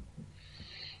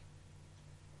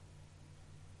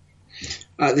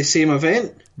 At the same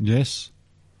event? Yes.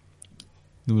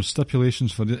 There was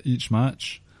stipulations for each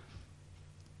match.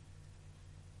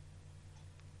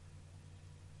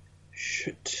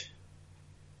 Shit.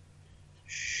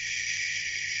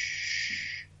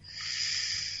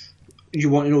 You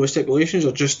want to know the stipulations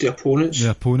or just the opponents?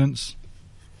 The opponents.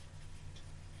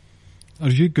 Are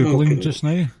you Googling Okay. just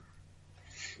now?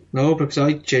 No, because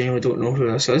I genuinely don't know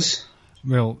who this is.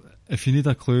 Well, if you need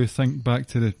a clue, think back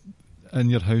to the In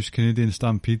Your House Canadian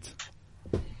Stampede.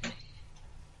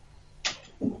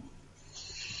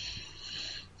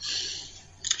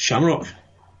 Shamrock?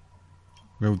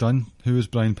 Well done. Who was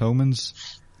Brian Pillman's?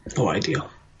 No idea.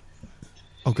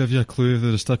 I'll give you a clue.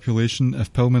 There's a stipulation.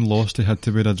 If Pillman lost, he had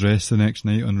to wear a dress the next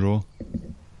night on Raw.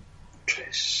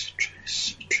 Dress.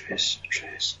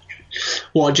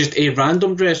 What, just a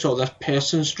random dress or this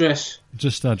person's dress?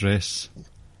 Just a dress.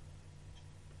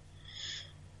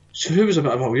 So who was a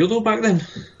bit of a weirdo back then?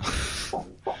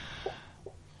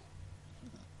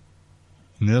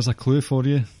 And there's a clue for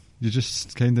you. You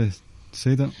just kind of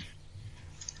said it.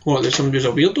 What, that somebody was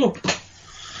a weirdo?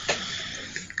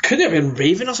 Could it have been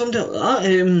Raven or something like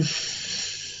that?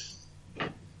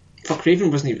 Fuck,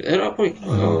 Raven wasn't even there at that point.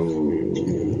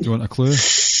 Do you want a clue?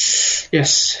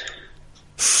 Yes.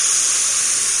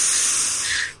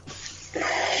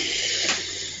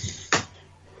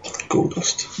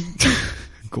 Goldust.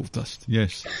 Goldust,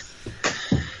 yes.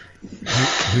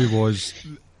 Who was,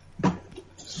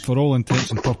 for all intents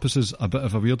and purposes, a bit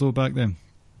of a weirdo back then.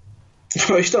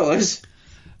 Oh, he still is.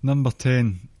 Number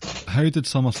 10. How did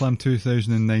SummerSlam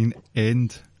 2009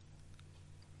 end?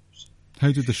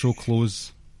 How did the show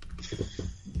close?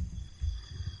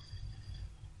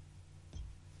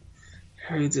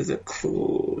 How did it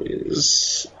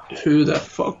close? Who the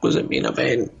fuck was the main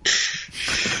event?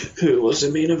 Who was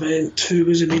the main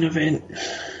event?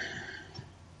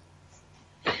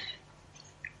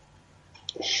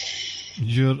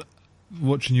 You're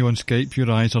watching you on Skype, your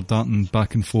eyes are darting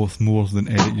back and forth more than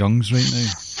Eric Young's right now.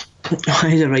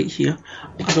 Eyes are right here.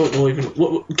 I don't know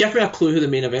even. Give me a clue who the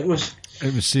main event was.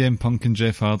 It was CM Punk and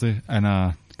Jeff Hardy in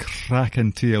a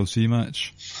cracking TLC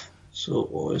match. So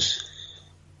it was.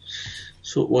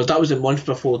 That was the month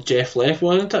before Jeff left,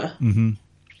 wasn't it? Mm-hmm.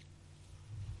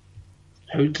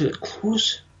 How did it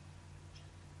close?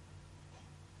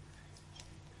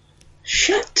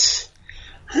 Shit!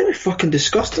 I think we fucking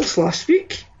discussed this last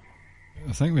week.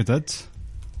 I think we did.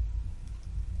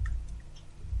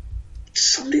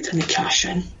 Somebody didn't cash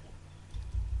in.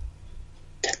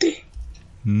 Did they?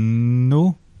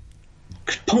 No.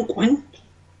 Could Punk win?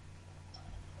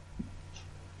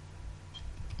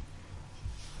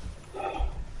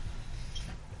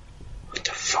 What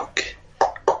the fuck?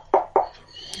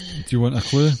 Do you want a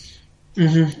clue?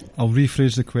 Mm-hmm. I'll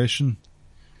rephrase the question.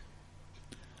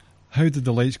 How did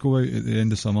the lights go out at the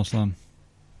end of SummerSlam?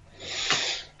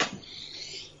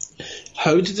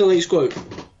 How did the lights go out?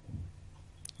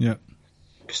 Yep.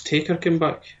 Because Taker came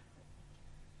back.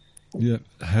 Yep.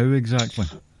 How exactly?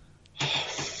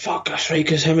 Fuck, that's right,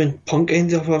 because him and Punk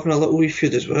ended up having a little wee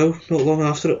feud as well, not long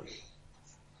after it.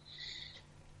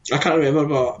 I can't remember,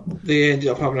 but they ended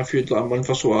up having a feud like a month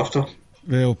or so after.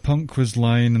 Well, Punk was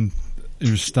lying and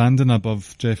he was standing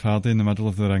above Jeff Hardy in the middle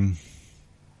of the ring.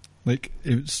 Like,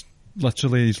 it was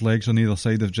literally his legs on either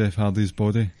side of Jeff Hardy's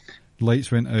body.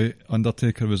 Lights went out,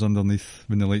 Undertaker was underneath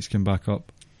when the lights came back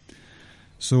up.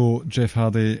 So Jeff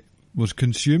Hardy was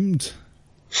consumed.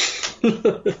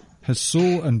 His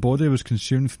soul and body was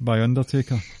consumed by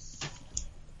Undertaker.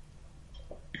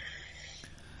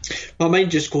 My mind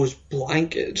just goes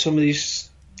blank at some of these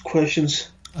questions.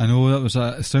 I know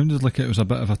it sounded like it was a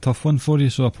bit of a tough one for you,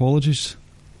 so apologies.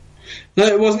 No,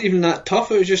 it wasn't even that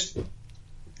tough, it was just,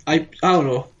 I don't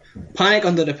know, panic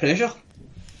under the pressure.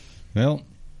 Well,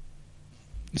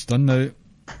 it's done now.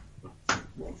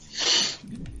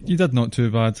 You did not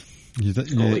too bad. You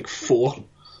did like 4.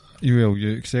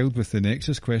 You excelled with the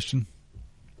Nexus question.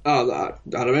 I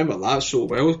remember that so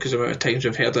well because of the amount of times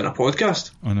we've heard it in a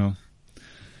podcast. I know.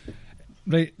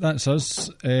 Right, that's us.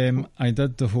 I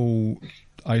did the whole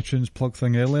iTunes plug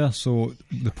thing earlier, so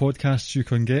the podcasts you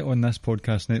can get on this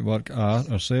podcast network are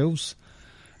ourselves,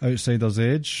 Outsiders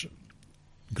Edge,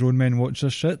 Grown Men Watch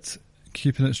This Shit,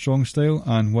 Keeping It Strong Style,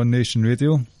 and One Nation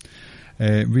Radio.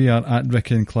 We are at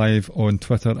Ricky and Clive on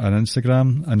Twitter and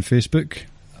Instagram and Facebook.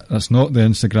 That's not the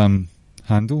Instagram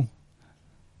handle,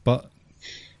 but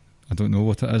I don't know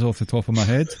what it is off the top of my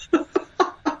head.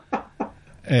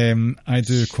 I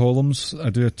do columns. I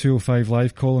do a 205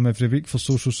 Live column every week for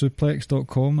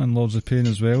socialsuplex.com and Lords of Pain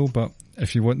as well. But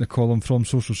if you want the column from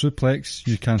Social Suplex,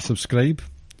 you can subscribe.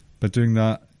 By doing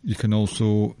that, you can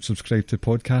also subscribe to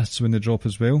podcasts when they drop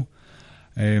as well.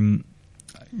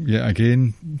 Yeah,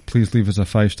 again, please leave us a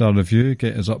 5-star review.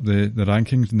 Get us up the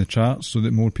rankings and the charts so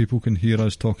that more people can hear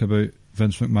us talk about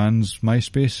Vince McMahon's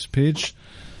MySpace page.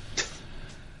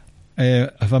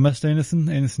 Have I missed anything?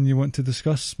 Anything you want to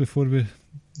discuss before we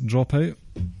drop out?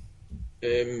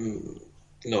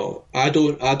 No, I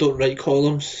don't write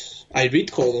columns. I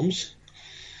read columns.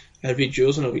 I read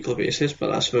yours on a weekly basis,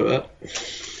 but that's about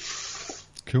it.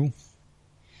 Cool.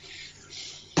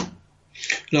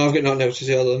 No, I've got nothing else to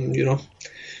say other than,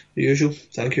 the usual.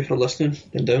 Thank you for listening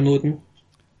and downloading.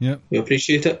 Yep. We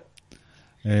appreciate it.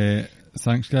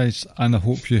 Thanks, guys, and I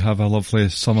hope you have a lovely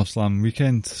SummerSlam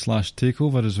weekend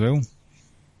 /Takeover as well.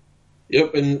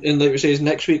 Yep, and like we say,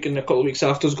 next week and a couple of weeks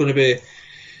after is going to be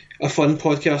a fun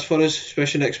podcast for us,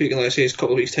 especially next week, and like I say, it's a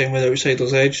couple of weeks' time with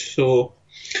Outsider's Edge, so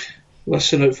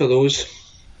listen out for those.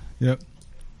 Yep.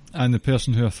 And the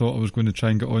person who I thought I was going to try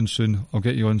and get on soon, I'll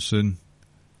get you on soon.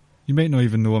 You might not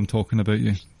even know I'm talking about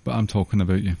you, but I'm talking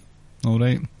about you.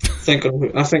 Alright? I think I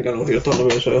know who you're talking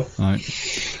about as well.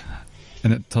 Alright.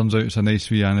 And it turns out it's a nice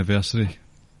wee anniversary.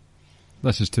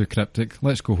 This is too cryptic.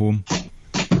 Let's go home.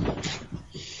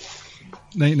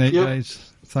 Night, yep.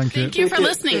 Guys. Thank you. Thank you for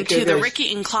listening to the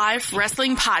Ricky and Clive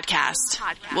Wrestling Podcast.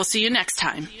 We'll see you next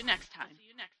time.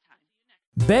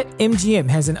 BetMGM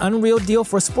has an unreal deal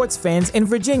for sports fans in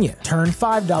Virginia. Turn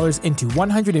 $5 into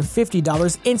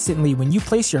 $150 instantly when you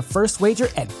place your first wager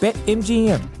at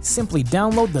BetMGM. Simply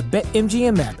download the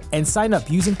BetMGM app and sign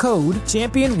up using code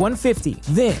Champion150.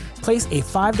 Then, place a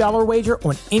 $5 wager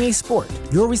on any sport.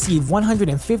 You'll receive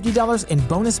 $150 in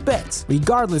bonus bets,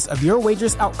 regardless of your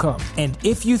wager's outcome. And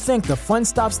if you think the fun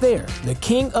stops there, the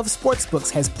King of Sportsbooks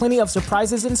has plenty of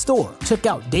surprises in store. Check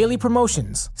out daily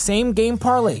promotions, same-game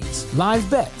parlays, live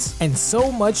bets, and so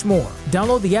much more.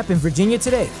 Download the app in Virginia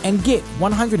today and get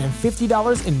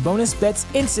 $150 in bonus bets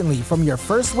instantly from your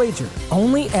first wager.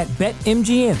 Only at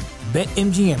BetMGM.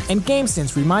 BetMGM and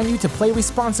GameSense remind you to play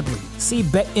responsibly. See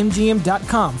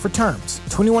BetMGM.com for terms.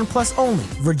 21 plus only.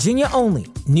 Virginia only.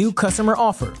 New customer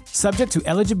offer. Subject to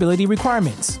eligibility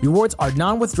requirements. Rewards are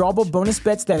non-withdrawable bonus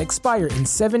bets that expire in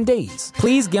 7 days.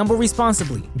 Please gamble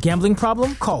responsibly. Gambling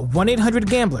problem? Call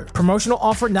 1-800-GAMBLER. Promotional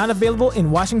offer not available in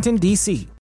Washington, D.C.